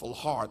doubtful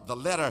heart, the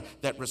letter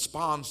that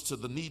responds to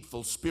the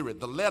needful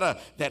spirit, the letter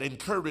that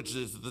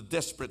encourages the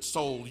desperate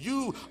soul.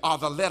 You are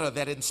the letter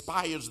that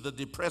inspires the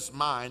depressed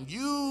mind.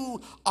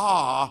 You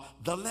are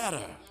the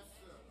letter.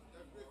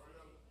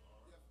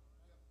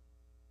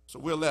 So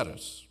we're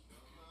letters.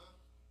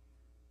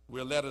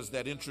 We're letters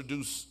that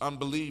introduce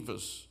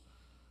unbelievers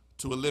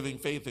to a living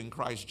faith in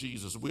Christ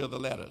Jesus. We're the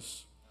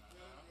letters.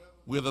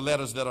 We're the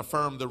letters that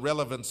affirm the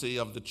relevancy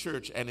of the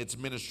church and its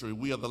ministry.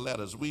 We are the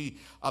letters. We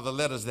are the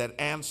letters that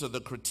answer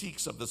the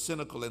critiques of the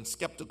cynical and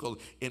skeptical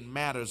in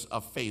matters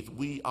of faith.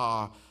 We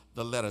are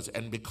the letters.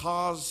 And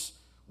because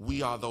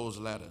we are those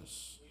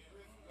letters,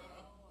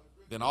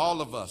 then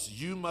all of us,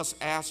 you must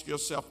ask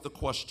yourself the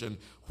question,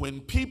 when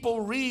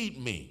people read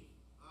me,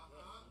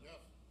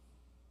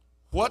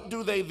 what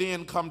do they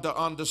then come to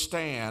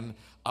understand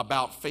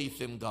about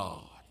faith in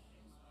God?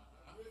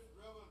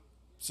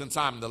 Since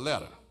I'm the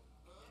letter.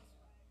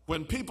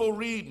 When people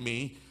read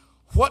me,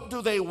 what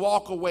do they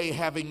walk away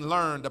having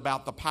learned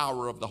about the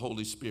power of the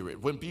Holy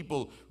Spirit? When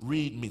people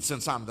read me,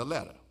 since I'm the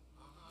letter.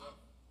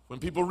 When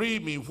people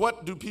read me,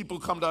 what do people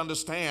come to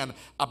understand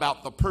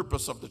about the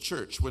purpose of the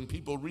church? When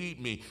people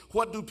read me,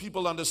 what do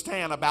people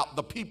understand about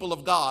the people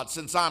of God,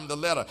 since I'm the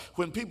letter?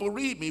 When people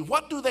read me,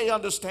 what do they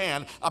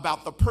understand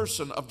about the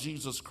person of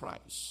Jesus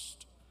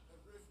Christ?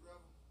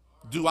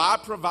 Do I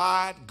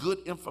provide good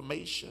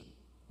information?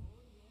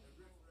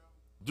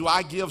 Do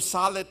I give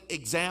solid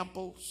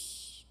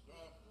examples?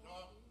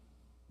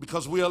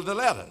 Because we are the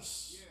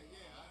letters.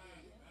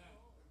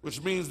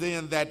 Which means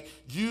then that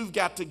you've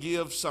got to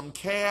give some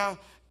care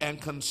and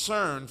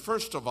concern,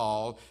 first of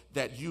all,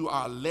 that you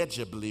are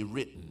legibly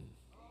written.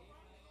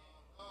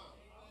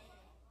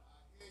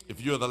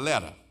 If you're the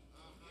letter,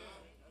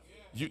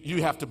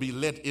 you have to be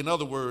in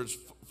other words,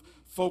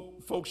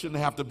 folks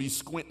shouldn't have to be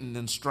squinting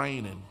and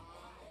straining,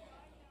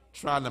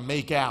 trying to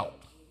make out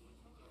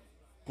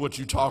what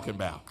you're talking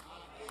about.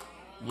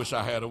 Wish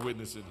I had a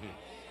witness in here.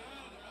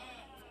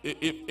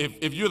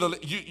 If you're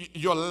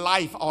your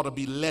life ought to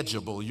be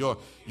legible. Your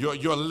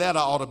letter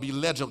ought to be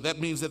legible. That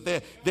means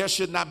that there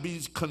should not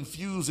be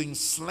confusing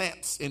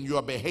slants in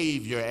your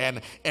behavior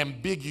and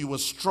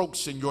ambiguous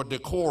strokes in your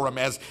decorum.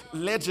 As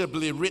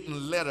legibly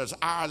written letters,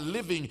 our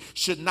living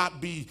should not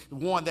be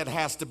one that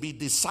has to be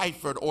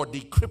deciphered or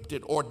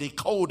decrypted or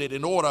decoded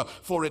in order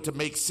for it to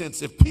make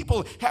sense. If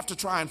people have to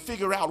try and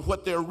figure out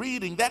what they're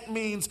reading, that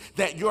means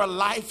that your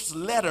life's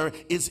letter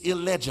is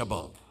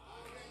illegible.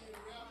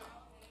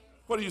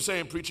 What are you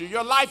saying, preacher?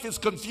 Your life is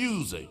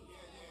confusing.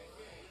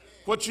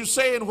 What you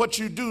say and what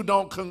you do they're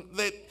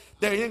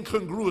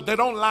incongruent. They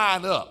don't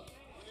line up.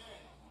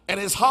 And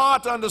it's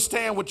hard to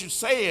understand what you're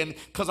saying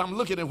because I'm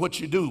looking at what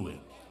you're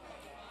doing.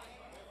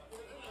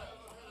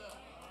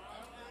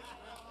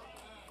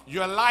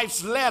 Your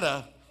life's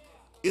letter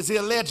is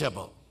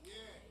illegible.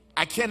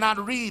 I cannot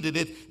read it.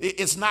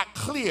 It's not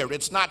clear.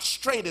 It's not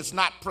straight. It's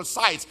not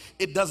precise.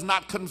 It does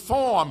not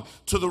conform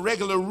to the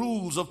regular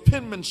rules of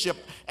penmanship.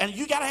 And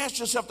you got to ask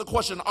yourself the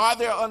question, are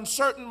there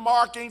uncertain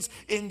markings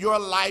in your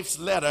life's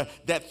letter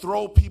that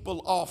throw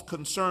people off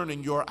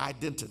concerning your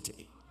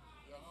identity?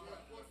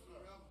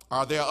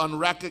 Are there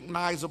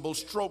unrecognizable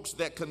strokes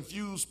that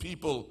confuse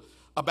people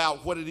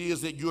about what it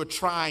is that you're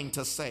trying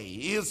to say?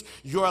 Is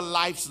your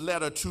life's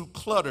letter too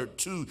cluttered,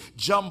 too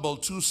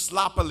jumbled, too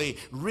sloppily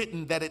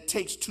written that it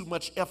takes too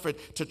much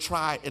effort to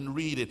try and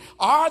read it?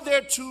 Are there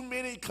too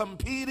many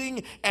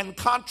competing and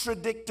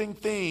contradicting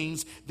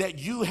things that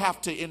you have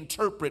to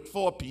interpret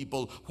for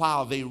people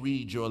while they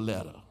read your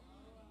letter?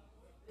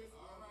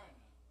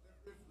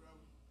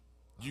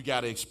 You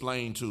got to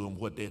explain to them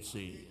what that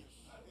says.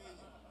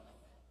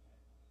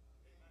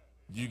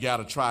 You got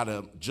to try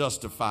to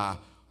justify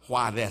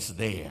why that's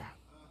there.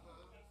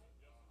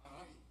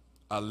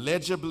 A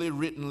legibly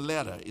written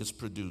letter is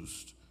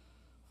produced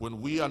when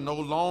we are no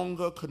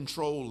longer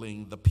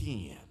controlling the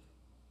pen.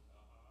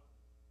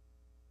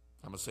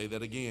 I'm going to say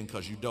that again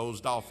because you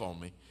dozed off on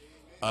me.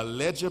 A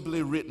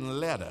legibly written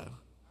letter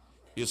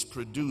is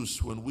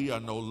produced when we are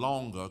no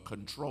longer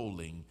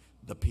controlling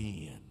the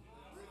pen.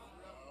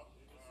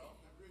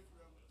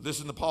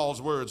 Listen to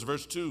Paul's words,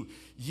 verse 2.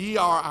 Ye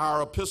are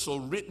our epistle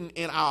written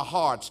in our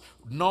hearts,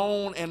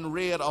 known and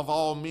read of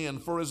all men.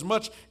 For as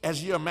much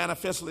as ye are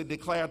manifestly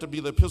declared to be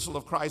the epistle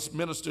of Christ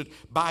ministered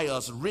by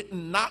us,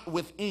 written not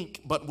with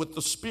ink, but with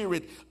the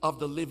Spirit of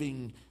the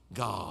living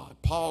God.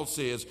 Paul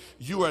says,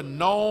 you are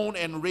known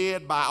and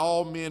read by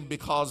all men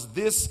because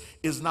this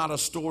is not a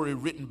story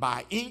written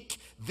by ink.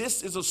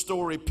 This is a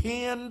story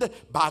penned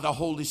by the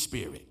Holy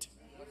Spirit.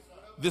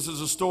 This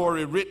is a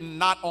story written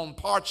not on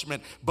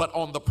parchment, but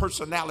on the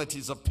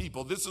personalities of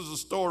people. This is a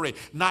story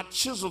not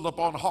chiseled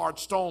upon hard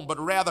stone, but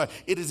rather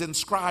it is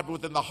inscribed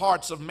within the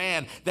hearts of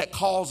man that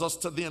calls us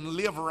to then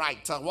live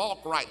right, to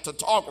walk right, to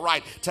talk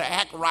right, to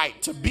act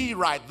right, to be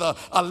right. The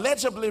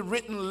legibly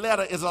written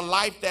letter is a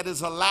life that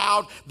has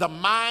allowed the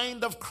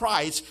mind of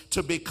Christ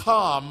to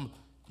become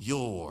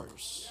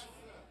yours.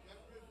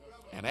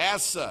 And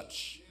as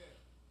such,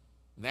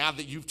 now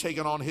that you've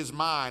taken on his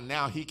mind,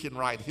 now he can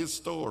write his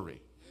story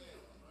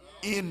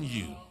in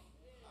you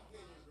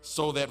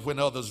so that when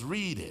others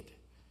read it,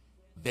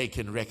 they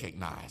can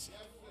recognize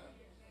it.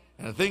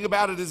 And the thing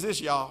about it is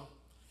this, y'all.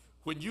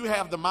 When you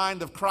have the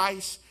mind of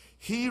Christ,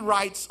 he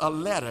writes a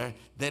letter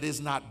that is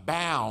not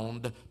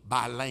bound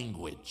by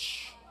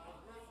language.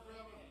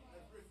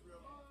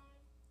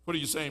 What are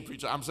you saying,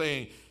 preacher? I'm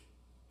saying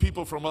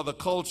people from other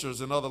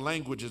cultures and other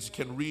languages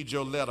can read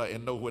your letter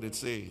and know what it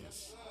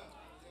says.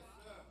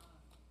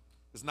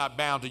 It's not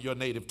bound to your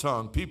native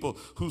tongue. People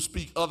who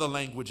speak other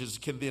languages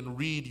can then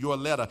read your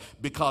letter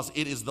because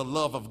it is the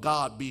love of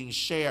God being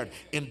shared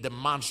in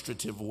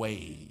demonstrative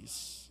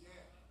ways.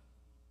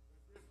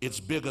 It's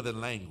bigger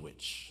than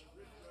language.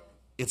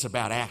 It's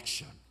about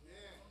action.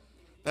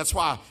 That's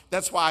why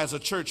as a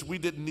church, we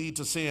didn't need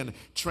to send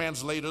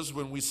translators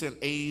when we sent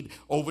aid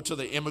over to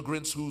the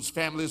immigrants whose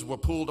families were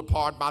pulled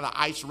apart by the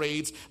ICE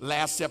raids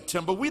last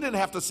September. We didn't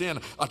have to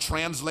send a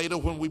translator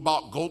when we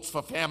bought goats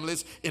for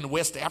families in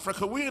West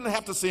Africa. We didn't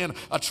have to send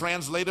a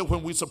translator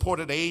when we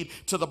supported aid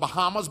to the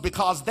Bahamas,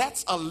 because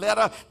that's a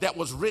letter that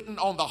was written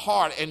on the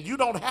heart, and you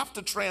don't have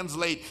to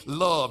translate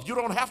love. You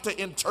don't have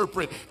to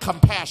interpret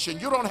compassion.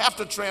 You don't have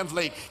to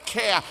translate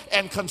care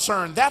and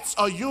concern. That's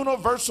a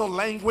universal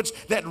language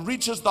that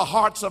reaches the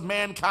hearts of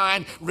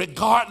mankind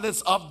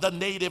regardless of the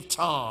native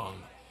tongue.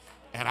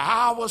 And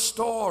our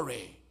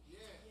story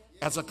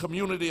as a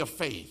community of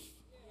faith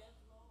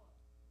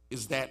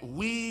is that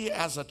we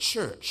as a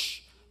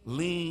church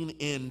lean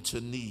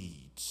into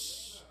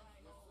needs.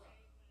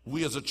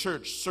 We as a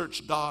church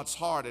search God's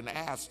heart and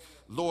ask,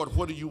 Lord,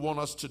 what do you want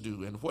us to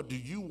do? And what do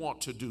you want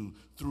to do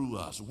through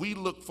us? We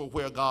look for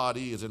where God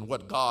is and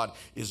what God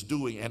is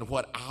doing and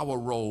what our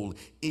role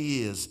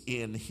is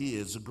in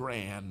his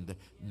grand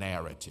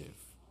narrative.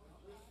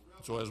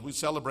 So as we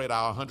celebrate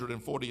our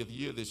 140th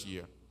year this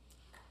year,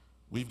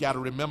 we've got to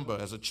remember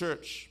as a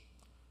church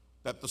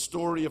that the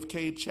story of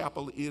Cade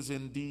Chapel is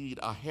indeed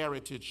a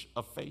heritage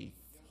of faith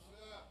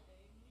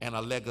and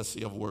a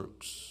legacy of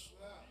works.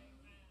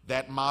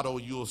 That motto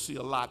you'll see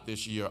a lot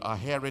this year, a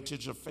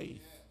heritage of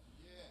faith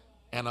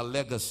and a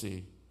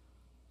legacy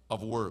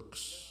of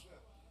works.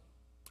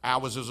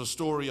 Ours is a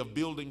story of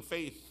building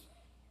faith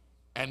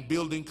and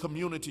building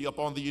community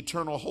upon the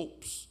eternal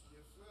hopes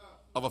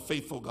of a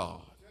faithful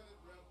God.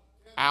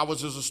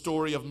 Ours is a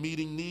story of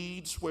meeting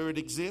needs where it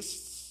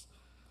exists,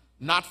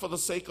 not for the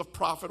sake of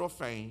profit or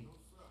fame,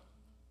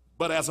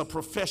 but as a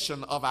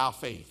profession of our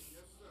faith.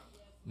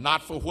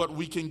 Not for what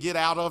we can get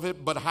out of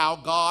it, but how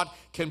God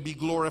can be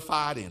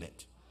glorified in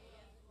it.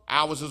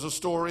 Ours is a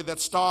story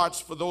that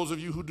starts, for those of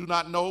you who do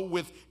not know,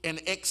 with an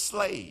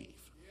ex-slave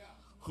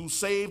who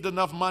saved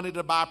enough money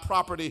to buy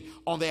property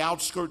on the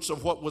outskirts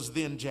of what was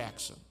then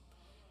Jackson.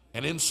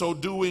 And in so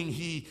doing,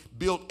 he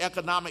built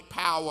economic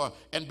power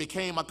and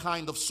became a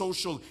kind of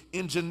social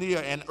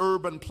engineer and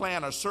urban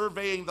planner,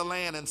 surveying the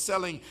land and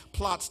selling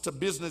plots to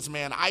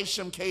businessmen.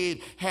 Isham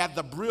Cade had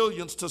the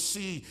brilliance to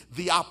see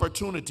the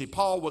opportunity.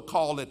 Paul would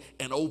call it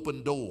an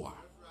open door.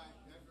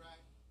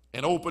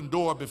 An open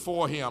door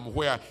before him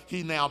where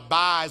he now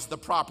buys the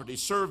property,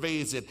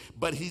 surveys it,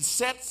 but he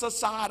sets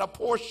aside a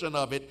portion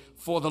of it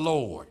for the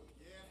Lord.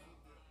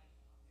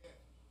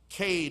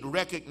 Cade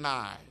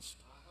recognized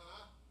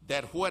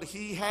that what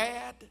he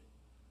had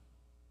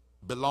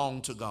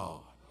belonged to God.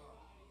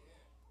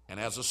 And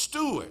as a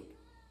steward,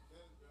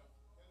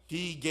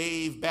 he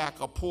gave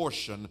back a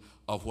portion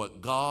of what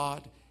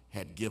God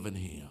had given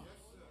him.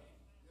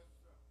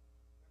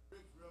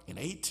 In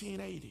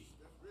 1880,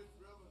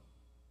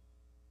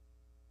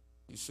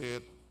 he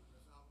said,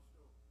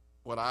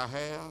 what I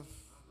have,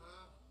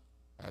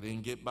 I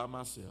didn't get by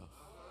myself.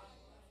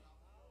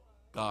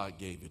 God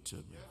gave it to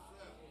me.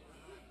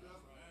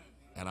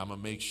 And I'm going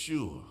to make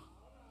sure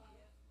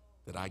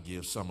that I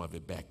give some of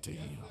it back to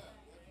him.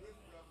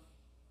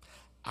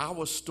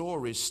 Our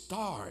story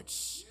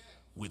starts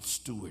with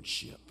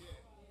stewardship.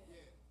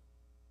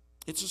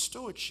 It's a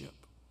stewardship.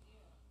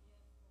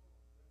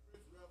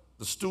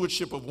 The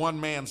stewardship of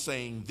one man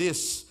saying,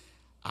 this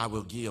I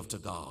will give to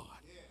God.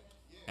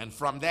 And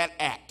from that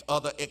act,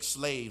 other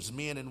ex-slaves,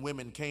 men and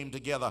women, came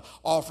together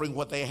offering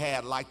what they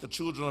had, like the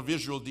children of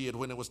Israel did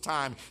when it was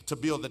time to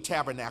build the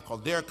tabernacle.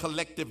 Their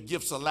collective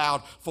gifts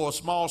allowed for a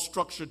small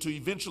structure to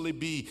eventually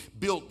be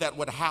built that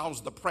would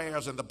house the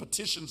prayers and the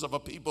petitions of a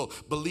people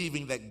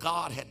believing that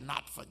God had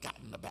not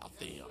forgotten about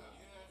them.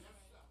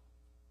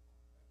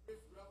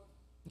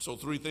 And so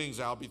 3 things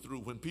I'll be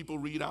through. When people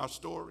read our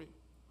story,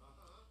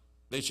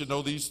 they should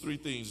know these 3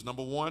 things.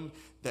 Number 1,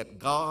 that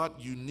God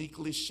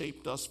uniquely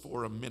shaped us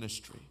for a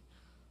ministry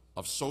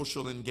of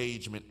social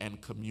engagement and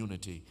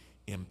community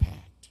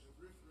impact.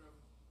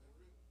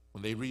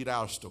 When they read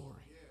our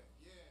story,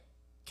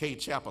 Cade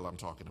Chapel I'm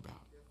talking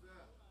about,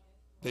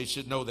 they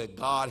should know that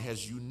God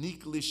has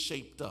uniquely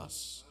shaped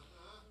us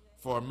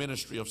for a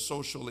ministry of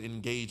social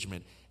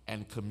engagement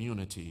and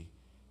community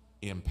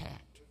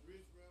impact.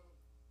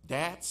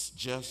 That's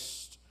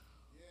just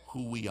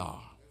who we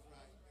are.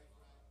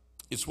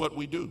 It's what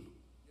we do.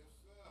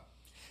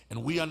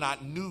 And we are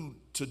not new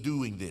to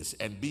doing this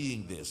and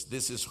being this.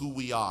 This is who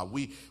we are.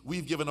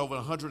 We've given over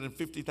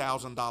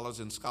 $150,000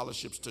 in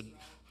scholarships to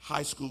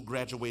high school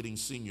graduating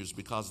seniors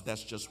because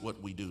that's just what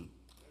we do.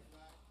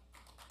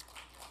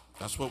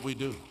 That's what we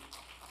do.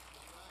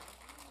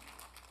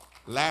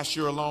 Last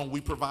year alone, we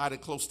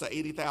provided close to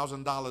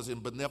 $80,000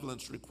 in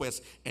benevolence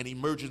requests and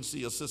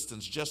emergency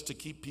assistance just to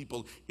keep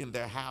people in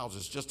their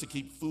houses, just to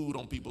keep food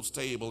on people's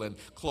table and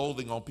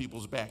clothing on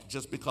people's back,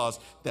 just because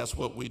that's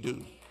what we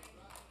do.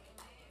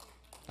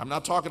 I'm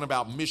not talking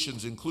about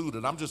missions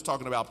included. I'm just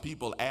talking about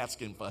people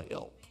asking for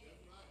help.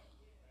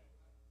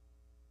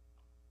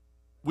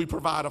 We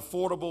provide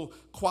affordable,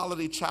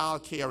 quality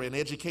child care and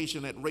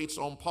education at rates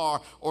on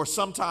par or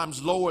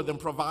sometimes lower than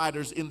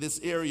providers in this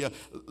areas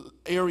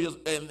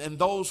and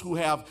those who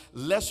have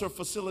lesser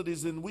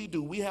facilities than we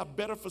do. We have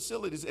better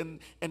facilities and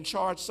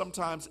charge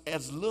sometimes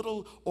as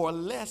little or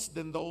less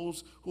than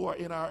those who are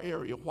in our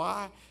area.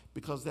 Why?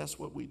 Because that's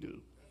what we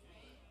do.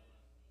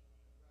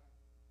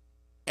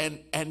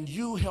 And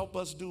you help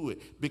us do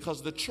it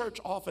because the church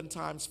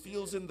oftentimes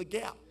fills in the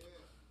gap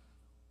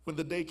when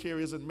the daycare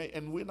isn't made,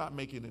 and we're not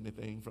making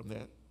anything from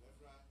that.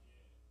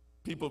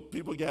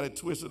 People got it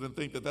twisted and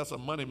think that that's a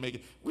money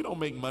making. We don't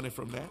make money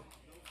from that.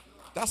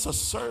 That's a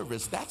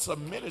service. That's a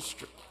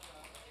ministry.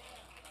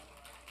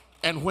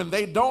 And when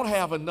they don't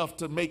have enough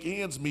to make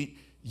ends meet,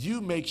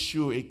 you make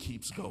sure it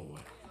keeps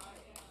going.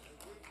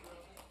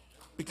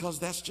 Because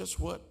that's just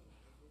what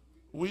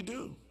we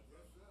do.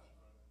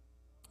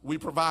 We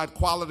provide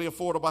quality,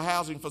 affordable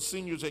housing for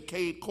seniors at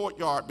Cade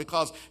Courtyard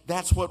because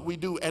that's what we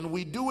do. And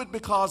we do it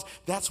because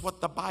that's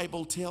what the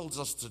Bible tells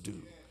us to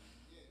do.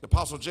 The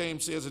Apostle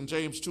James says in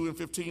James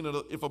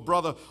 2:15, if a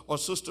brother or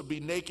sister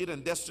be naked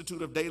and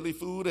destitute of daily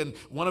food, and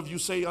one of you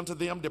say unto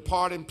them,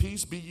 depart in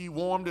peace, be ye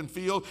warmed and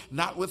filled,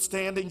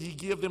 notwithstanding ye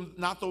give them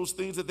not those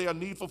things that they are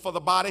needful for the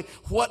body,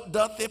 what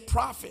doth it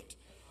profit?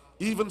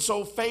 Even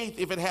so faith,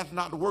 if it hath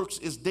not works,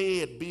 is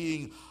dead,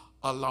 being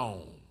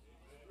alone.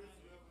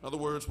 In other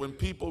words, when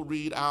people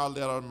read our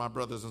letter, my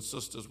brothers and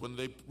sisters, when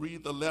they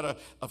read the letter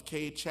of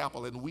Cade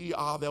Chapel, and we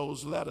are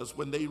those letters,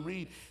 when they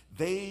read,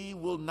 they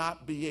will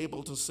not be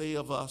able to say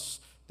of us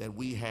that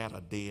we had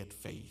a dead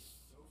faith.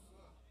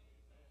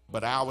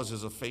 But ours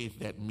is a faith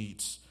that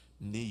meets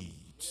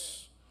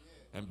needs.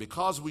 And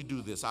because we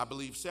do this, I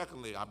believe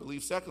secondly,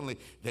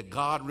 that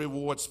God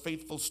rewards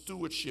faithful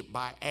stewardship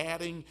by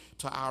adding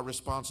to our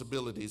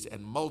responsibilities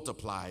and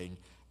multiplying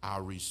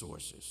our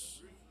resources.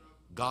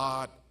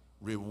 God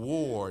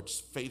rewards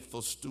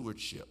faithful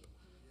stewardship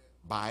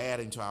by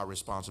adding to our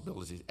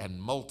responsibilities and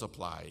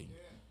multiplying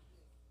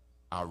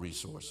our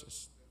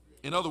resources.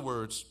 In other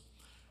words,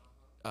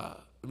 let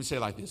me say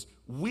it like this.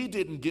 We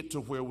didn't get to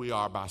where we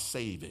are by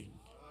saving.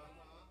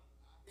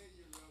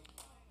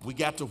 We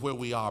got to where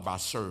we are by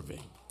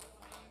serving.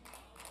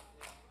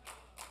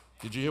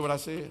 Did you hear what I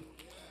said?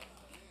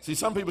 See,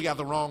 some people got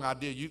the wrong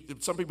idea.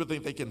 Some people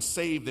think they can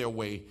save their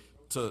way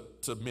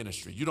to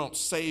ministry. You don't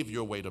save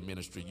your way to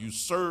ministry. You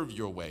serve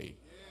your way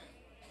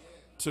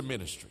to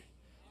ministry.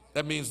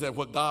 That means that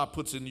what God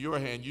puts in your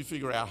hand, you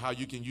figure out how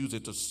you can use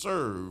it to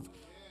serve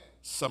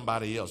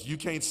somebody else. You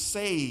can't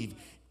save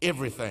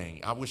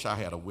everything. I wish I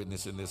had a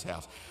witness in this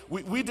house.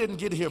 We didn't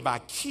get here by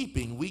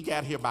keeping. We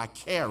got here by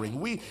carrying.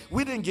 We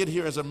didn't get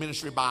here as a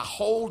ministry by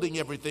holding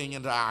everything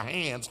into our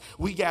hands.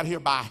 We got here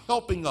by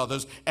helping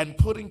others and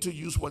putting to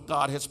use what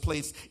God has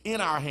placed in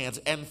our hands.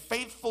 And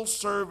faithful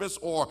service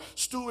or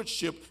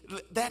stewardship,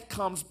 that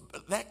comes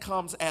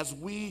as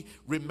we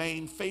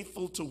remain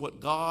faithful to what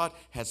God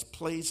has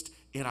placed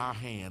in our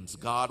hands.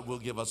 God will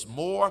give us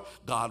more.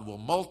 God will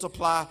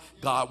multiply.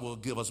 God will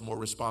give us more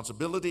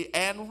responsibility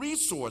and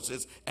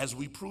resources as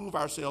we prove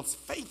ourselves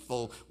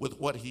faithful with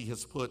what he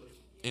has put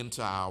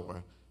into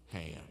our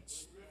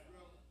hands.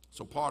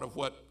 So part of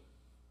what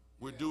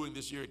we're doing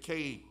this year at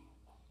Cade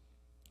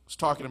is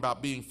talking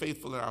about being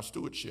faithful in our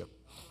stewardship.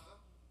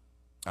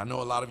 I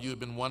know a lot of you have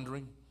been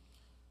wondering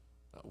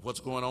what's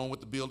going on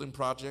with the building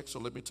project, so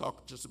let me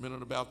talk just a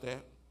minute about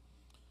that.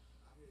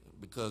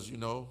 Because, you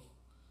know,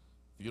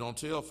 if you don't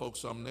tell folks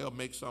something, they'll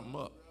make something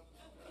up.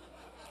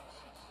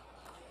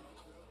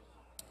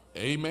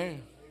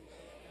 Amen.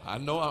 I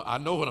know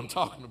what I'm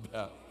talking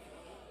about.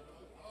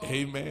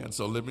 Amen.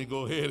 So let me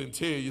go ahead and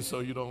tell you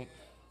so you don't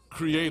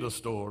create a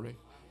story.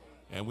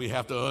 And we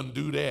have to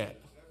undo that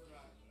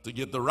to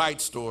get the right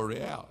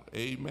story out.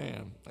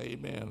 Amen.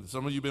 Amen.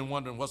 Some of you have been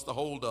wondering what's the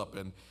holdup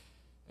and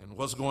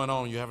what's going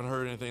on. You haven't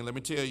heard anything. Let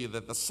me tell you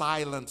that the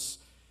silence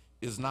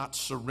is not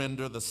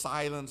surrender. The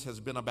silence has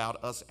been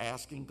about us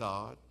asking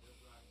God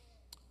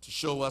to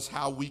show us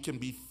how we can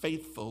be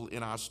faithful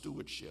in our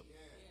stewardship.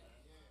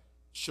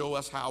 Show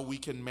us how we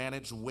can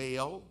manage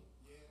well,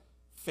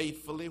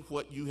 faithfully,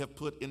 what you have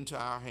put into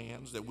our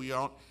hands, that we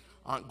aren't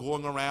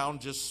going around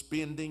just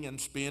spending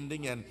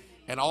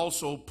and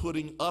also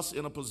putting us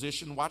in a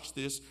position, watch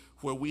this,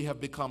 where we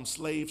have become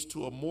slaves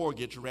to a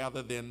mortgage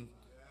rather than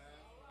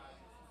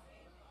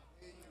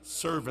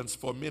servants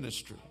for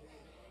ministry.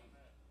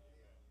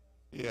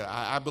 Yeah,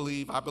 I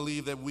believe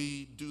that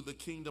we do the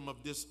kingdom of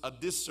a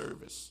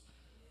disservice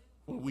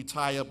when we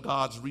tie up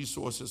God's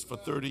resources for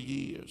 30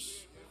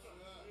 years.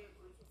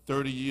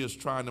 30 years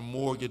trying to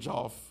mortgage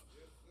off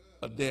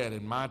a debt,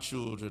 and my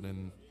children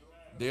and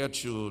their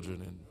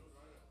children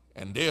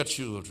and their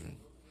children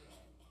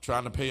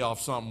trying to pay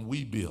off something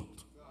we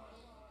built.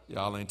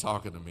 Y'all ain't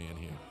talking to me in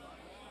here.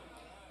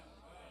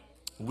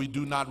 We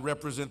do not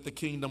represent the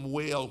kingdom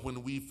well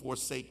when we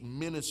forsake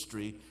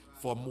ministry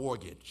for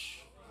mortgage.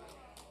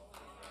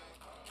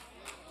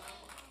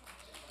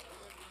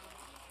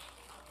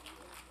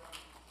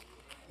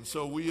 And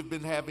so we have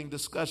been having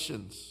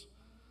discussions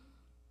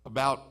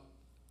about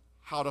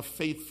how to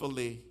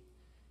faithfully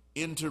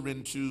enter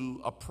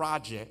into a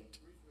project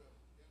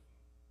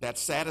that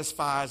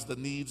satisfies the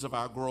needs of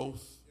our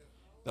growth,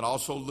 that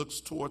also looks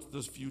towards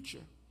the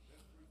future,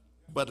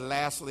 but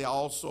lastly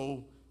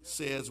also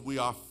says we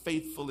are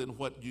faithful in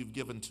what you've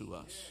given to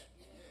us.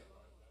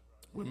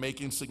 We're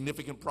making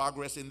significant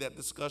progress in that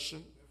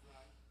discussion,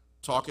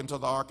 talking to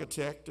the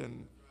architect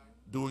and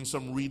doing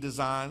some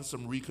redesigns,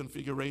 some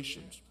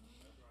reconfigurations.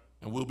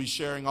 And we'll be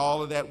sharing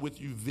all of that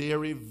with you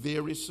very,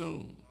 very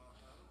soon.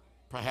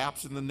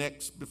 Perhaps in the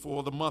next,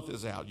 before the month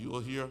is out, you will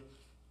hear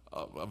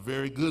a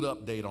very good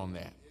update on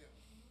that.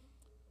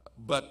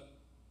 But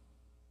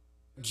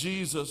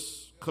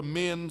Jesus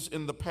commends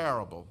in the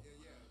parable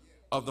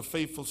of the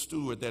faithful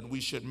steward that we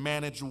should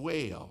manage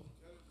well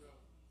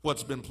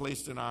what's been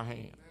placed in our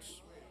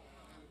hands.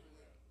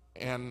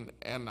 And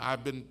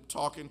I've been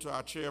talking to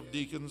our chair of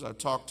deacons, I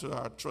talked to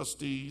our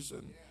trustees,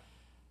 and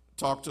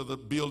talked to the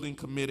building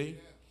committee,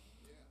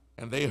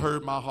 and they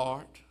heard my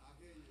heart,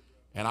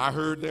 and I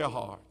heard their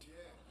heart.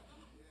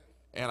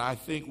 And I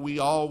think we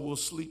all will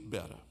sleep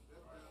better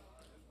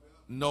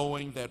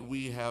knowing that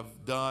we have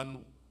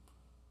done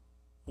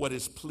what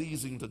is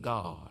pleasing to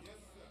God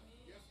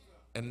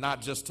and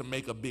not just to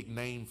make a big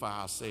name for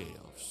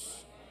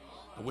ourselves.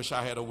 I wish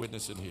I had a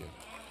witness in here.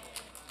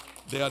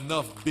 There are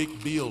enough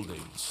big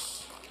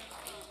buildings.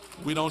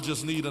 We don't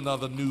just need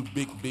another new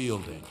big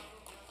building.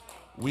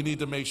 We need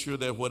to make sure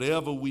that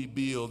whatever we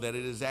build, that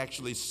it is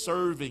actually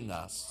serving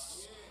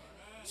us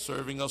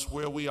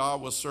where we are,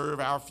 will serve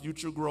our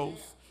future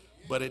growth,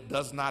 but it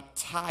does not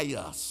tie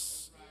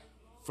us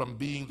from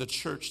being the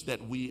church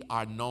that we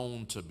are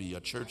known to be,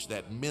 a church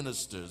that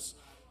ministers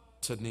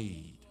to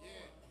need.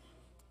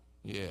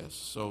 Yes,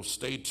 so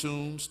stay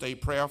tuned, stay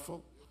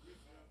prayerful,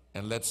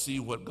 and let's see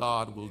what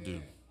God will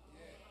do.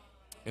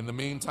 In the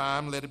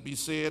meantime, let it be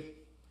said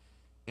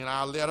in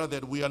our letter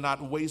that we are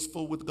not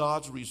wasteful with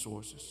God's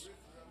resources.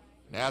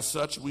 And as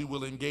such, we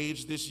will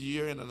engage this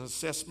year in an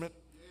assessment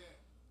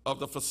of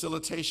the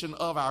facilitation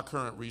of our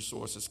current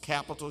resources,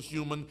 capital,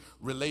 human,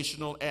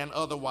 relational, and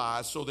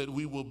otherwise, so that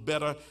we will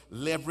better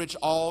leverage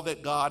all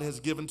that God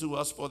has given to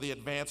us for the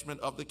advancement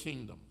of the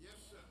kingdom.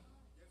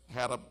 I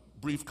had a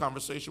brief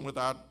conversation with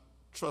our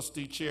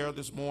trustee chair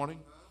this morning.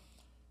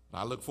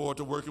 I look forward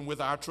to working with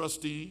our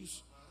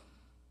trustees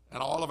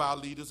and all of our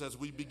leaders as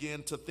we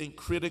begin to think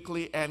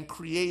critically and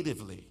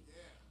creatively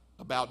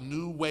about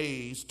new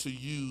ways to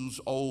use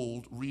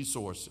old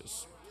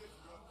resources.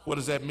 What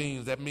does that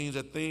mean? That means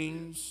that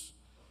things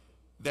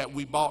that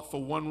we bought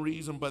for one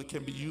reason but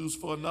can be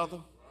used for another,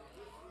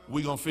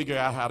 we're going to figure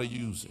out how to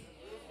use it.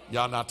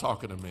 Y'all not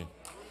talking to me.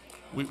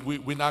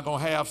 We're not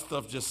going to have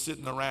stuff just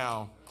sitting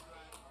around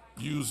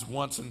used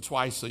once and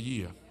twice a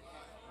year.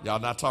 Y'all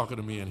not talking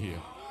to me in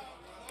here.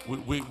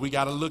 We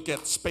got to look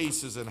at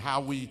spaces and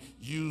how we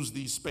use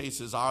these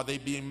spaces. Are they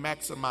being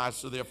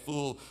maximized to their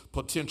full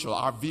potential?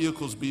 Are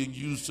vehicles being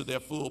used to their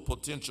full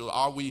potential?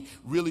 Are we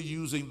really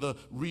using the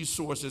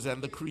resources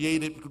and the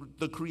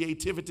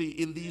creativity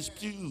in these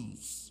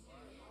pews?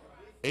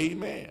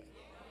 Amen.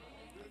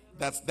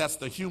 That's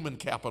the human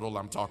capital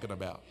I'm talking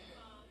about.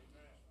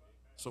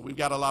 So we've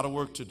got a lot of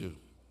work to do.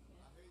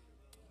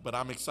 But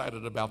I'm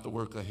excited about the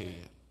work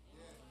ahead.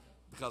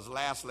 Because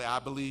lastly, I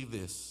believe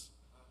this.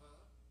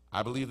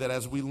 I believe that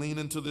as we lean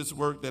into this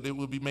work, that it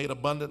will be made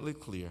abundantly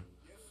clear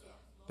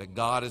that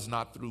God is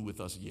not through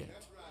with us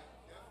yet.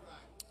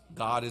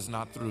 God is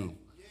not through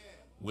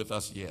with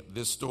us yet.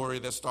 This story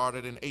that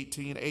started in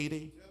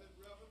 1880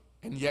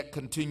 and yet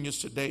continues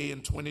today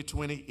in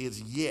 2020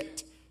 is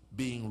yet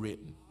being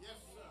written.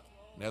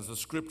 And as the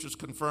scriptures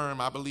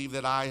confirm, I believe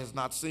that eye has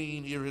not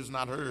seen, ear has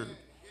not heard,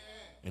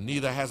 and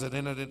neither has it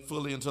entered it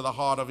fully into the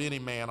heart of any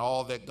man,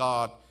 all that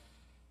God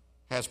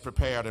has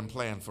prepared and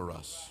planned for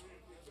us.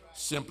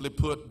 Simply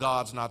put,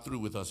 God's not through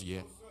with us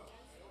yet.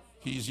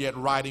 He's yet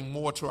writing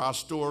more to our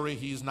story.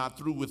 He's not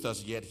through with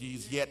us yet.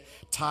 He's yet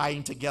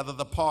tying together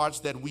the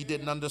parts that we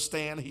didn't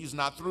understand. He's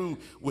not through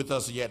with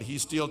us yet.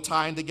 He's still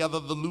tying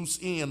together the loose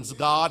ends.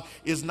 God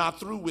is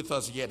not through with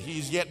us yet.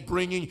 He's yet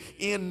bringing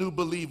in new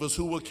believers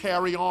who will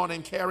carry on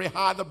and carry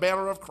high the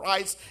banner of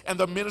Christ and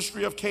the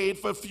ministry of Cade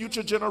for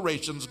future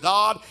generations.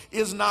 God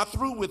is not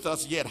through with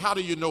us yet. How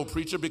do you know,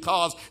 preacher?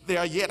 Because there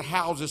are yet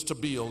houses to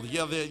build.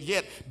 Yeah, there are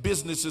yet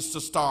businesses to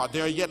start.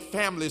 There are yet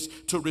families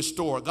to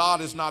restore.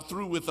 God is not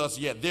through with us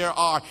yet. There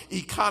are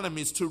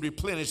economies to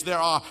replenish. There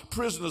are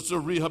prisoners to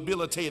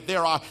rehabilitate.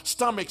 There are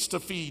stomachs to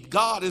feed.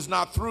 God is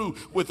not through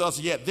with us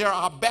yet. There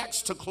are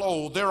backs to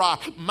clothe. There are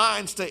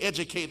minds to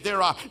educate.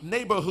 There are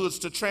neighborhoods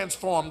to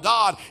transform.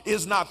 God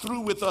is not through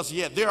with us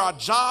yet. There are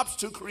jobs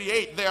to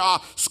create. There are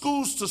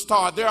schools to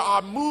start. There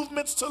are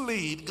movements to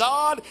lead.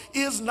 God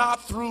is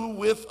not through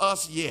with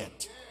us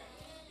yet.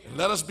 And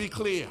let us be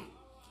clear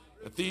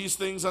that these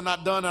things are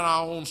not done in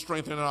our own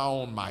strength and in our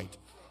own might.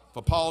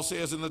 For Paul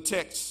says in the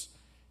text,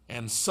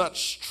 and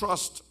such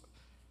trust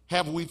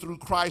have we through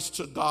Christ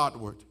to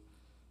Godward.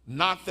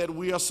 Not that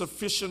we are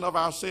sufficient of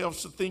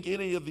ourselves to think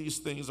any of these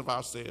things of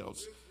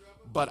ourselves,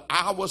 But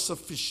our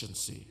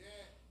sufficiency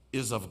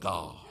is of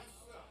God.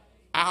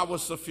 Our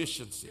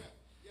sufficiency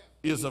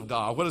is of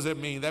God. What does that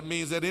mean? That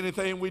means that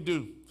anything we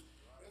do,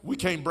 we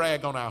can't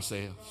brag on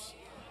ourselves.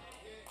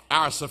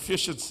 Our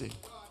sufficiency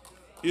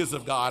is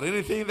of God.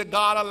 Anything that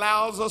God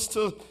allows us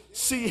to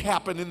see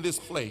happen in this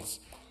place,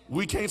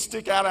 we can't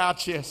stick out our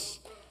chest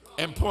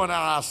and point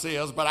out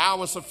ourselves, but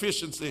our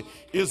sufficiency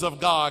is of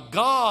God.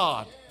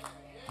 God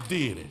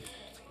did it.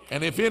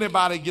 And if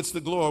anybody gets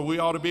the glory, we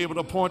ought to be able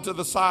to point to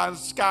the sky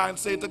and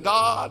say, to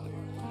God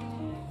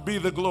be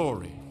the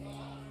glory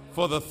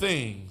for the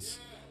things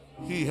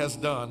he has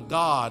done.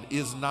 God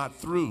is not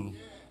through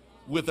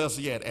with us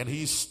yet, and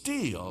he's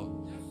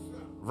still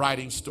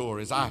writing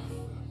stories.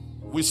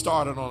 We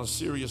started on a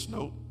serious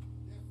note,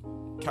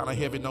 kind of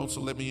heavy note,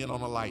 so let me in on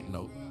a light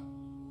note.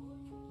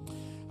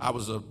 I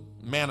was a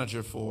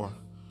manager for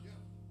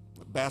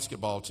a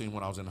basketball team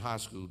when I was in high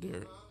school,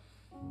 Derek.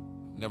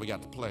 Never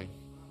got to play.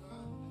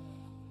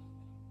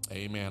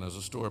 Amen. There's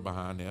a story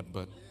behind that,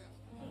 but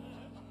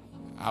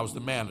I was the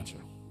manager.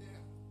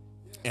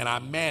 And I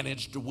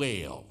managed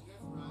well.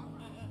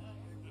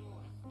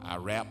 I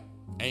wrapped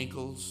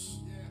ankles.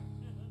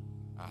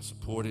 I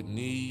supported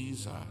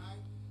knees. I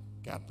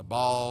got the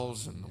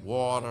balls and the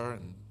water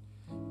and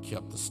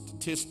kept the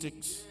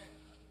statistics.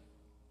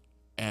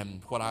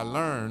 And what I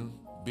learned,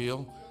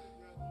 Bill,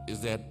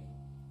 is that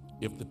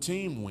if the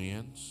team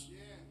wins,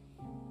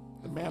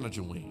 the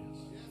manager wins.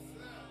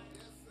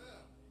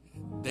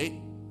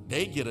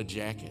 They get a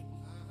jacket.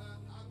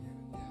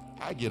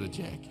 I get a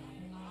jacket.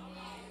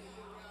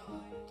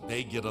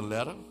 They get a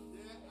letter.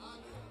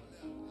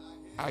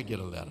 I get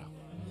a letter.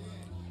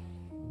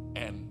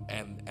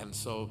 And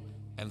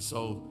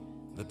so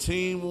the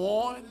team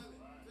won,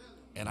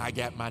 and I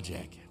got my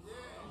jacket.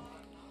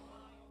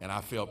 And I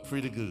felt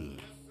pretty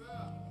good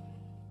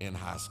in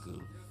high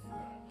school.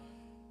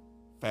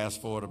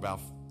 Fast forward about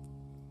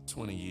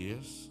 20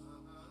 years,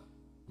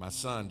 my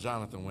son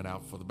Jonathan went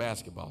out for the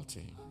basketball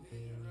team.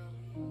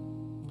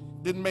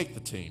 Didn't make the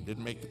team,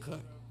 didn't make the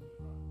cut.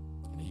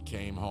 And he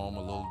came home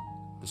a little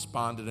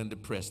despondent and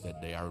depressed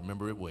that day. I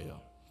remember it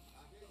well.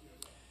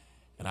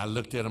 And I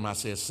looked at him, I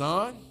said,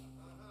 son,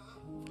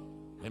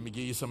 let me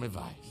give you some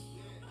advice.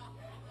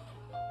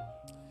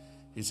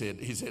 He said,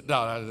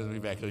 no, let me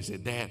back up. He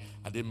said, Dad,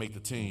 I didn't make the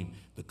team.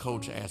 The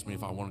coach asked me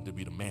if I wanted to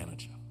be the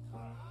manager.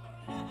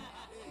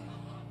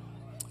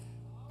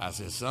 I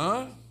said,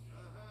 son,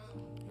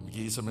 let me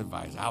give you some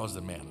advice. I was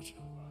the manager.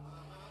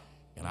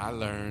 And I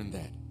learned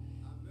that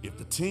if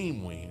the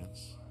team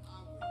wins,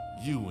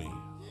 you win.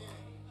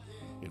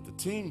 If the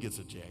team gets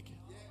a jacket,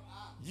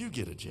 you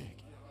get a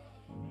jacket.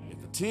 If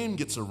the team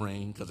gets a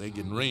ring, because they're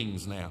getting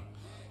rings now,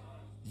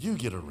 you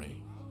get a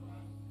ring.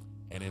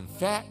 And in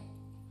fact,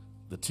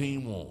 the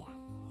team won.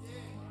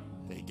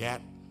 They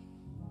got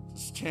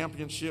this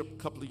championship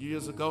a couple of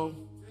years ago,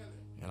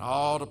 and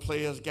all the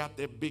players got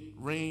their big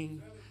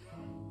ring,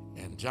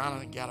 and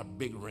Jonathan got a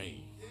big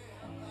ring.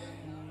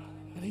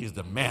 And he's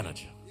the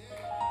manager.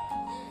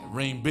 A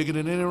ring bigger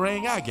than any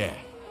ring I got.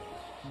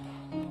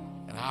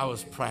 And I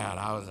was proud.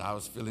 I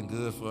was feeling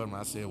good for him.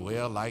 I said,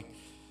 well, like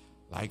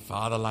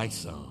father, like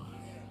son.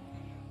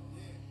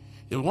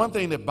 The one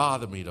thing that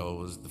bothered me, though,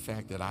 was the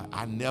fact that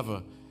I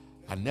never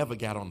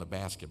got on the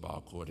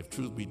basketball court. If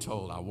truth be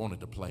told, I wanted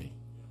to play.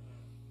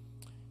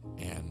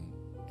 And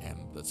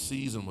the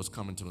season was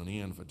coming to an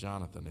end for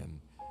Jonathan, and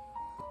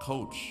the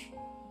coach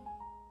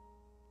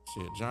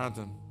said,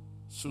 Jonathan,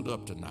 suit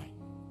up tonight.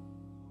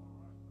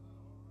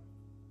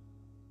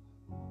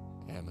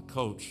 And the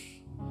coach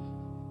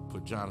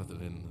put Jonathan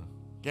in the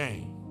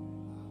game.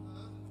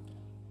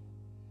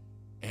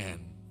 And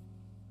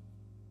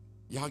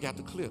y'all got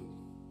the clip.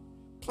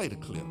 Play the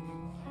clip.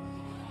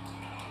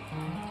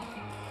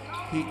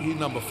 He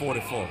number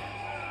 44.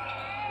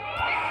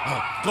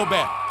 Go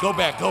back.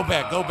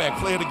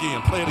 Play it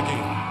again.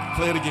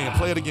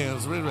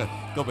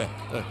 Go back.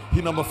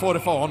 He number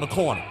 44 on the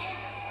corner.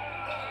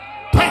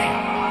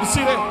 Bam! You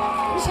see that?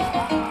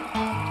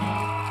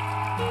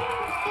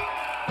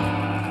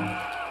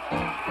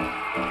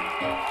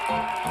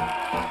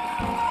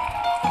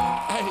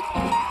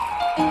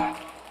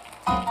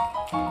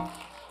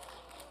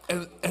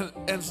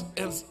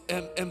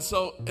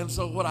 And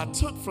so what I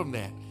took from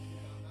that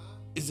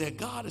is that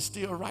God is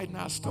still writing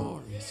our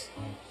stories.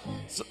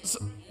 So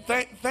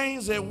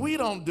things that we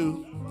don't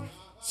do,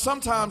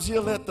 sometimes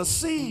he'll let the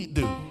seed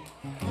do.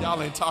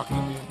 Y'all ain't talking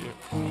to me in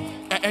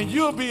here. And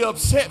you'll be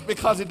upset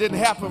because it didn't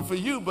happen for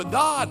you, but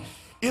God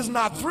is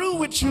not through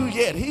with you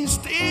yet. He's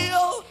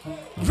still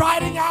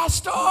writing our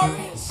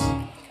stories.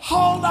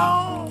 Hold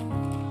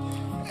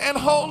on and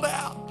hold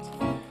out,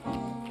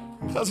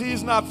 because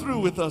he's not through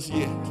with us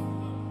yet.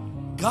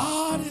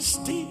 God is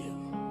still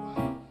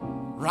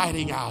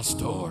writing our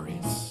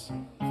stories.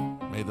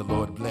 May the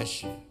Lord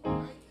bless you.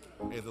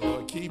 May the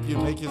Lord keep you,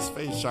 make his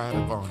face shine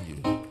upon you,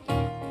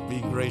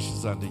 be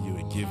gracious unto you,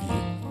 and give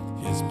you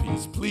his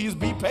peace. Please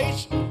be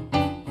patient. Be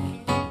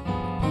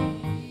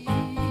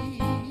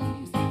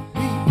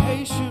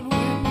patient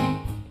with me.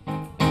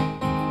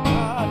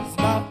 God is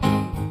not through.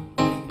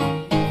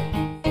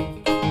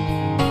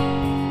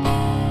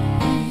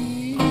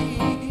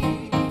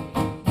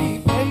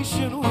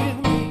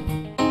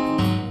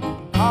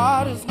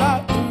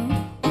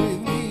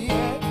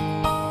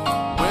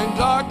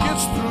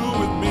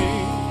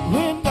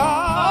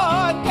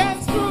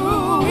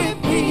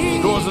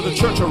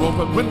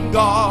 but when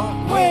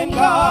God when you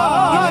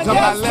God can come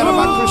by gets letter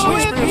by Christian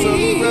through experience with or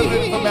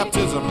revelation me, of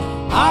baptism.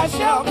 I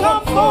shall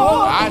come forth.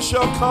 I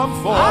shall come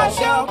forth. I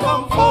shall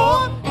come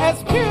forth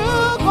as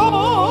pure gold.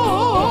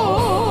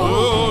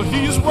 Oh,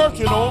 He's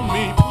working on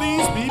me.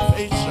 Please be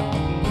patient.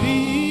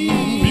 Please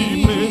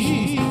be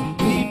patient.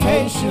 Be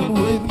patient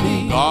with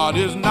me. God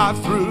is not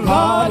through.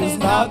 God is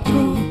not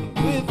through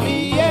with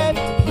me yet.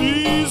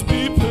 Please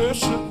be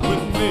patient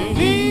with me.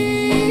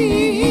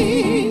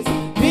 Please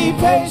be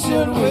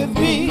patient with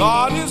me.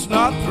 God is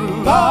not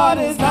through. God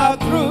is not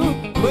through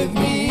with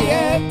me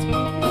yet.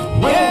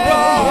 When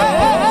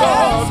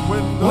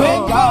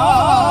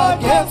God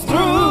gets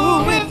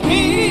through with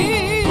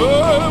me,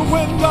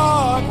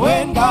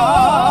 when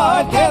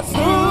God gets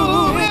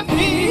through with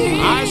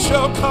me, I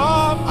shall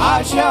come forth,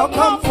 I shall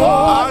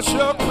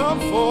come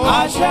forth,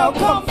 I shall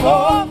come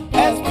forth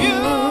as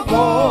pure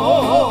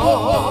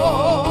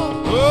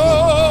gold.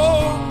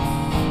 Oh,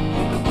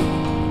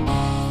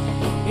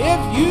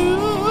 if you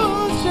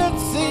should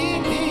see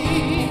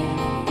me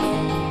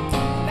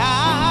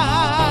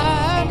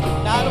tonight,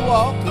 not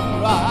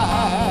walking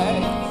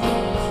right,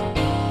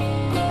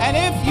 and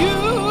if you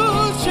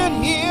should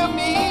hear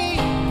me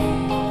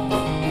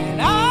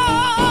and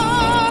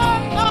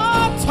I'm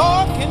not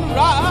talking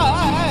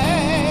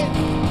right,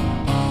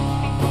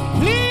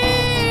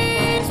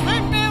 please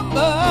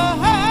remember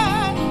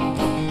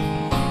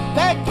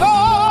that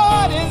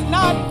God is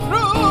not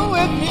through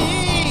with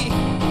me.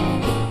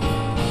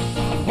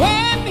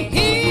 When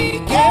He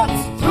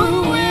gets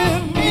through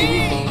with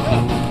me,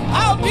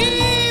 I'll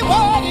be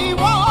what He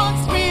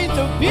wants me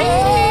to be.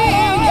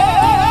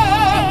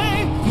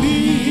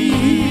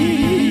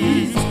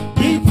 Please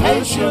be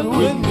patient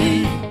with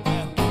me.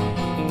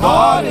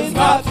 God is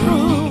not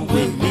through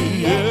with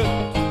me yet.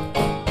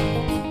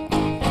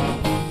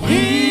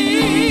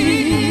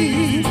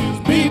 Please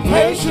be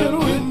patient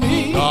with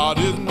me. God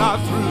is not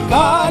through.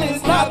 God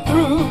is not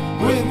through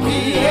with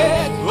me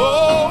yet.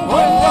 Oh,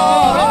 when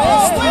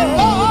God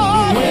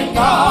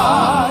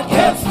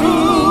gets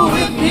through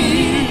with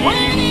me,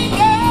 when He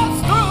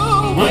gets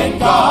through, when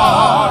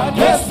God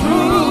gets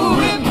through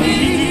with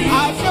me,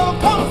 I shall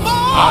come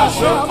forth. I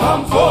shall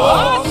come forth.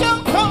 I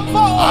shall come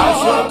forth. I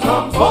shall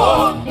come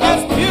forth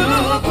as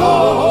pure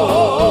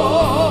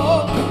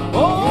gold.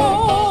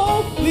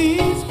 Oh,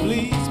 please,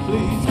 please,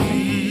 please,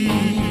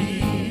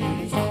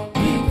 please,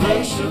 be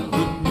patient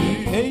with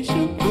me.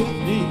 Patient with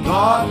me.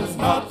 God is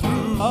not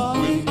through.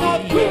 God is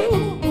not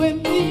through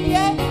with me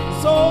yet.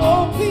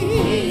 So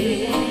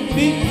please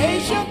be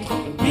patient.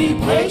 Be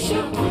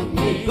patient with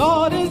me.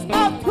 God is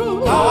not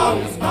through. God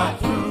is not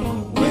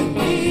through with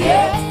me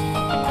yet.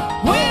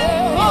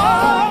 When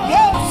God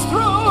gets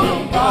through,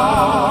 when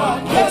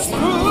God gets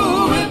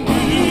through with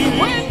me,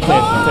 when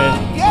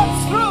God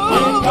gets through,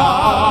 when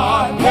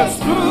God gets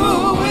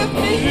through with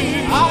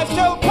me, I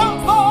shall come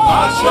forth. I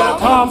shall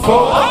come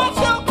forth. I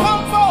shall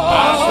come forth. I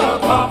shall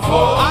come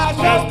forth. I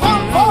shall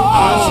come forth. I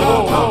shall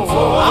come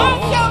forth. I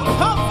shall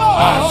come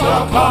forth. I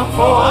shall come forth. I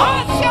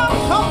shall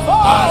come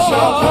forth. I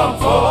shall come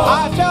forth.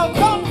 I shall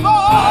come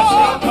forth. I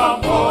shall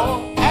come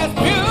forth as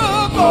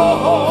pure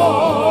gold.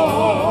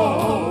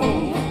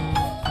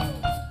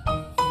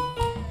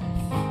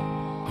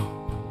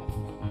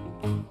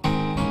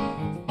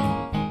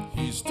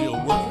 He's still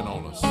working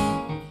on us.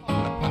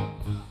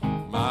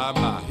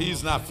 My,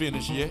 He's not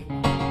finished yet.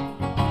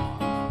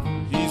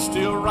 He's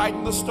still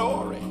writing the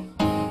story.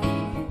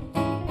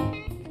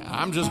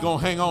 I'm just going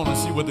to hang on and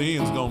see what the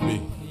end's going to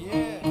be.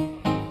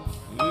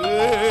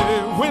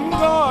 Yeah, when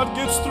God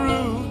gets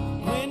through.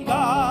 When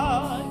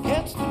God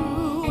gets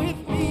through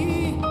with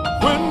me.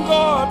 When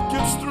God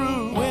gets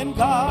through. When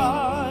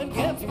God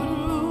gets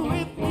through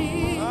with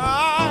me.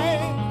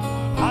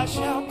 I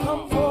shall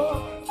come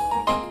forth.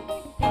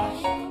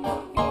 I shall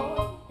come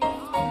forth.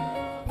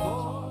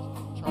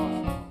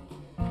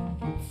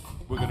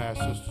 We're going to ask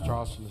Sister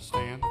Charleston to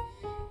stand.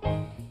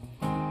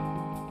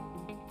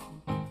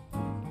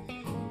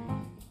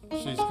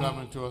 She's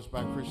coming to us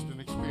by Christian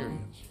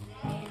experience.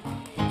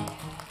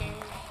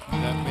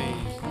 That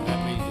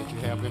means that you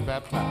have been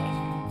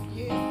baptized.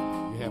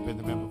 Yeah. You have been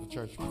a member of the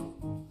church before.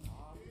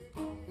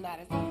 Not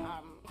as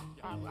I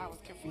was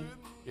confused.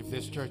 If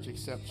this church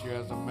accepts you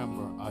as a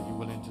member, are you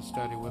willing to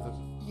study with us?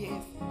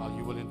 Yes. Are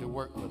you willing to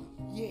work with us?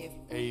 Yes.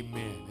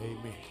 Amen.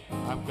 Amen.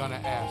 I'm going to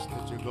ask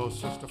that you go,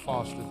 Sister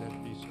Foster,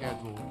 that be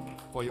scheduled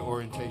for your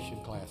orientation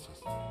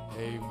classes.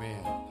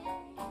 Amen.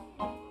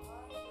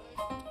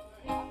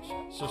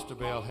 Sister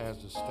Bell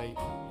has a statement.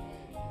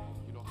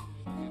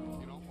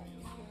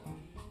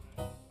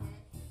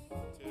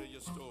 Tell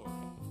your story.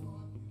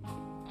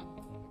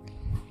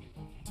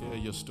 Tell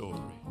your story.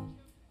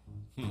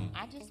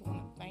 I just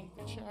want to thank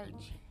the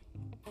church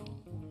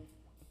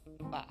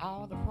for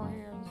all the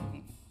prayers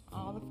and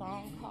all the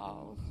phone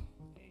calls.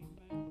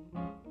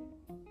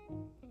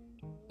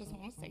 Just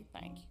want to say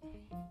thank you.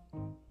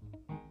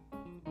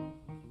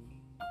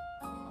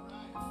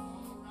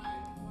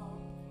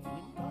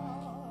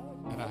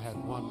 And I had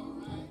one.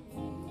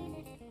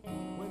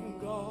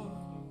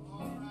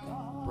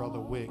 Brother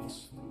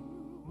Wicks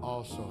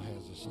also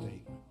has a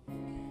statement.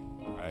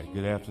 right.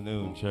 Good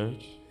afternoon,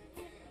 church.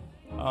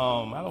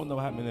 I don't know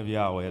how many of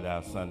y'all were at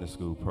our Sunday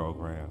school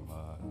program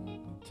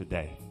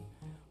today,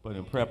 but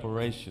in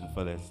preparation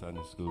for that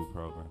Sunday school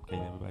program,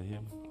 can everybody hear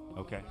me?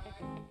 Okay.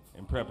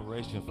 In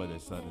preparation for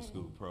that Sunday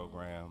school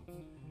program,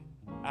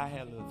 I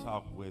had a little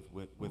talk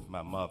with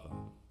my mother.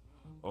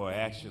 Or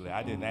actually,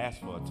 I didn't ask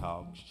for a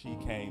talk. She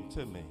came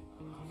to me.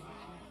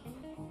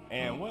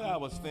 And what I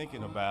was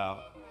thinking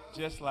about,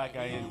 just like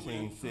I ain't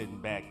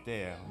sitting back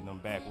there in them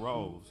back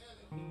rows,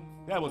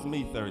 that was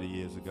me 30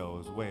 years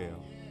ago as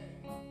well.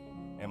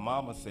 And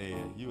Mama said,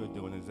 you are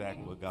doing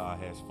exactly what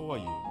God has for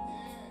you.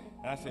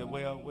 And I said,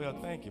 well,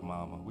 thank you,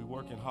 Mama. We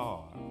working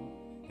hard.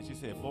 And she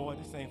said, boy,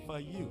 this ain't for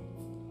you.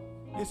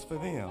 It's for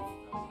them.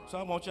 So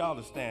I want y'all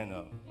to stand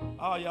up.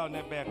 All y'all in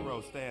that back row,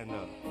 stand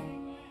up.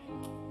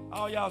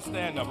 All y'all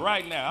stand up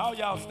right now. All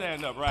y'all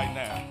stand up right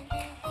now.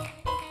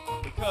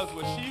 Because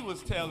what she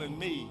was telling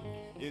me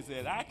is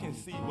that I can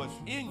see what's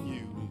in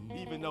you,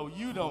 even though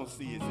you don't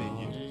see it's in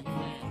you.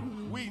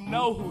 We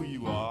know who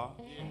you are.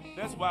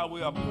 That's why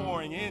we are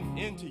pouring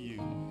into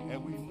you,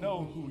 and we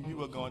know who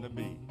you are going to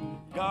be.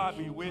 God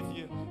be with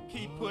you.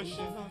 Keep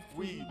pushing.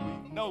 We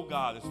know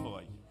God is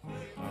for you.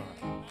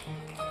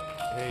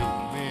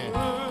 Amen.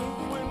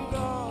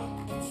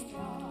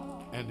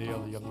 And the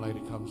other young lady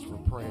comes for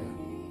prayer.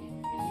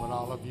 But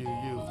all of you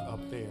youth up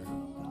there,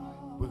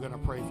 we're going to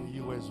pray for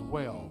you as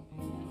well,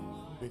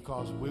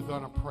 because we're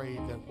going to pray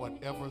that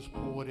whatever's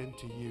poured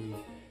into you,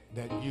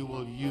 that you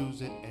will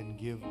use it and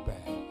give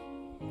back.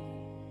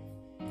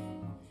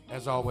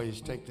 As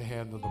always, take the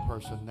hand of the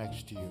person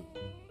next to you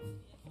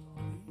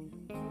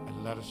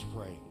and let us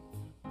pray.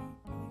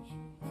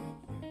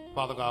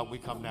 Father God, we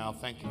come now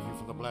thanking you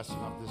for the blessing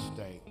of this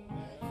day.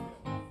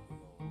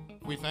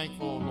 We're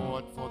thankful,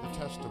 Lord, for the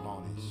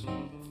testimonies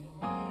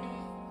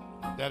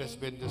that has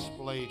been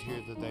displayed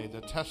here today,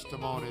 the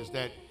testimonies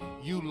that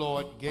you,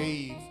 Lord,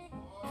 gave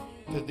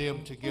to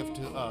them to give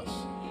to us.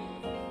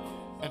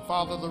 And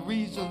Father, the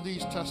reason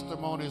these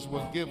testimonies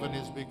were given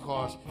is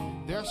because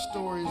their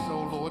stories,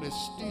 oh Lord, is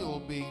still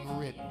being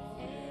written.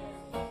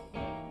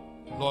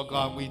 Lord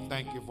God, we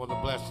thank you for the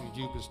blessings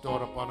you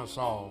bestowed upon us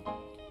all.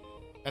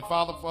 And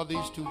Father, for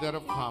these two that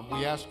have come,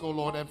 we ask, oh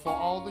Lord, and for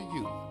all the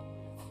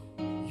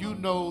youth, you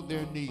know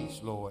their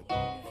needs, Lord.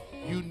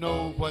 You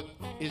know what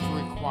is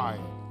required.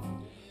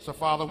 So,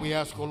 Father, we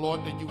ask, oh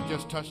Lord, that you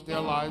just touch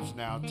their lives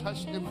now.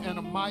 Touch them in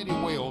a mighty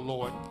way, oh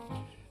Lord,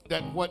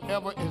 that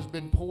whatever has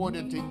been poured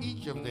into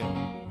each of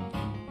them,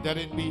 that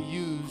it be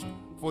used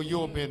for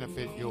your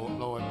benefit, your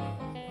Lord.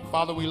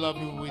 Father, we love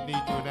you, we need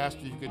you, and ask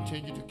that you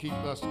continue to keep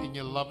us in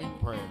your loving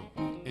prayer.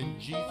 In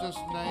Jesus'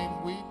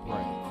 name we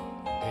pray.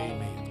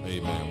 Amen.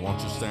 Amen.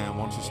 Won't you stand?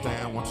 Won't you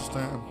stand? Won't you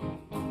stand?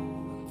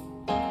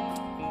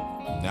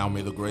 Now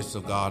may the grace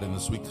of God and the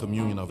sweet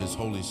communion of his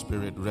Holy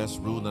Spirit rest,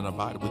 rule, and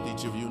abide with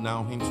each of you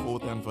now,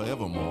 henceforth, and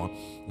forevermore.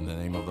 In the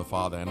name of the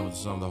Father, and of the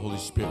Son, and of the Holy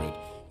Spirit.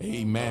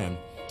 Amen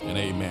and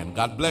amen.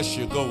 God bless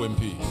you. Go in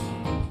peace.